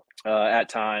at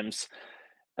times.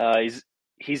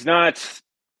 He's not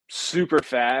super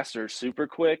fast or super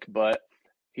quick, but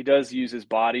he does use his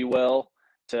body well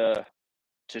to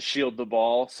shield the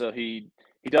ball. So he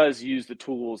does use the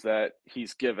tools that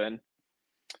he's given.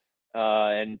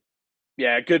 And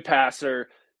yeah, good passer,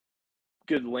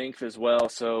 good length as well.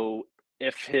 So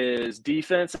if his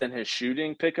defense and his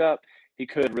shooting pick up, he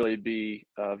could really be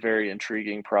a very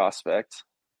intriguing prospect.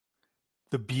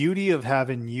 The beauty of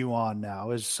having you on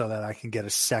now is so that I can get a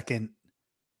second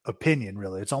opinion.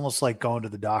 Really, it's almost like going to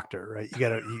the doctor, right?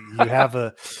 You have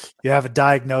a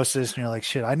diagnosis, and you're like,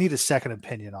 shit, I need a second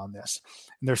opinion on this.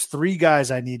 And there's 3 guys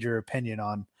I need your opinion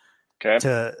on. Okay.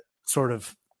 To sort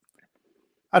of,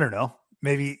 I don't know,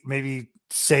 maybe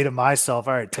say to myself,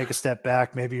 all right, take a step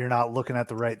back. Maybe you're not looking at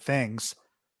the right things.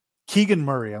 Keegan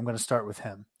Murray, I'm going to start with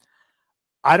him.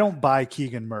 I don't buy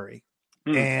Keegan Murray.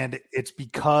 And it's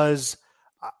because,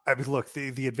 I mean, look,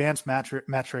 the advanced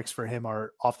metrics for him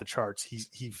are off the charts.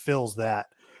 He fills that.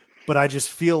 But I just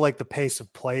feel like the pace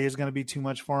of play is going to be too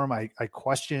much for him. I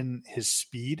question his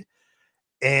speed.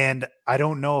 And I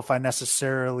don't know if I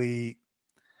necessarily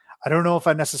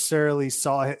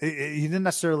saw – he didn't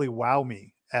necessarily wow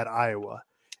me at Iowa.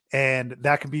 And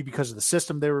that could be because of the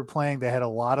system they were playing. They had a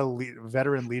lot of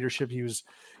veteran leadership. He was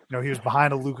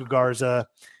behind a Luka Garza,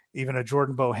 even a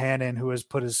Jordan Bohannon, who has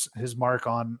put his mark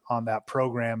on that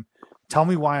program. Tell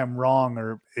me why I'm wrong,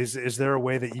 or is there a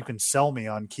way that you can sell me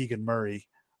on Keegan Murray,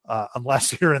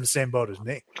 unless you're in the same boat as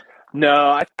me?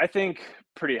 No, I think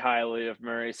pretty highly of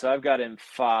Murray. So I've got him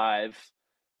 5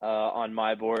 on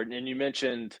my board. And you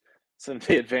mentioned some of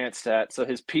the advanced stats. So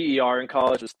his PER in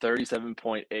college was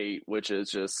 37.8, which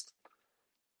is just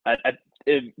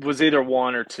it was either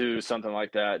 1 or 2, something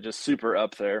like that, just super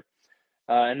up there.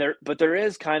 But there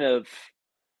is kind of,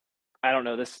 I don't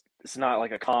know, this it's not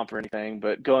like a comp or anything,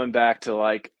 but going back to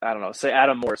like, I don't know, say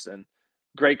Adam Morrison,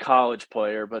 great college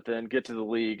player, but then get to the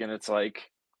league and it's like,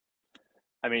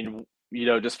 I mean,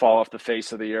 just fall off the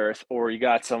face of the earth. Or you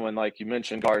got someone like you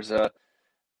mentioned, Garza,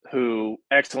 who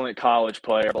excellent college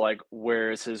player, but like,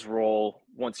 where is his role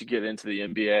once you get into the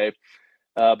NBA?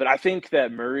 But I think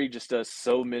that Murray just does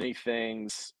so many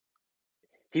things.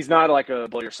 He's not like a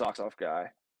blow your socks off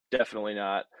guy. Definitely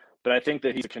not. But I think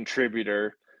that he's a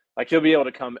contributor. Like, he'll be able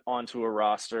to come onto a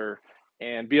roster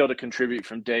and be able to contribute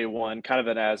from day one, kind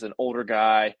of as an older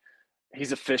guy.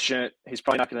 He's efficient. He's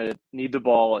probably not going to need the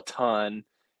ball a ton.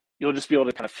 You'll just be able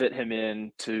to kind of fit him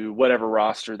in to whatever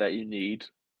roster that you need.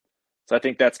 So I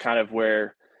think that's kind of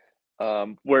where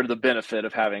the benefit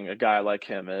of having a guy like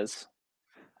him is.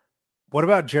 What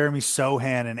about Jeremy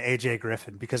Sohan and AJ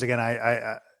Griffin? Because again,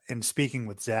 I in speaking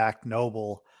with Zach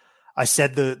Noble, I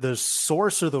said the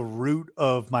source or the root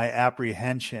of my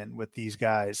apprehension with these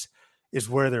guys is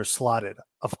where they're slotted.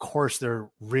 Of course, they're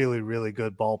really, really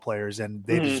good ball players and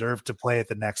they deserve to play at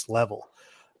the next level.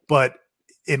 But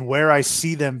in where I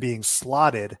see them being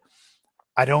slotted,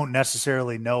 I don't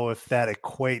necessarily know if that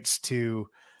equates to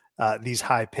these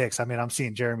high picks. I mean, I'm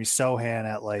seeing Jeremy Sohan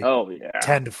at like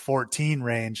 10 to 14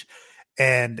 range,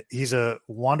 and he's a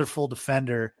wonderful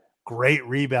defender, great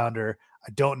rebounder.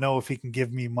 I don't know if he can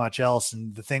give me much else.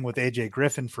 And the thing with AJ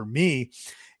Griffin for me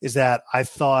is that I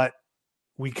thought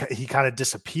he kind of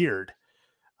disappeared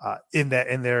in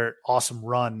their awesome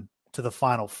run to the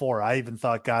Final Four. I even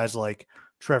thought guys like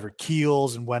Trevor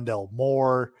Keels and Wendell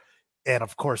Moore, and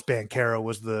of course Banchero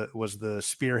was the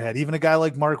spearhead. Even a guy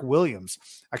like Mark Williams,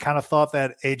 I kind of thought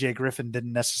that AJ Griffin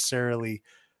didn't necessarily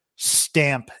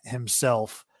stamp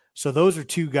himself. So those are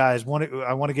 2 guys.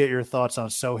 I want to get your thoughts on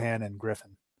Sohan and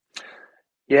Griffin.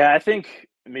 Yeah, I think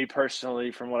me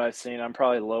personally, from what I've seen, I'm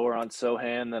probably lower on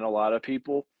Sohan than a lot of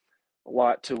people. A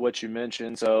lot to what you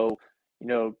mentioned. So,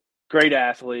 great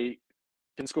athlete,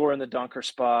 can score in the dunker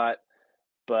spot,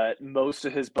 but most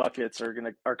of his buckets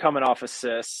are coming off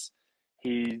assists.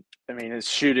 His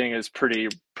shooting is pretty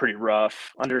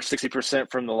rough. Under 60%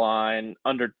 from the line,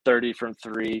 under 30 from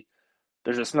 3.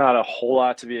 There's just not a whole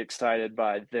lot to be excited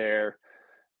by there.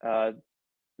 I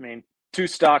mean, 2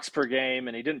 stocks per game,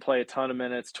 and he didn't play a ton of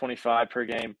minutes, 25 per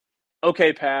game.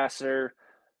 Okay passer.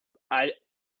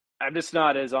 I'm just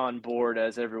not as on board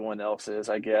as everyone else is,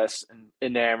 I guess, and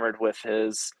enamored with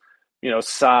his,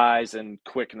 size and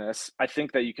quickness. I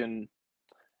think that you can,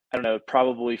 I don't know,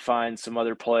 probably find some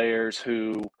other players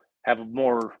who have a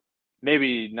more,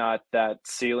 maybe not that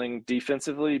ceiling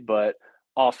defensively, but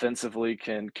offensively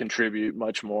can contribute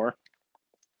much more.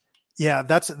 Yeah,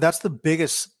 that's the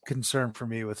biggest concern for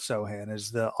me with Sohan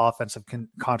is the offensive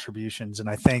contributions, and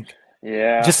I think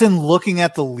Yeah. just in looking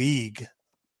at the league,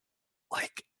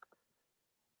 like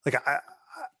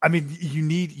I mean, you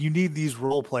need these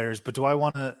role players, but do I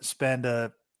want to spend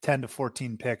a 10 to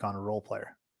 14 pick on a role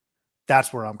player?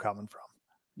 That's where I'm coming from.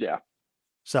 Yeah.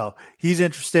 So he's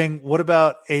interesting. What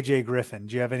about AJ Griffin?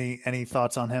 Do you have any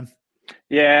thoughts on him?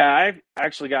 Yeah, I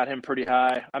actually got him pretty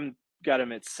high. I'm got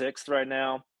him at 6th right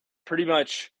now. Pretty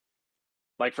much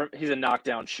he's a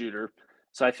knockdown shooter.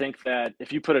 So I think that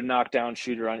if you put a knockdown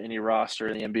shooter on any roster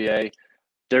in the NBA,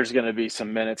 there's going to be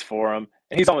some minutes for him.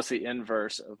 And he's almost the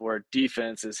inverse of where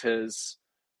defense is his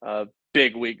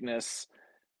big weakness.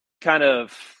 Kind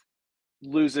of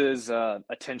loses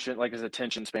attention, like his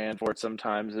attention span for it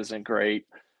sometimes isn't great.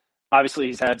 Obviously,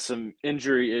 he's had some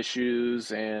injury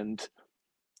issues, and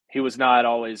he was not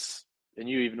always, and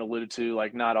you even alluded to,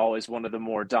 like not always one of the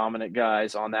more dominant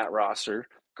guys on that roster.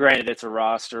 Granted, it's a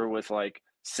roster with like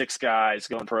 6 guys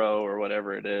going pro or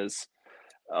whatever it is.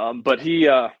 But he,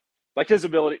 like his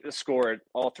ability to score at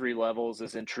all 3 levels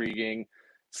is intriguing.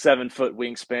 7-foot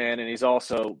wingspan, and he's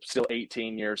also still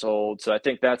 18 years old. So I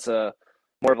think that's a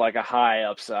more of like a high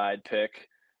upside pick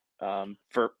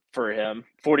for him.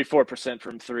 44%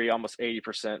 from 3, almost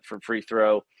 80% from free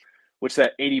throw, which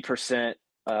that 80%.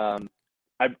 I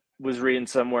was reading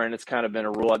somewhere, and it's kind of been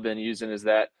a rule I've been using, is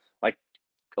that like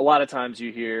a lot of times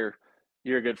you hear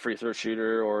you're a good free throw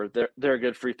shooter or they're a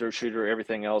good free throw shooter,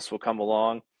 everything else will come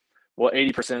along. Well,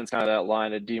 80% is kind of that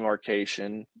line of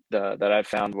demarcation that I've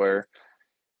found where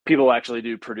people actually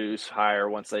do produce higher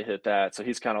once they hit that. So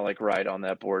he's kind of like right on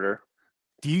that border.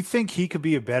 Do you think he could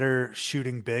be a better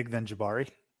shooting big than Jabari?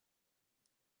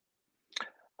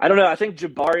 I don't know. I think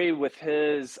Jabari with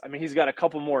he's got a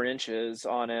couple more inches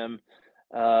on him,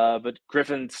 but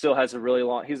Griffin still has a really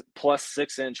he's plus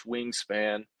 6-inch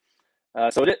wingspan.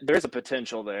 So there's a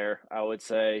potential there, I would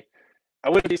say. I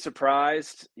wouldn't be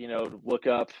surprised, to look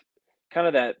up kind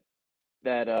of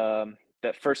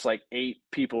that first like 8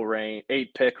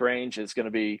 pick range is going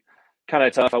to be kind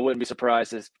of tough. I wouldn't be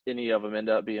surprised if any of them end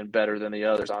up being better than the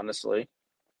others, honestly.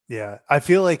 Yeah, I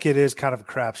feel like it is kind of a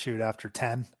crapshoot after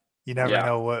 10. You never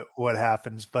know what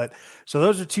happens. But so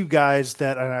those are 2 guys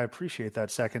that, and I appreciate that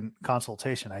second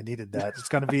consultation. I needed that. It's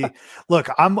going to be, look,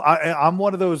 I'm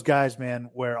one of those guys, man,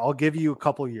 where I'll give you a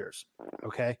couple years.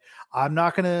 Okay. I'm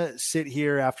not going to sit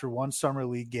here after one summer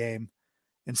league game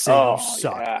and say, you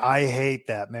suck. Yeah. I hate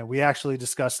that, man. We actually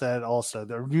discussed that also.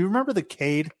 Do you remember the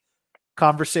Cade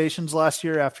conversations last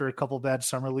year after a couple bad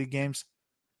summer league games?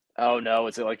 Oh, no.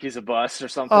 Is it like he's a bust or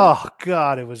something? Oh,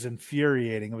 God, it was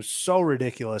infuriating. It was so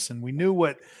ridiculous. And we knew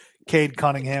what Cade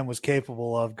Cunningham was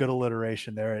capable of. Good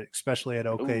alliteration there, especially at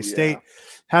OK State.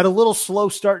 Had a little slow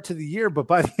start to the year, but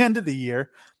by the end of the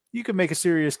year, you could make a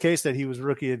serious case that he was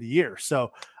rookie of the year.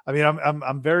 So, I mean,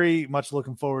 I'm very much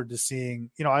looking forward to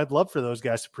seeing, I'd love for those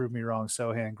guys to prove me wrong.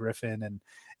 Sohan Griffin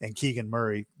and Keegan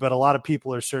Murray, but a lot of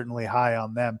people are certainly high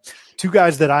on them. 2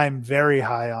 guys that I'm very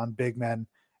high on, big men,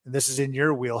 and this is in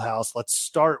your wheelhouse. Let's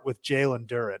start with Jalen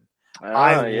Duren.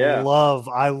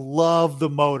 I love the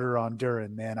motor on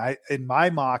Duren, man. In my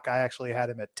mock, I actually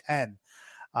had him at 10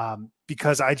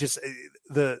 because I just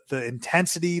the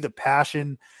intensity, the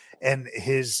passion, and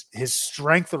his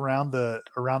strength around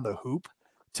the hoop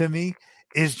to me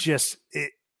is just it.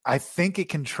 I think it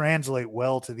can translate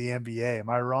well to the NBA. Am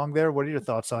I wrong there? What are your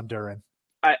thoughts on Duren?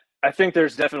 I think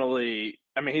there's definitely.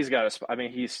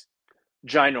 He's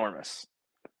ginormous.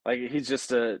 Like he's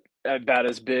just about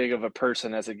as big of a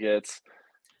person as it gets.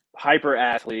 Hyper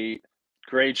athlete,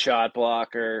 great shot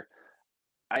blocker.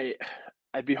 I'd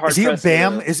be hard. Is he a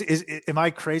BAM? Am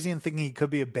I crazy in thinking he could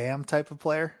be a BAM type of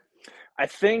player? I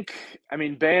think.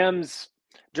 BAM's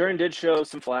Duren did show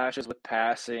some flashes with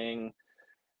passing.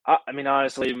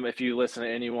 Honestly, if you listen to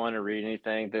anyone or read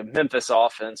anything, the Memphis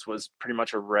offense was pretty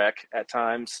much a wreck at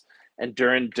times, and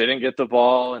Duren didn't get the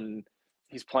ball and.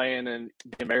 He's playing in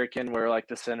the American where like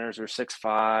the centers are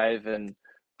 6'5", and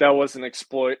that was an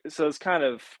exploit. So it's kind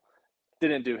of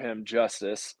didn't do him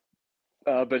justice.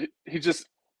 But he's just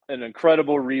an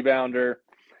incredible rebounder.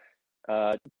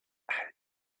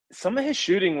 Some of his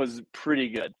shooting was pretty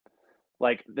good.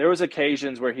 Like there was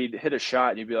occasions where he'd hit a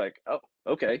shot and you'd be like, oh,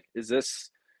 okay, is this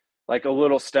like a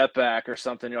little step back or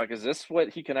something? You're like, is this what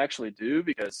he can actually do?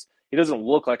 Because he doesn't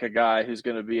look like a guy who's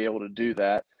going to be able to do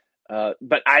that.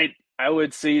 But I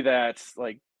would see that,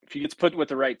 like, if he gets put with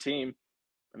the right team,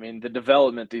 I mean, the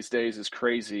development these days is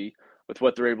crazy with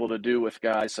what they're able to do with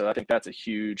guys. So I think that's a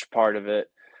huge part of it.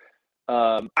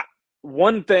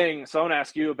 One thing, so I want to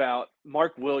ask you about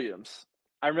Mark Williams.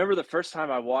 I remember the first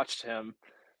time I watched him,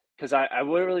 because I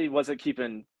really wasn't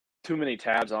keeping too many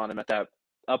tabs on him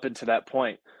up until that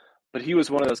point. But he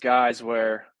was one of those guys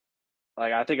where,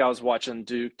 like, I think I was watching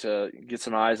Duke to get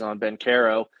some eyes on Ben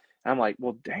Caro. And I'm like,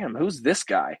 well, damn, who's this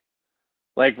guy?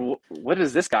 Like, what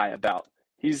is this guy about?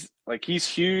 He's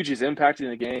huge. He's impacting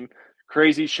the game.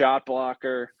 Crazy shot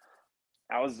blocker.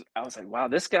 I was like, wow,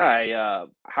 this guy.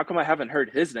 How come I haven't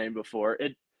heard his name before?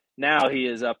 Now he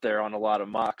is up there on a lot of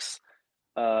mocks.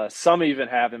 Some even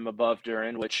have him above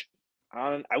Duren, which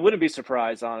I wouldn't be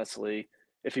surprised, honestly,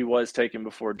 if he was taken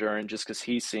before Duren, just because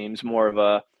he seems more of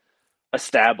a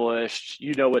established.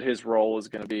 You know what his role is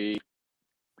going to be.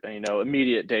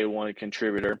 Immediate day one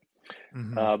contributor.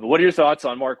 Mm-hmm. But what are your thoughts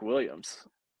on Mark Williams?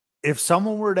 If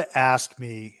someone were to ask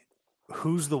me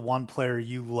who's the one player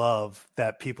you love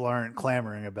that people aren't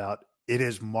clamoring about, it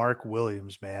is Mark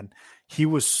Williams, man. He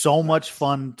was so much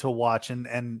fun to watch.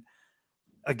 And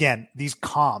again, these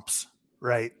comps,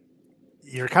 right?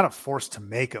 You're kind of forced to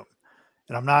make them.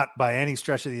 And I'm not by any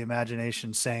stretch of the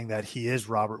imagination saying that he is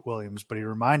Robert Williams, but he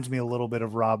reminds me a little bit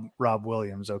of Rob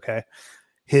Williams. Okay.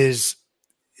 His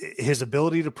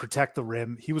ability to protect the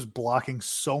rim. He was blocking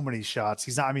so many shots.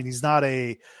 He's not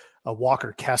a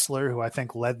Walker Kessler, who I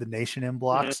think led the nation in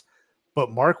blocks, mm-hmm.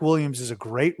 but Mark Williams is a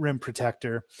great rim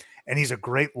protector, and he's a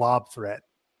great lob threat.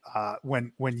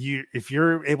 If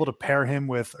you're able to pair him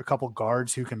with a couple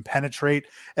guards who can penetrate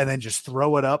and then just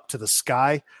throw it up to the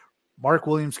sky, Mark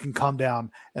Williams can come down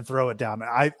and throw it down.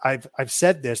 I've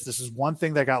said this. This is one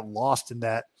thing that got lost in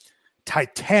that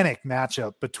titanic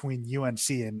matchup between UNC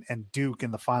and Duke in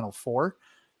the Final Four.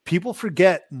 People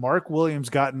forget Mark Williams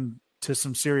got into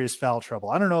some serious foul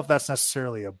trouble. I don't know if that's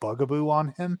necessarily a bugaboo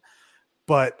on him,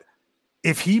 but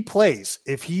if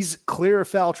he's clear of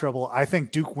foul trouble, I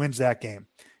think Duke wins that game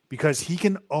because he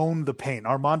can own the paint.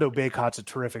 Armando Bacot's a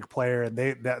terrific player, and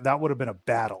that would have been a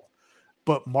battle.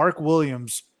 But Mark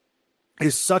Williams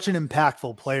is such an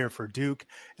impactful player for Duke,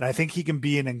 and I think he can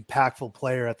be an impactful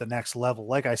player at the next level.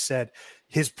 Like I said,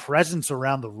 his presence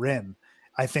around the rim,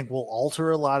 I think, will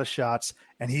alter a lot of shots,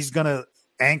 and he's going to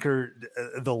anchor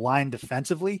the line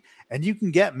defensively, and you can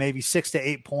get maybe 6 to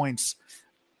 8 points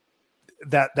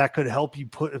that could help you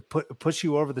push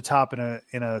you over the top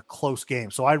in a close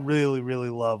game. So I really, really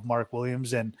love Mark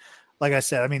Williams, and like I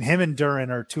said, I mean, him and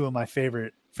Duren are two of my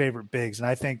favorite bigs, and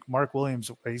I think Mark Williams,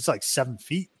 he's like 7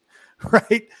 feet.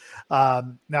 Right.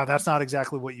 Now that's not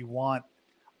exactly what you want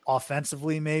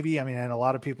offensively, maybe. I mean, and a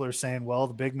lot of people are saying, well,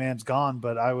 the big man's gone,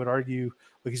 but I would argue,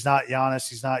 look, he's not Giannis,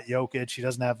 he's not Jokic, he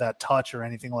doesn't have that touch or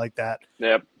anything like that.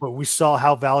 Yep. But we saw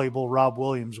how valuable Rob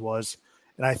Williams was,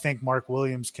 and I think Mark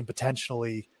Williams can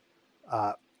potentially.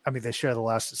 They share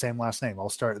the same last name. I'll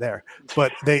start there,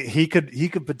 but he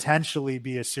could potentially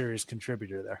be a serious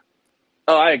contributor there.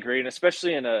 Oh, I agree. And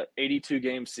especially in a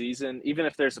 82-game season, even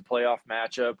if there's a playoff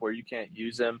matchup where you can't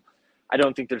use him, I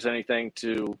don't think there's anything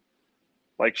to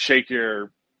like shake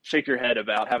your head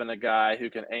about having a guy who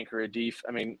can anchor a def.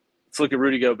 I mean, let's look at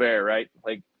Rudy Gobert, right?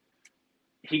 Like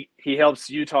he helps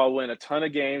Utah win a ton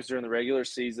of games during the regular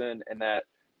season, and that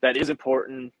is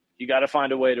important. You got to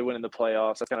find a way to win in the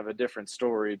playoffs. That's kind of a different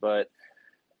story, but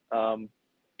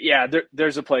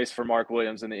there's a place for Mark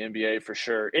Williams in the NBA for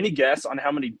sure. Any guess on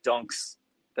how many dunks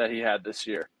that he had this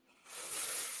year?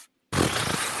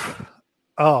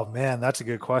 Oh man, that's a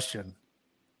good question.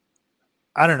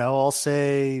 I don't know. I'll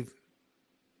say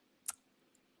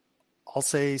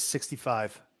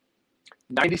 65.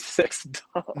 96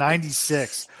 dunks.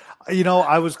 96.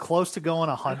 I was close to going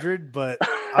 100, but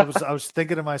I was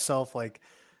thinking to myself, like,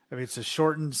 I mean, it's a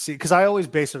shortened season because I always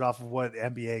base it off of what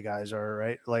NBA guys are,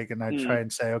 right? Like, and I try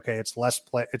and say, okay, it's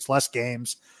less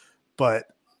games, but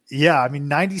yeah, I mean,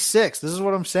 96. This is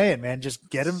what I'm saying, man. Just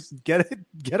get him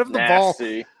the ball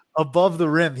above the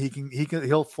rim.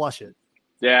 He'll flush it.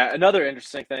 Yeah. Another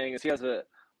interesting thing is he has a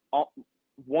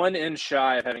 1 inch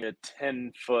shy of having a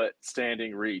 10-foot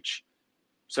standing reach.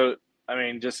 So, I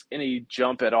mean, just any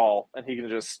jump at all, and he can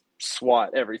just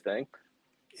swat everything.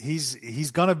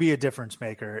 He's going to be a difference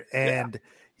maker, and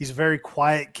he's a very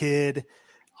quiet kid.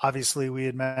 Obviously,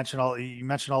 you mentioned all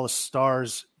the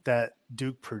stars that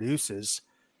Duke produces,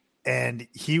 and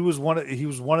he was one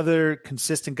of their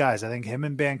consistent guys. I think him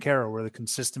and Banchero were the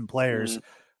consistent players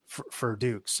for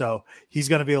Duke. So he's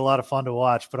going to be a lot of fun to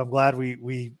watch, but I'm glad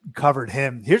we covered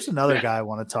him. Here's another guy I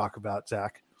want to talk about,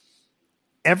 Zach.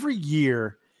 Every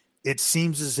year, it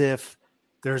seems as if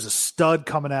there's a stud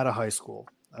coming out of high school,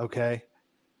 okay?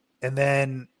 And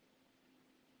then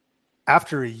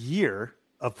after a year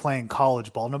of playing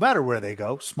college ball, no matter where they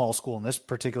go, small school in this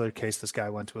particular case, this guy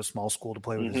went to a small school to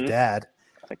play with his dad.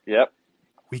 Yep.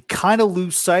 We kind of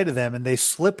lose sight of them, and they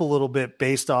slip a little bit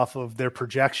based off of their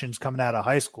projections coming out of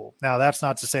high school. Now, that's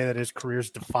not to say that his career is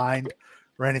defined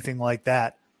or anything like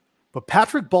that. But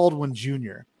Patrick Baldwin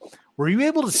Jr., were you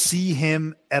able to see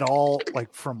him at all,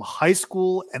 like from high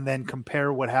school, and then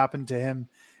compare what happened to him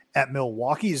at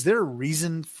Milwaukee? Is there a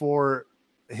reason for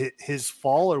his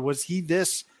fall, or was he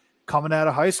this coming out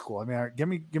of high school? I mean,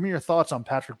 give me your thoughts on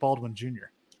Patrick Baldwin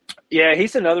Jr. Yeah,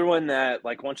 he's another one that,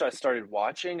 like, once I started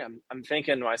watching, I'm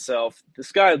thinking to myself,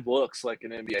 this guy looks like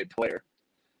an NBA player.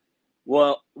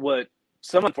 Well, what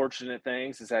some unfortunate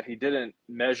things is that he didn't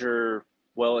measure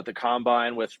well at the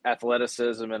combine with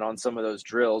athleticism and on some of those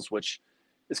drills, which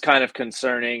is kind of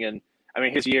concerning. And I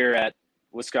mean, his year at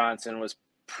Wisconsin was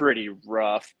pretty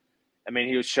rough. I mean,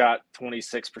 he was shot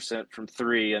 26% from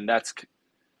three, and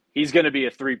he's going to be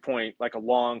a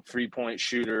long 3-point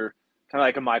shooter, kind of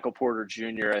like a Michael Porter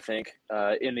Jr., I think,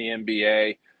 in the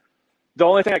NBA. The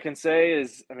only thing I can say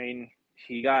is, I mean,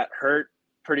 he got hurt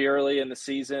pretty early in the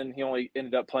season. He only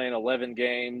ended up playing 11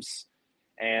 games,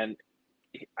 and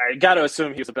I got to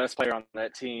assume he was the best player on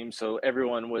that team, so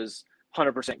everyone was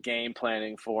 100% game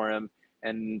planning for him,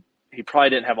 and he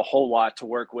probably didn't have a whole lot to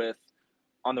work with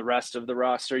on the rest of the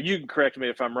roster. You can correct me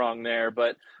if I'm wrong there,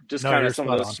 but just kind of some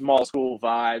of those small school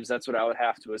vibes, that's what I would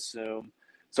have to assume.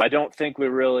 So I don't think we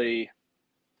really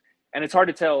 – and it's hard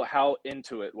to tell how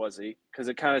into it was he, because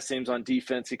it kind of seems on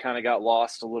defense he kind of got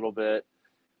lost a little bit.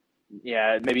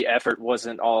 Yeah, maybe effort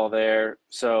wasn't all there.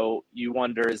 So you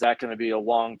wonder, is that going to be a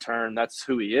long-term, that's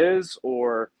who he is,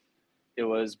 or it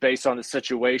was based on the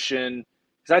situation?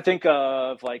 Because I think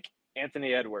of, like,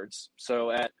 Anthony Edwards.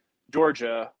 So at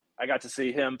Georgia, I got to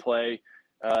see him play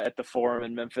at the Forum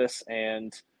in Memphis,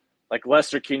 and, like,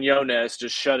 Lester Quinones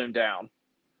just shut him down.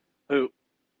 Who,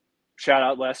 shout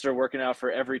out Lester, working out for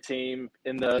every team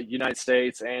in the United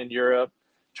States and Europe,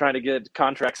 trying to get a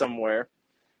contract somewhere.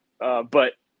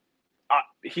 But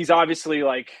he's obviously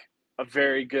like a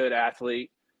very good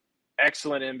athlete,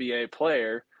 excellent NBA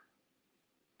player,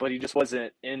 but he just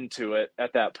wasn't into it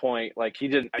at that point. Like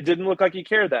it didn't look like he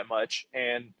cared that much,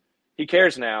 and he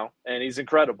cares now, and he's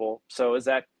incredible. So is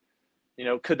that,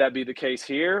 could that be the case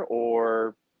here,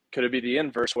 or could it be the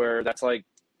inverse where that's like,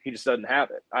 he just doesn't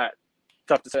have it?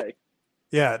 Tough to say.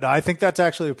 Yeah, no, I think that's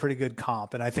actually a pretty good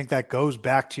comp. And I think that goes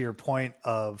back to your point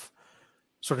of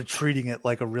sort of treating it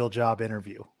like a real job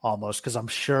interview almost, because I'm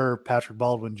sure Patrick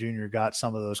Baldwin Jr. got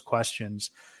some of those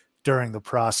questions during the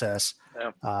process.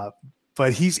 Yeah.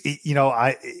 But he's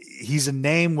a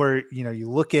name where, you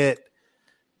look at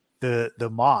the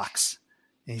mocks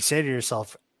and you say to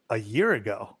yourself, a year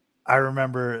ago, I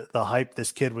remember the hype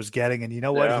this kid was getting, and you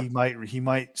know what, yeah, he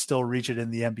might still reach it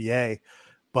in the NBA.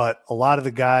 But a lot of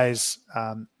the guys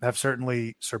have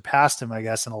certainly surpassed him, I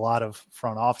guess, in a lot of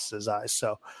front offices' eyes.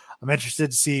 So I'm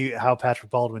interested to see how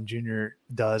Patrick Baldwin Jr.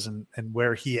 does and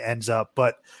where he ends up.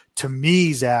 But to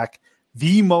me, Zach,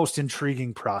 the most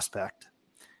intriguing prospect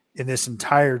in this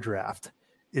entire draft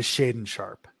is Shaedon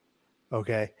Sharpe.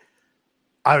 Okay.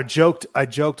 I joked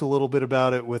a little bit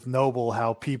about it with Noble,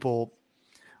 how people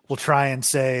will try and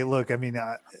say, look, I mean,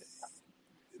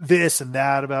 this and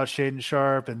that about Shaedon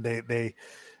Sharpe, and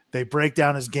they break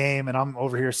down his game, and I'm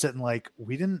over here sitting like,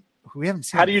 we haven't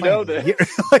seen. How do you know that?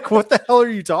 Like, what the hell are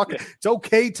you talking? Yeah. It's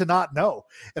okay to not know.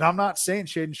 And I'm not saying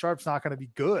Shaedon Sharpe's not going to be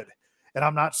good. And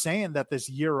I'm not saying that this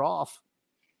year off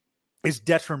is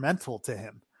detrimental to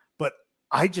him. But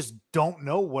I just don't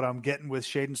know what I'm getting with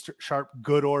Shaedon Sharpe,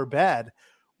 good or bad.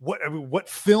 What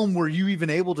film were you even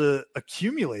able to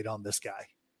accumulate on this guy?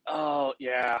 Oh,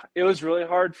 yeah. It was really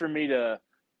hard for me to,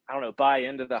 buy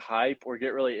into the hype or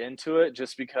get really into it,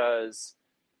 just because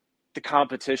the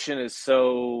competition is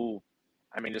so,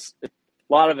 a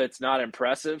lot of it's not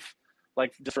impressive,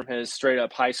 like just from his straight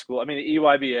up high school. I mean, the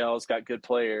EYBL's got good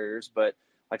players, but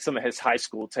like some of his high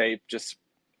school tape, just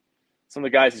some of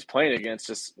the guys he's playing against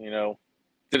just,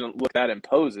 didn't look that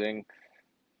imposing.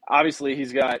 Obviously,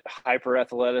 he's got hyper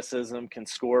athleticism, can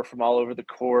score from all over the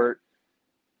court.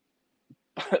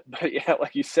 But yeah,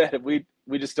 like you said, we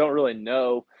just don't really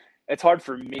know. It's hard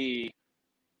for me,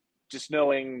 just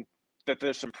knowing that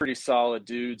there's some pretty solid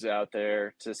dudes out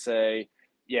there, to say,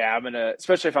 yeah, I'm going to,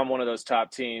 especially if I'm one of those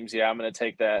top teams, yeah, I'm going to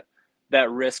take that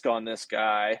risk on this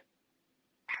guy.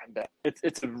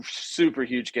 It's a super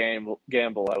huge gamble,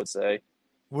 I would say.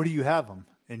 Where do you have him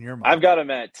in your mind? I've got him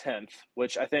at 10th,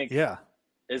 which I think Yeah.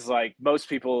 is like most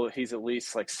people, he's at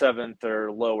least like 7th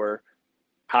or lower,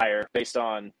 higher based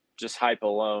on just hype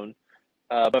alone.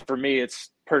 But for me, it's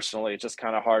just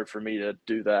kind of hard for me to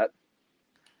do that.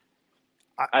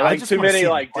 I like too many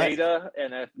like data,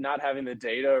 and if not having the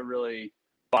data really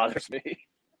bothers me.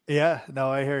 Yeah,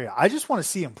 no, I hear you. I just want to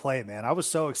see him play, man. I was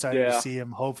so excited to Yeah. see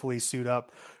him hopefully suit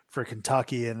up for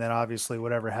Kentucky, and then obviously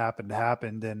whatever happened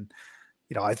happened. And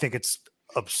I think it's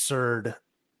absurd,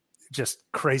 just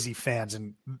crazy fans,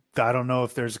 and I don't know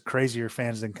if there's crazier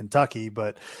fans than Kentucky,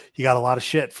 but he got a lot of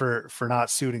shit for not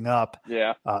suiting up.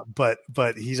 Yeah.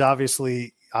 But he's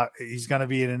obviously he's going to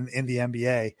be in the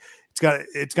NBA.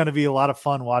 It's going to be a lot of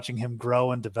fun watching him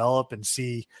grow and develop and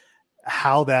see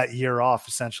how that year off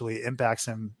essentially impacts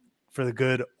him for the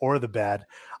good or the bad.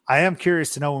 I am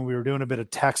curious to know, when we were doing a bit of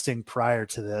texting prior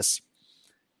to this,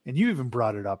 and you even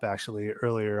brought it up actually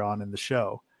earlier on in the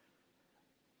show,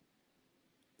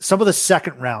 some of the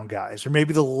second round guys, or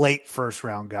maybe the late first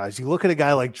round guys, you look at a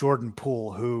guy like Jordan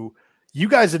Poole, who you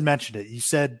guys had mentioned it. You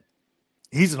said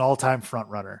he's an all-time front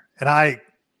runner, and I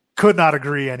could not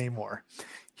agree anymore.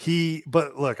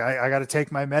 But look, I got to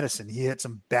take my medicine. He hit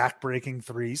some back-breaking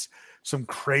threes, some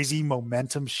crazy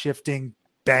momentum shifting,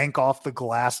 bank off the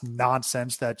glass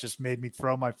nonsense that just made me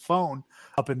throw my phone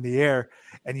up in the air.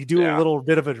 And you do a little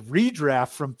bit of a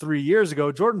redraft from 3 years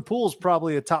ago. Jordan Poole's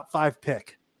probably a top 5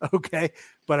 pick. Okay.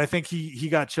 But I think he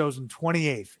got chosen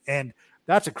 28th, and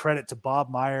that's a credit to Bob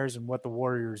Myers and what the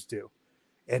Warriors do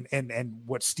and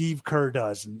what Steve Kerr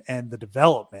does and the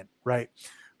development, right?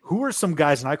 Who are some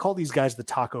guys, and I call these guys the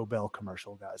Taco Bell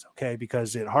commercial guys, okay,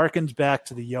 because it harkens back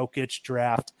to the Jokic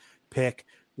draft pick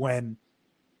when,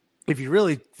 if you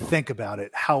really think about it,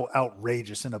 how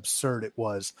outrageous and absurd it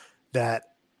was that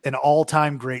an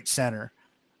all-time great center,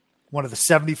 one of the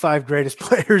 75 greatest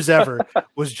players ever,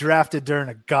 was drafted during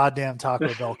a goddamn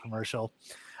Taco Bell commercial.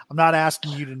 I'm not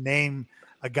asking you to name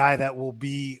a guy that will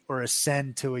be or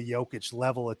ascend to a Jokic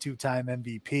level, a 2-time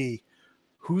MVP.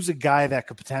 Who's a guy that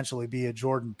could potentially be a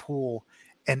Jordan Poole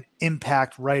and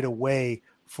impact right away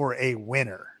for a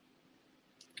winner?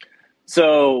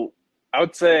 So I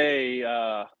would say,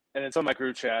 and in some of my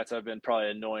group chats, I've been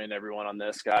probably annoying everyone on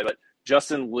this guy, but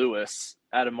Justin Lewis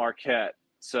out of Marquette.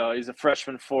 So he's a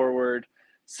freshman forward,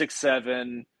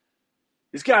 6'7".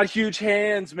 He's got huge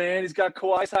hands, man. He's got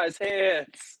Kawhi-sized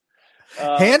hands.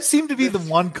 Hands seem to be the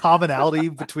one commonality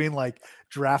between like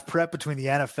draft prep between the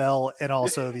NFL and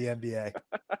also the NBA.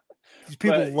 These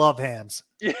people love hands.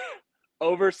 Yeah,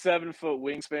 over 7 foot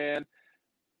wingspan.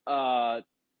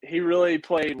 He really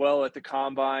played well at the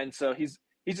combine, so he's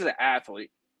just an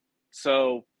athlete.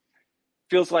 So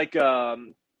feels like I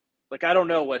don't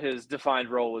know what his defined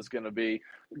role is going to be.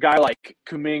 A guy like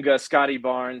Kuminga, Scotty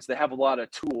Barnes, they have a lot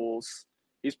of tools.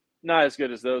 He's not as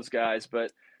good as those guys,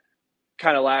 but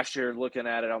kind of last year looking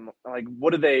at it, I'm like,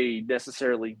 what do they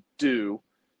necessarily do?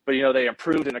 But, they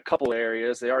improved in a couple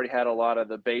areas. They already had a lot of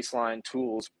the baseline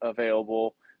tools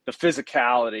available, the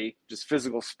physicality, just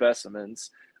physical specimens.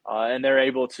 And they're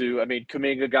able to,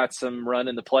 Kuminga got some run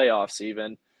in the playoffs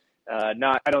even.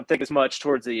 I don't think as much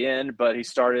towards the end, but he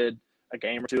started a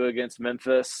game or two against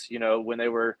Memphis, when they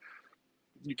were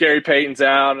Gary Payton's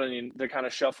out and they're kind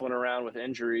of shuffling around with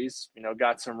injuries,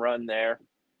 got some run there.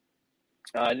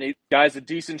 And guy's a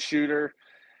decent shooter,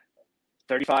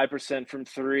 35% from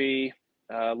three,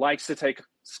 likes to take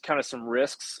kind of some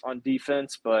risks on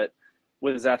defense, but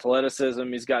with his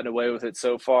athleticism, he's gotten away with it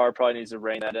so far. Probably needs to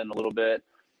rein that in a little bit.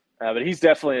 But he's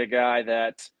definitely a guy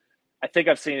that I think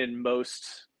I've seen in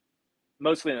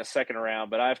mostly in the second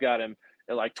round, but I've got him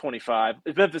at like 25.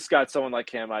 If Memphis got someone like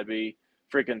him, I'd be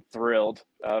freaking thrilled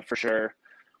for sure.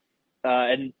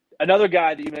 And another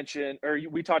guy that you mentioned, or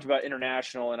we talked about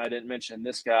international, and I didn't mention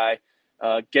this guy,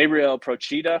 Gabriel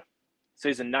Procida. So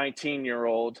he's a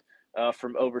 19-year-old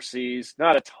from overseas.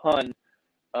 Not a ton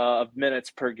of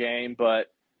minutes per game, but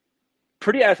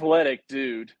pretty athletic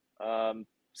dude.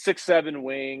 6'7"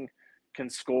 wing, can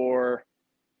score,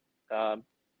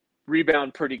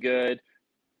 rebound pretty good,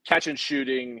 catch and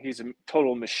shooting. He's a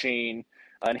total machine,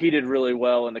 and he did really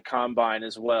well in the combine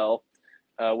as well,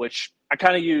 which I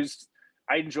kind of used.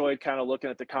 I enjoyed kind of looking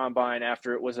at the combine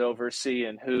after it was over,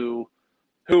 seeing who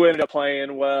ended up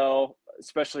playing well,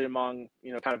 especially among,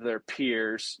 kind of their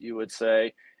peers, you would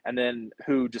say, and then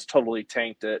who just totally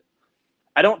tanked it.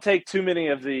 I don't take too many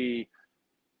of the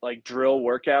like drill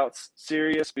workouts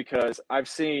serious because I've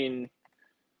seen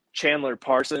Chandler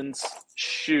Parsons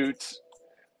shoot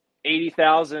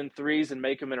 80,000 threes and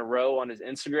make them in a row on his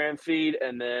Instagram feed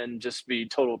and then just be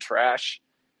total trash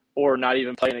or not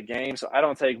even playing a game. So I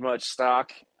don't take much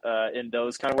stock in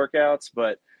those kind of workouts,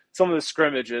 but some of the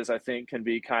scrimmages I think can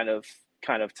be kind of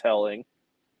telling.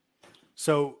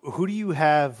 So who do you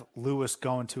have Lewis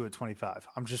going to at 25?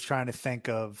 I'm just trying to think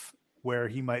of where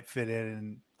he might fit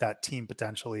in that team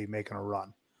potentially making a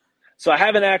run. So I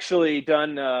haven't actually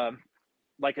done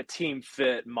like a team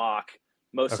fit mock.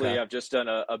 Mostly Okay. I've just done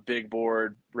a big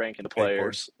board ranking the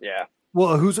players. Yeah.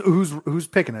 Well, who's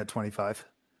picking at 25?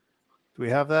 Do we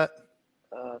have that?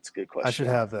 That's a good question.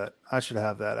 I should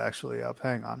have that actually up.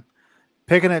 Hang on.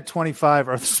 Picking at 25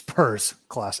 are the Spurs.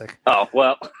 Classic. Oh,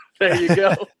 well, there you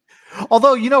go.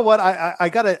 Although, you know what? I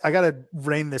gotta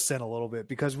rein this in a little bit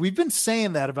because we've been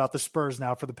saying that about the Spurs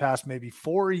now for the past maybe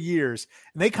 4 years,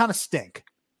 and they kind of stink.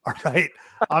 All right.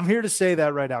 I'm here to say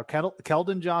that right now.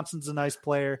 Keldon Johnson's a nice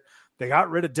player. They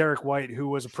got rid of Derek White, who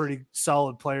was a pretty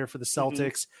solid player for the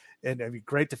Celtics and a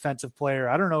great defensive player.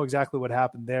 I don't know exactly what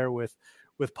happened there with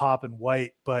Pop and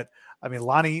White, but I mean,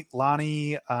 Lonnie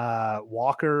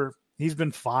Walker, he's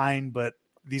been fine, but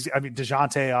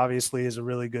DeJounte obviously is a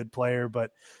really good player,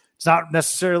 but it's not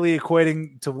necessarily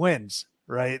equating to wins,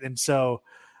 right? And so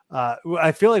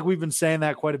I feel like we've been saying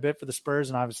that quite a bit for the Spurs,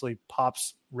 and obviously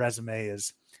Pop's resume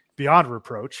is beyond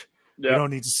reproach. Yep. We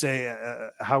don't need to say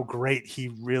how great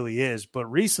he really is, but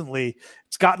recently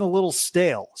it's gotten a little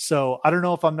stale. So I don't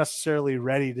know if I'm necessarily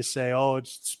ready to say, oh,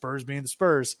 it's Spurs being the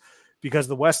Spurs, because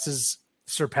the West has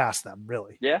surpassed them,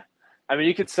 really. Yeah. I mean,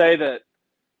 you could say that,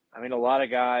 a lot of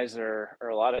guys or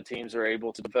a lot of teams are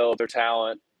able to develop their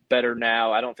talent better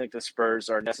now. I don't think the Spurs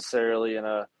are necessarily in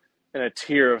a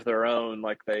tier of their own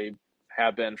like they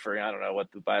have been for, I don't know,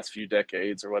 the last few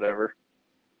decades or whatever.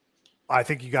 I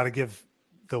think you got to give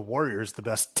the Warriors the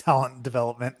best talent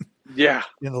development in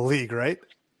the league, right?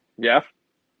 Yeah.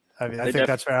 I mean, I think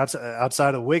that's fair.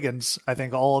 Outside of Wiggins, I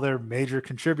think all of their major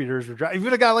contributors were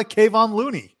even a guy like Kayvon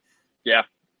Looney. Yeah.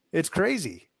 It's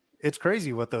crazy. It's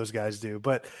crazy what those guys do.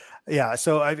 But yeah,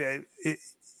 so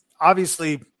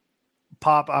obviously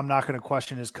Pop, I'm not going to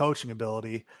question his coaching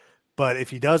ability, but if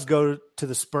he does go to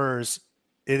the Spurs,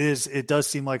 it does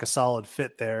seem like a solid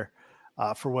fit there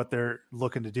for what they're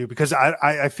looking to do, because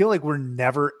I feel like we're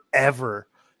never, ever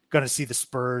going to see the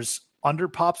Spurs under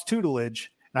Pop's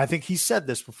tutelage. And I think he said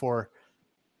this before,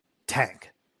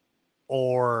 tank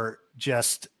or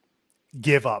just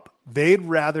give up. They'd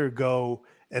rather go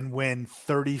and win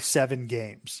 37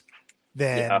 games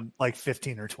than like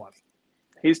 15 or 20.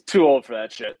 He's too old for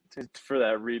that shit, for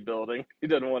that rebuilding. He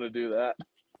doesn't want to do that.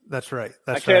 That's right.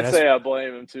 I can't say I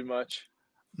blame him too much.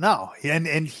 No,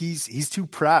 and he's too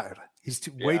proud. He's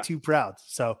way too proud.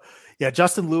 So, yeah,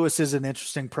 Justin Lewis is an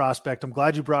interesting prospect. I'm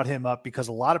glad you brought him up because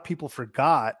a lot of people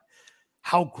forgot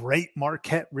how great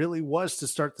Marquette really was to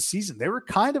start the season. They were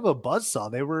kind of a buzzsaw.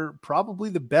 They were probably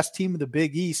the best team in the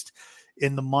Big East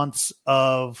in the months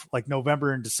of like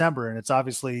November and December. And it's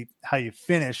obviously how you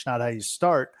finish, not how you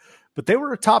start. But they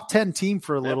were a top 10 team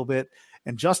for a little bit.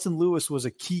 And Justin Lewis was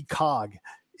a key cog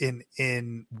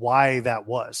in why that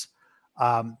was.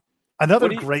 Go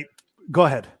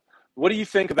ahead. What do you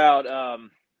think about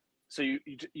so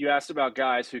you asked about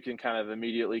guys who can kind of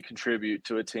immediately contribute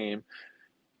to a team.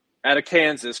 Out of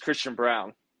Kansas, Christian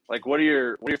Brown. Like, what are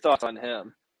your thoughts on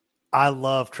him? I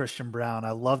love Christian Brown.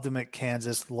 I loved him at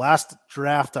Kansas. The last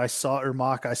draft I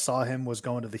saw him was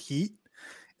going to the Heat,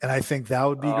 and I think that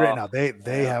would be great. Now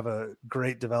they have a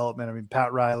great development. I mean,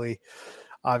 Pat Riley,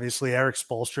 obviously Eric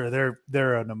Spoelstra.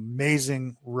 They're an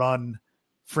amazing run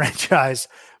franchise,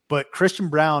 but Christian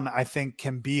Brown I think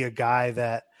can be a guy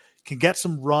that can get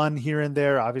some run here and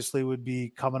there. Obviously, would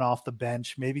be coming off the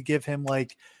bench. Maybe give him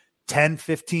like 10,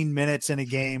 15 minutes in a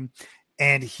game.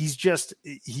 And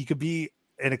he could be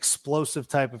an explosive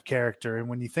type of character. And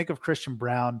when you think of Christian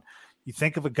Brown, you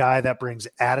think of a guy that brings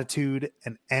attitude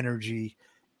and energy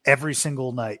every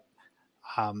single night.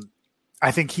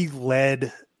 I think he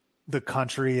led the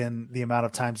country in the amount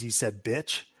of times he said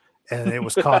bitch, and it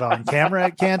was caught on camera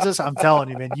at Kansas. I'm telling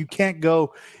you, man, you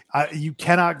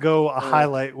cannot go a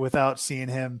highlight without seeing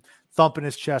him thumping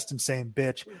his chest and saying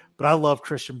bitch. But I love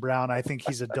Christian Brown. I think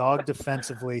he's a dog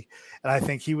defensively, and I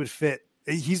think he would fit.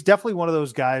 He's definitely one of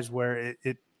those guys where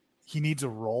he needs a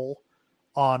role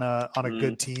on a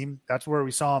good team. That's where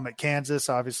we saw him at Kansas.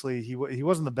 Obviously, he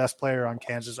wasn't the best player on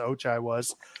Kansas. Ochai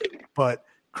was, but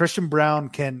Christian Brown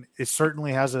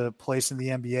certainly has a place in the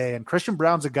NBA. And Christian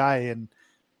Brown's a guy in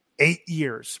 8,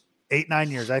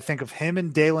 9 years. I think of him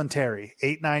and Dalen Terry,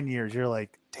 8, 9 years. You're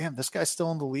like, damn, this guy's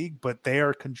still in the league, but they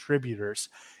are contributors,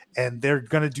 and they're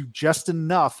going to do just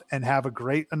enough and have a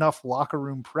great enough locker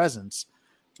room presence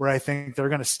where I think they're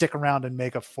going to stick around and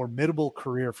make a formidable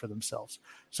career for themselves.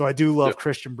 So I do love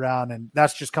Christian Braun, and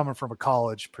that's just coming from a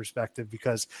college perspective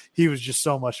because he was just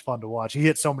so much fun to watch. He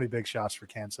hit so many big shots for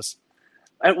Kansas.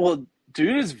 Well,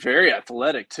 dude is very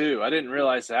athletic too. I didn't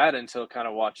realize that until kind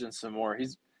of watching some more. He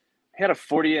had a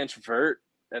 40-inch vert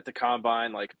at the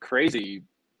combine, like crazy,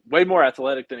 way more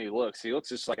athletic than he looks. He looks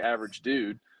just like average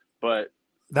dude, but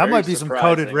that might be some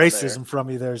coded racism from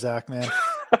you there, Zach, man.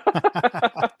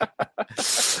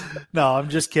 No, I'm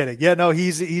just kidding. Yeah, no,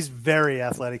 he's very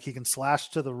athletic. He can slash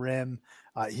to the rim.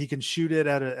 He can shoot it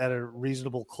at a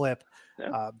reasonable clip.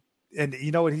 Yeah. And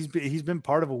you know what? He's been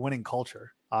part of a winning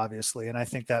culture, obviously, and I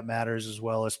think that matters as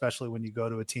well, especially when you go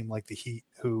to a team like the Heat,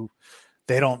 who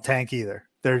they don't tank either.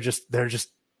 They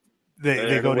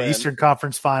go to Eastern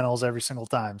Conference Finals every single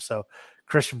time. So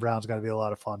Christian Braun's going to be a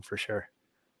lot of fun for sure.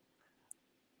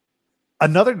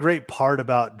 Another great part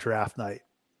about draft night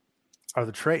are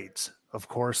the trades. Of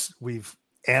course, we've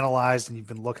analyzed and you've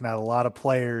been looking at a lot of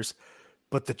players,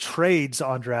 but the trades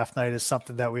on draft night is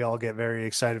something that we all get very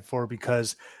excited for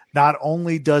because not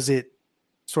only does it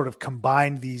sort of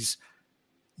combine these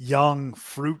young,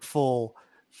 fruitful,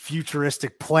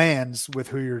 futuristic plans with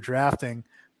who you're drafting,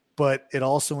 but it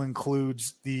also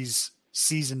includes these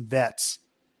seasoned vets,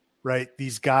 right?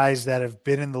 These guys that have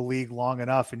been in the league long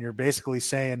enough, and you're basically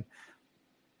saying,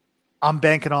 I'm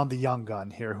banking on the young gun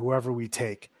here, whoever we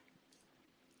take.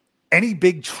 Any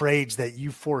big trades that you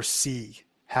foresee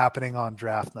happening on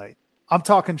draft night? I'm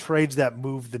talking trades that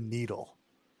move the needle.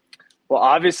 Well,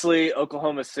 obviously,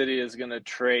 Oklahoma City is going to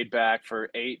trade back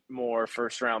for 8 more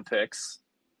first-round picks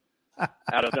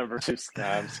out of number 2. Nah,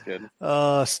 I'm just kidding.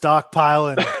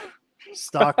 Stockpiling.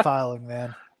 Stockpiling,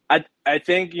 man. I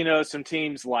think, some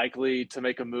teams likely to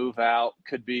make a move out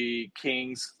could be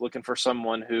Kings, looking for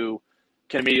someone who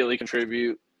can immediately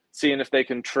contribute, seeing if they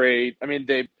can trade. I mean,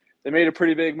 they made a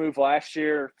pretty big move last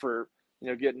year for,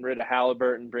 getting rid of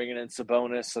Halliburton, bringing in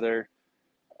Sabonis. So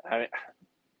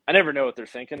I never know what they're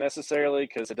thinking necessarily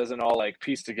because it doesn't all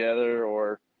piece together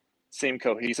or seem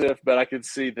cohesive, but I could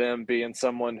see them being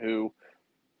someone who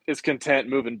is content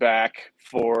moving back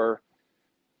for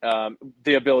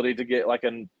the ability to get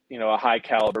a high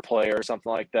caliber player or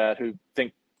something like that who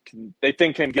they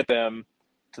think can get them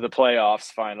to the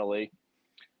playoffs finally.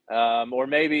 Or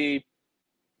maybe,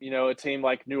 a team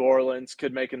like New Orleans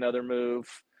could make another move.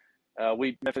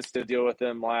 Memphis did deal with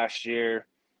them last year,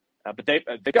 but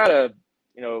they got a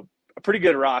pretty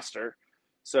good roster.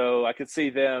 So I could see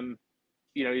them,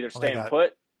 either staying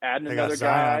put, adding another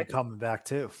guy. Coming back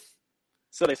too.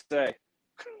 So they say.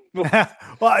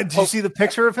 Well, did you see the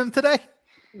picture of him today?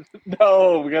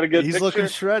 No, we got a good He's picture. looking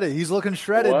shredded. He's looking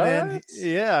shredded, What? man.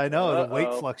 Yeah, I know. The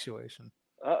weight fluctuation.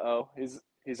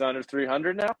 He's under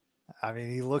 300 now? I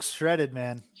mean, he looks shredded,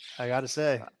 man. I got to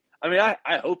say. I mean,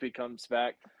 I hope he comes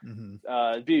back.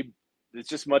 Mm-hmm. It's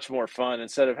just much more fun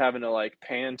instead of having to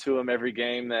pan to him every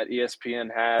game that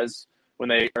ESPN has when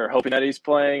they are hoping that he's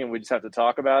playing and we just have to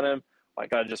talk about him.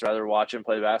 I'd just rather watch him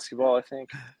play basketball, I think.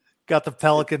 Got the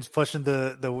Pelicans pushing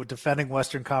the defending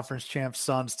Western Conference champs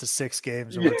Suns to 6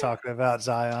 games. And we're talking about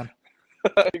Zion.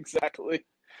 Exactly.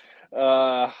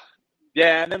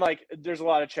 Yeah, and then there's a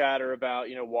lot of chatter about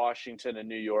Washington and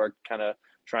New York kind of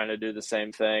trying to do the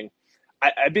same thing.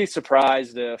 I'd be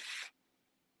surprised if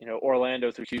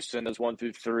Orlando through Houston is 1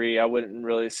 through 3. I wouldn't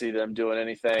really see them doing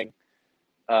anything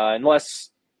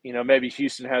unless maybe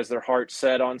Houston has their heart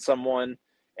set on someone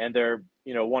and they're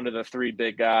one of the 3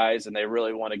 big guys and they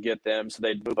really want to get them, so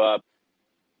they'd move up,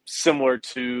 similar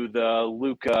to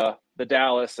the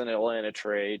Dallas and Atlanta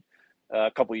trade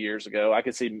a couple years ago. I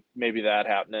could see maybe that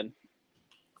happening.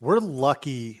 We're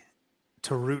lucky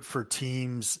to root for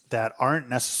teams that aren't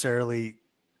necessarily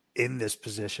in this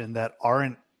position, that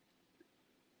aren't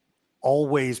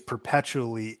always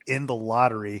perpetually in the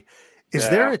lottery. Is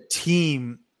there a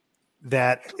team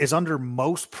that is under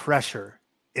most pressure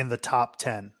in the top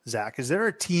 10, Zach? Is there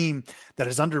a team that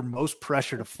is under most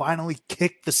pressure to finally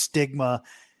kick the stigma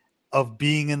of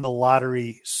being in the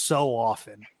lottery so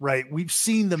often, right? We've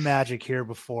seen the Magic here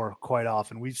before quite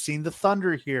often. We've seen the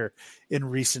Thunder here in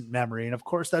recent memory. And of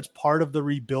course, that's part of the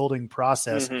rebuilding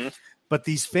process. Mm-hmm. But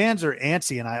these fans are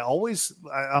antsy. And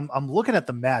I'm looking at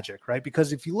the Magic, right?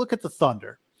 Because if you look at the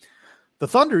Thunder,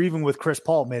 even with Chris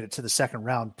Paul, made it to the second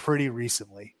round pretty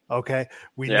recently. Okay.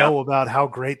 We know about how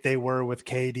great they were with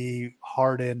KD,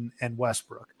 Harden, and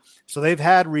Westbrook. So they've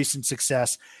had recent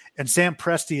success. And Sam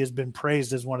Presti has been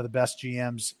praised as one of the best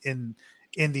GMs in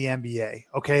the NBA.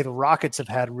 Okay. The Rockets have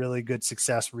had really good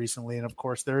success recently. And of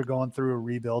course they're going through a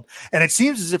rebuild, and it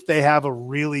seems as if they have a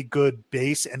really good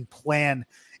base and plan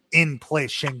in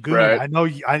place. Şengün, Right. I know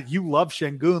you loved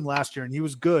Şengün last year, and he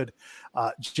was good.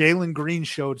 Jalen Green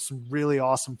showed some really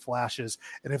awesome flashes.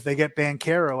 And if they get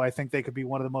Banchero, I think they could be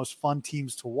one of the most fun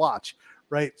teams to watch,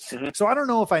 right? Mm-hmm. So I don't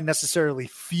know if I necessarily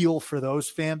feel for those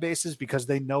fan bases because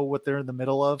they know what they're in the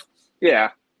middle of.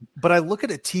 Yeah. But I look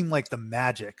at a team like the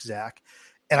Magic, Zach,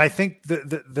 and I think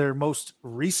their most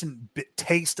recent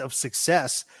taste of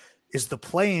success is the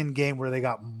play-in game where they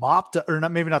got mopped up, or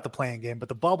not, maybe not the play-in game, but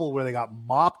the bubble where they got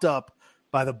mopped up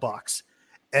by the Bucks.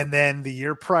 And then the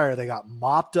year prior, they got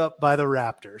mopped up by the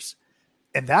Raptors.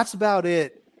 And that's about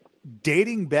it,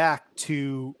 dating back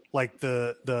to like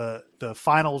the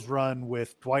finals run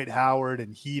with Dwight Howard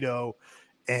and Hedo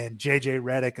and JJ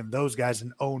Redick and those guys in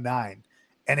 2009.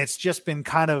 And it's just been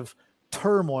kind of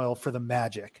turmoil for the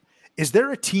Magic. Is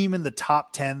there a team in the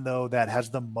top 10, though, that has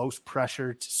the most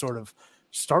pressure to sort of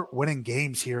start winning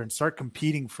games here and start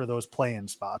competing for those play-in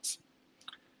spots?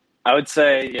 I would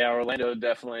say, yeah, Orlando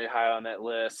definitely high on that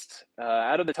list.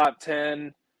 Out of the top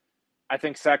 10, I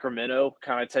think Sacramento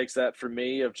kind of takes that for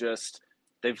me of just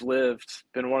they've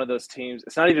been one of those teams.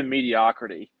 It's not even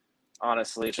mediocrity,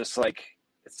 honestly. It's just like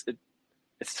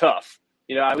it's tough.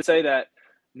 I would say that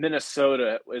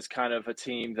Minnesota is kind of a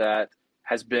team that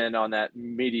has been on that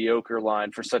mediocre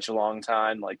line for such a long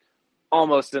time, like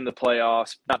almost in the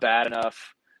playoffs, not bad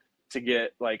enough to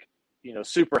get like,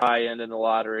 super high end in the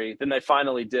lottery. Then they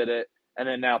finally did it. And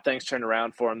then now things turned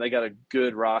around for them. They got a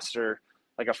good roster,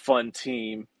 like a fun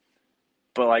team.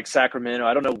 But like Sacramento,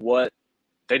 I don't know what,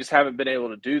 they just haven't been able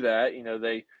to do that.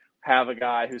 They have a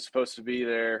guy who's supposed to be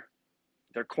their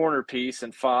corner piece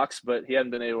in Fox, but he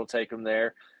hadn't been able to take them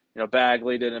there.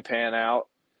 Bagley didn't pan out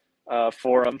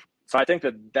for them. So I think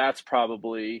that's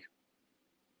probably,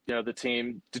 the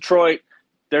team. Detroit,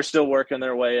 they're still working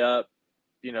their way up.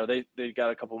 They got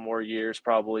a couple more years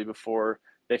probably before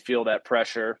they feel that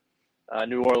pressure.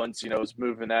 New Orleans, is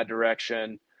moving that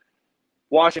direction.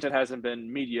 Washington hasn't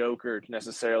been mediocre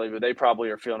necessarily, but they probably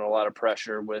are feeling a lot of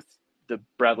pressure with the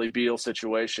Bradley Beal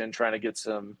situation, trying to get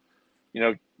some,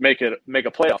 make a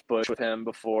playoff push with him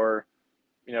before,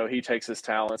 he takes his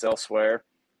talents elsewhere.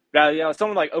 Now,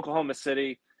 someone like Oklahoma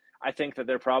City, I think that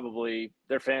their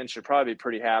fans should probably be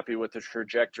pretty happy with the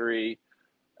trajectory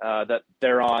that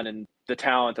they're on and the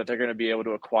talent that they're going to be able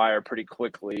to acquire pretty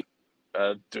quickly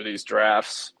through these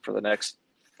drafts for the next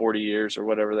 40 years or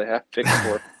whatever they have picked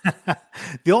for.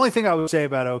 The only thing I would say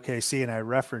about OKC, and I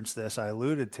referenced this, I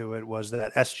alluded to it, was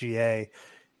that SGA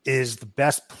is the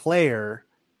best player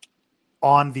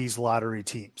on these lottery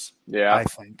teams. Yeah, I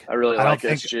think. I really like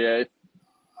SGA.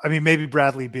 I mean, maybe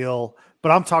Bradley Beal,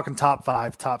 but I'm talking top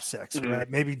 5, top 6, mm-hmm. right?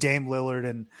 Maybe Dame Lillard,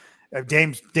 and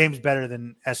Dame's better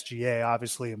than SGA,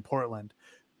 obviously, in Portland.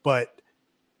 But,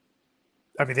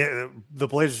 I mean, the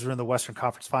Blazers were in the Western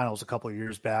Conference Finals a couple of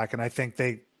years back, and I think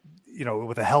they,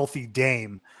 with a healthy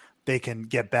Dame, they can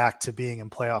get back to being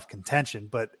in playoff contention.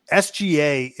 But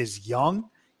SGA is young.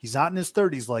 He's not in his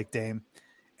 30s like Dame,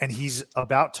 and he's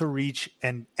about to reach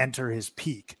and enter his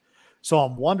peak. So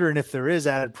I'm wondering if there is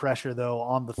added pressure, though,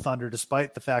 on the Thunder,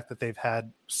 despite the fact that they've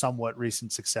had somewhat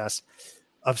recent success,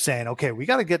 of saying, okay, we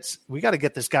got to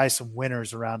get this guy some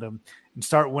winners around him and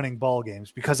start winning ball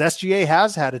games, because SGA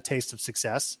has had a taste of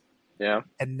success. Yeah.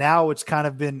 And now it's kind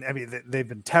of been, I mean, they've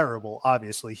been terrible.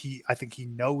 Obviously I think he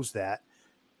knows that,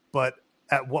 but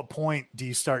at what point do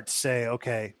you start to say,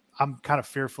 okay, I'm kind of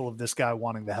fearful of this guy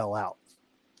wanting the hell out?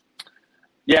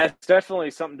 Yeah, it's definitely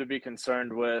something to be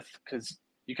concerned with, because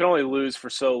you can only lose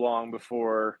for so long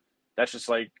before that's just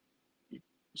like, you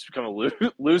just become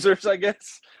losers, I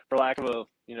guess, for lack of a,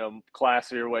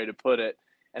 classier way to put it.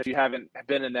 And if you haven't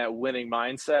been in that winning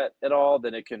mindset at all,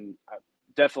 then it can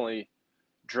definitely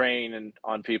drain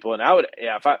on people. And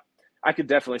I could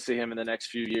definitely see him in the next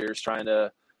few years trying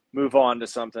to move on to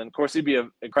something. Of course, he'd be an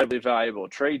incredibly valuable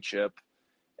trade chip,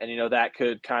 and that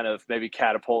could kind of maybe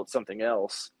catapult something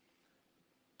else.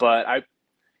 But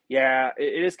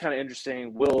it is kind of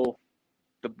interesting. Will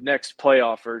the next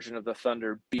playoff version of the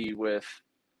Thunder be with,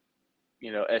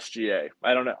 SGA?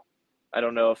 I don't know. I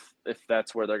don't know if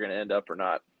that's where they're going to end up or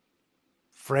not.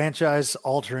 Franchise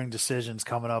altering decisions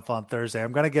coming up on Thursday.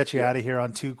 I'm going to get you out of here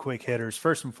on 2 quick hitters.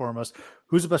 First and foremost,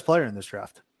 who's the best player in this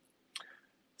draft?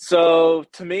 So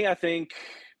to me, I think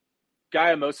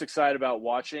guy I'm most excited about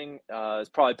watching is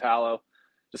probably Paolo,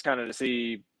 just kind of to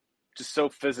see, just so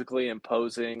physically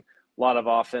imposing, a lot of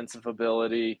offensive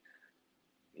ability,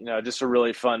 just a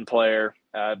really fun player.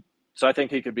 So I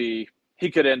think he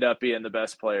could end up being the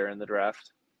best player in the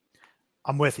draft.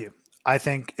 I'm with you. I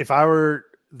think if I were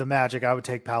the Magic, I would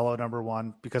take Paolo number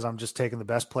one because I'm just taking the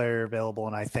best player available,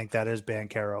 and I think that is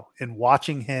Banchero. And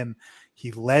watching him,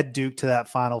 he led Duke to that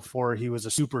Final Four. He was a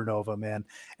supernova, man.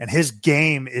 And his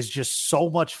game is just so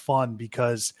much fun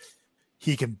because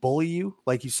he can bully you,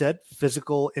 like you said,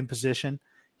 physical imposition.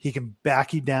 He can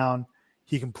back you down.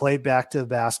 He can play back to the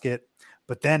basket.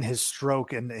 But then his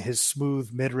stroke and his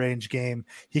smooth mid-range game,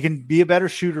 he can be a better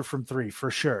shooter from three for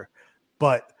sure.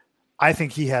 But I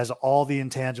think he has all the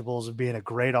intangibles of being a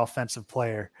great offensive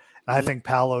player. And I think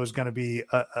Paolo is going to be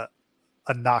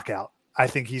a knockout. I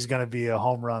think he's going to be a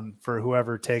home run for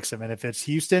whoever takes him. And if it's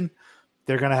Houston,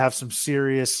 they're going to have some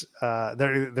serious they're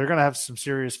going to have some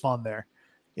serious fun there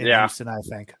in Houston, I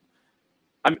think.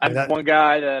 I'm one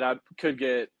guy that I could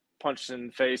get punched in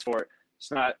the face for. It's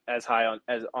not as high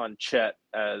on Chet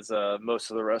as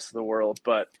most of the rest of the world,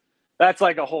 but that's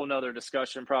like a whole nother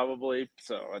discussion probably.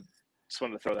 So I just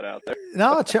wanted to throw that out there.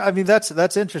 No, I mean,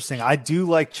 that's interesting. I do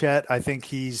like Chet. I think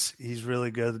he's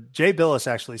really good. Jay Billis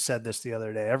actually said this the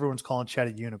other day. Everyone's calling Chet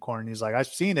a unicorn. He's like, I've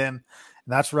seen him,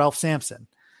 and that's Ralph Sampson.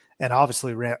 And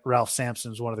obviously Ralph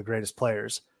Sampson is one of the greatest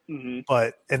players. And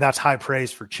that's high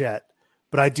praise for Chet.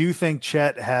 But I do think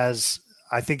Chet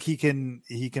I think he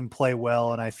can play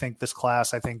well. And I think this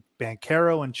class, I think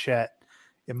Banchero and Chet,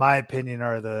 in my opinion,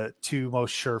 are the two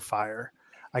most surefire.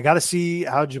 I got to see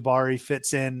how Jabari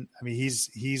fits in. I mean,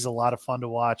 he's a lot of fun to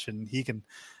watch, and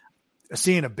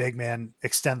seeing a big man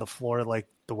extend the floor like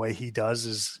the way he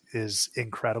does is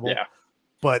incredible. Yeah.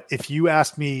 But if you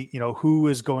ask me, who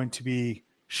is going to be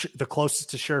the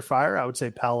closest to surefire, I would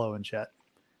say Paolo and Chet.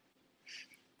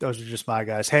 Those are just my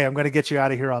guys. Hey, I'm going to get you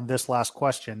out of here on this last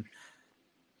question.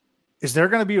 Is there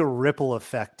going to be a ripple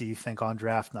effect, do you think, on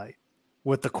draft night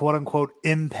with the quote-unquote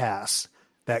impasse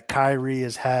that Kyrie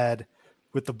has had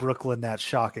with the Brooklyn Nets?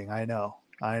 Shocking. I know.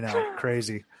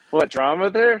 Crazy. What, drama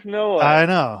there? No way. I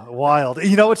know. Wild.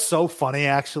 It's so funny,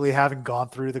 actually, having gone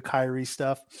through the Kyrie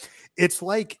stuff. It's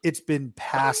like it's been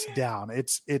passed down.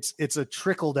 It's a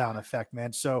trickle-down effect,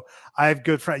 man. So I have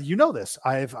good friends. You know this.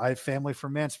 I have family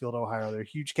from Mansfield, Ohio. They're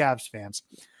huge Cavs fans.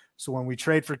 So when we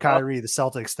trade for Kyrie, the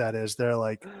Celtics, that is, they're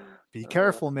like, be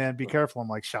careful, man, be careful. I'm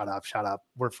like, shut up.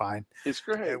 We're fine. He's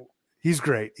great. He's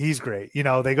great.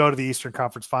 They go to the Eastern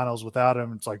Conference Finals without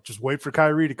him. It's like, just wait for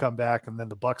Kyrie to come back. And then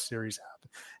the Bucks series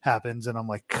happens. And I'm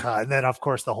like, God. And then, of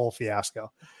course, the whole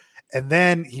fiasco. And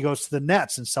then he goes to the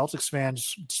Nets, and Celtics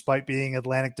fans, despite being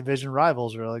Atlantic Division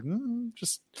rivals, are like,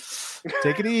 just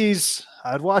take it easy.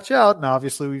 I'd watch out. And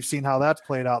obviously, we've seen how that's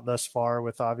played out thus far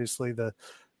with obviously the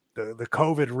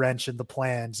COVID wrench in the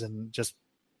plans and just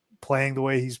playing the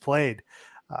way he's played.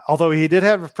 Although he did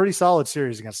have a pretty solid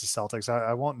series against the Celtics.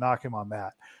 I won't knock him on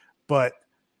that. But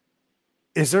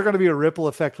is there going to be a ripple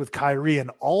effect with Kyrie?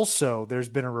 And also there's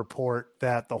been a report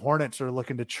that the Hornets are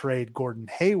looking to trade Gordon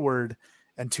Hayward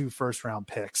and 2 first-round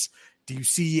picks. Do you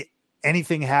see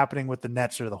anything happening with the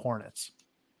Nets or the Hornets?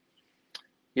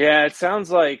 Yeah, it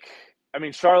sounds like,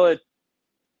 Charlotte,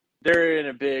 they're in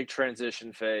a big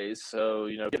transition phase. So,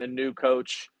 getting a new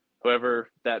coach, whoever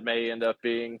that may end up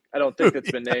being. I don't think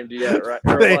it's been named yet, right?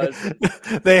 Or it was.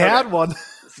 They had one.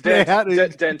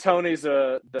 D'Antoni's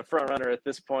the front runner at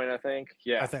this point, I think.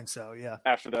 Yeah, I think so. Yeah.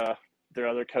 After their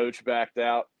other coach backed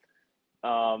out,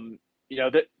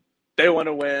 they want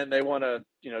to win. They want to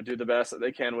do the best that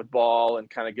they can with ball and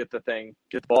kind of get the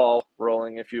ball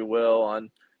rolling, if you will,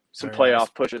 on some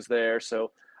playoff pushes there.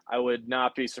 So I would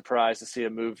not be surprised to see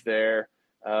a move there.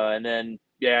 And then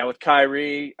with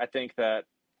Kyrie, I think that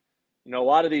a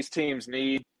lot of these teams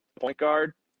need a point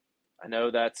guard. I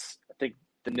think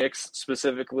the Knicks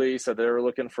specifically said they were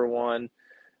looking for one.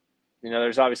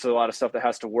 There's obviously a lot of stuff that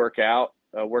has to work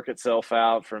itself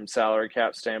out from salary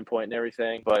cap standpoint and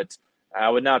everything. But I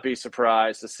would not be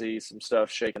surprised to see some stuff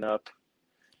shaken up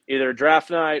either draft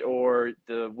night or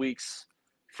the weeks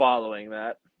following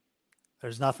that.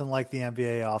 There's nothing like the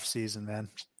NBA offseason, man.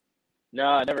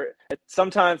 No,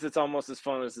 sometimes it's almost as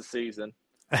fun as the season.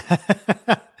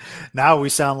 Now we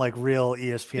sound like real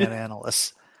ESPN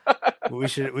analysts. We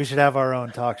should have our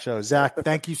own talk show. Zach,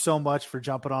 thank you so much for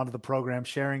jumping onto the program,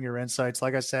 sharing your insights.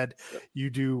 Like I said, you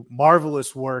do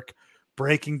marvelous work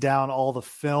breaking down all the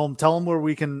film. Tell them where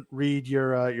we can read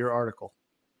your article.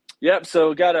 Yep.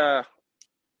 So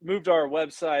moved our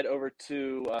website over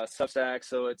to Substack.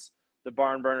 So it's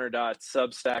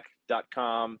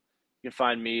thebarnburner.substack.com. You can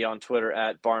find me on Twitter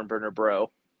at barnburnerbro.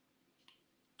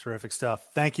 Terrific stuff.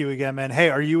 Thank you again, man. Hey,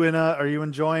 are you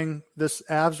enjoying this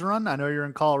Avs run? I know you're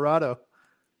in Colorado.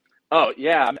 Oh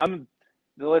yeah.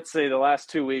 Let's say the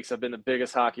last 2 weeks I've been the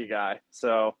biggest hockey guy.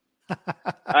 So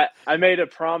I made a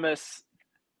promise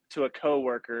to a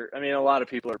coworker. A lot of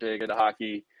people are big into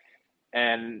hockey,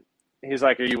 and he's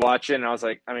like, "Are you watching?" And I was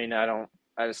like,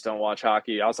 I just don't watch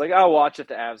hockey. I was like, I'll watch if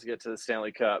the Avs get to the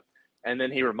Stanley Cup. And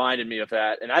then he reminded me of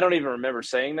that. And I don't even remember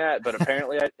saying that, but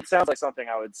apparently it sounds like something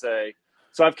I would say.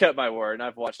 So I've kept my word, and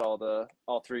I've watched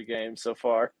all 3 games so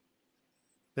far.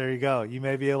 There you go. You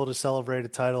may be able to celebrate a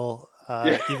title,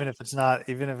 even if it's not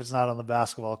on the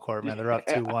basketball court, man. They're up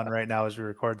 2-1 right now as we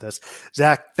record this.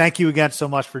 Zach, thank you again so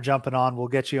much for jumping on. We'll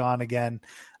get you on again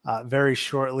very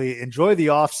shortly. Enjoy the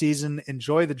off season,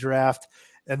 enjoy the draft.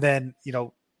 And then,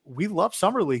 we love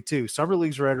Summer League too. Summer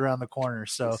League's right around the corner.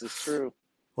 So this is true.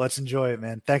 Let's enjoy it,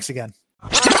 man. Thanks again. All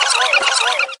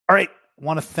right.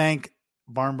 Want to thank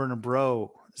Barnburner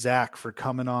Bro, Zach, for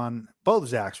coming on. Both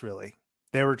Zachs, really.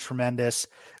 They were tremendous.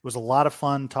 It was a lot of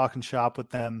fun talking shop with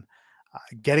them,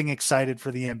 getting excited for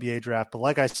the NBA draft. But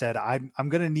like I said, I'm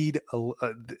going to need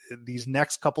these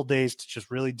next couple days to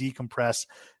just really decompress,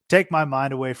 take my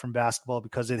mind away from basketball,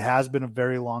 because it has been a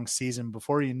very long season.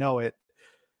 Before you know it,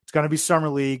 it's going to be Summer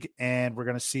League, and we're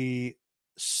going to see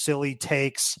silly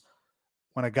takes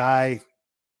when a guy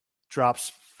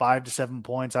drops 5 to 7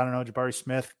 points. I don't know, Jabari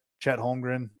Smith, Chet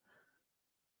Holmgren,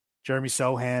 Jeremy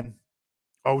Sohan,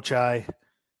 Ochai.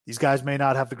 These guys may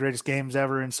not have the greatest games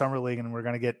ever in Summer League, and we're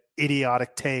going to get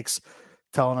idiotic takes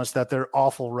telling us that they're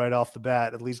awful right off the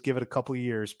bat. At least give it a couple of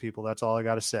years, people. That's all I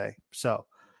got to say. So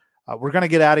we're going to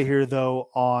get out of here, though,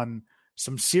 on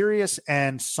some serious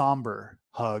and somber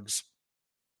hugs.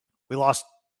 We lost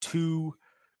 2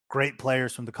 great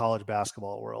players from the college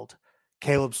basketball world.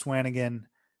 Caleb Swanigan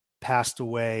passed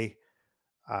away.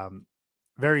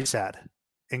 Very sad,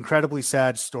 incredibly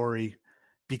sad story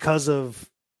because of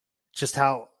just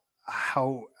how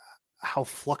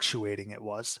fluctuating it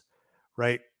was,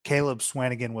 right? Caleb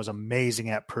Swanigan was amazing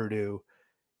at Purdue.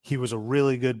 He was a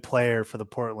really good player for the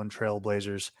Portland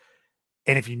Trailblazers.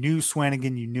 And if you knew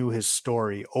Swanigan, you knew his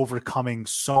story, overcoming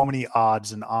so many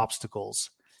odds and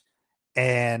obstacles.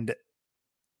 And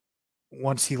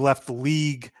once he left the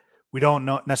league, we don't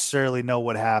necessarily know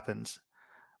what happens,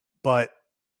 but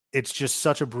it's just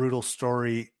such a brutal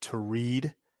story to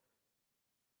read.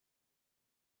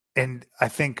 And I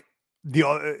think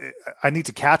I need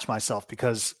to catch myself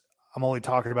because I'm only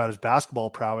talking about his basketball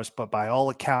prowess, but by all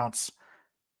accounts,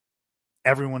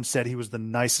 everyone said he was the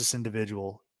nicest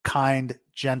individual, kind,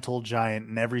 gentle giant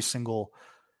in every single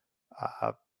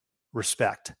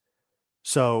respect.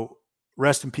 So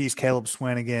rest in peace, Caleb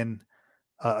Swanigan.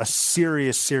 A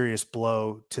serious, serious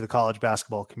blow to the college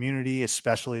basketball community,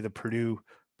 especially the Purdue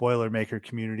Boilermaker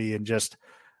community, and just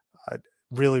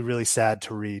really, really sad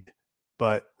to read.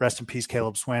 But rest in peace,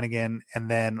 Caleb Swanigan. And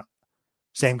then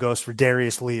same goes for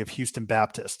Darius Lee of Houston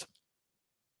Baptist.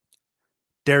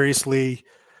 Darius Lee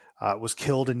was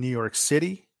killed in New York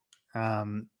City.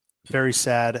 Very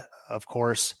sad, of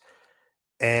course.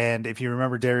 And if you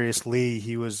remember Darius Lee,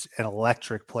 he was an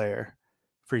electric player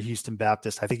for Houston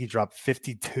Baptist. I think he dropped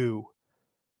 52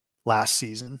 last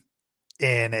season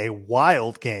in a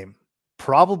wild game,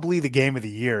 probably the game of the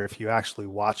year if you actually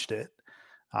watched it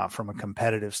from a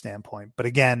competitive standpoint. But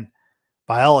again,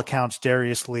 by all accounts,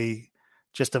 Darius Lee,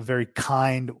 just a very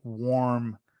kind,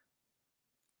 warm,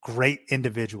 great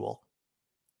individual.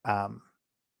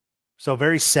 So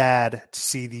very sad to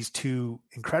see these 2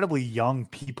 incredibly young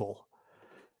people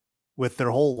with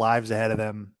their whole lives ahead of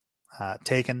them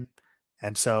taken.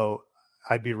 And so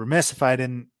I'd be remiss if I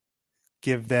didn't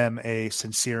give them a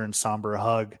sincere and somber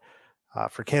hug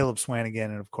for Caleb Swanigan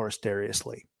and, of course, Darius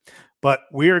Lee. But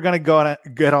we are going to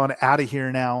get on out of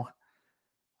here now.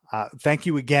 Thank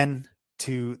you again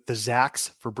to the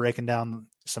Zaks for breaking down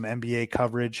some NBA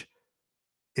coverage.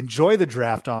 Enjoy the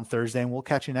draft on Thursday, and we'll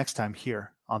catch you next time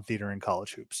here on Theater and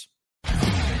College Hoops.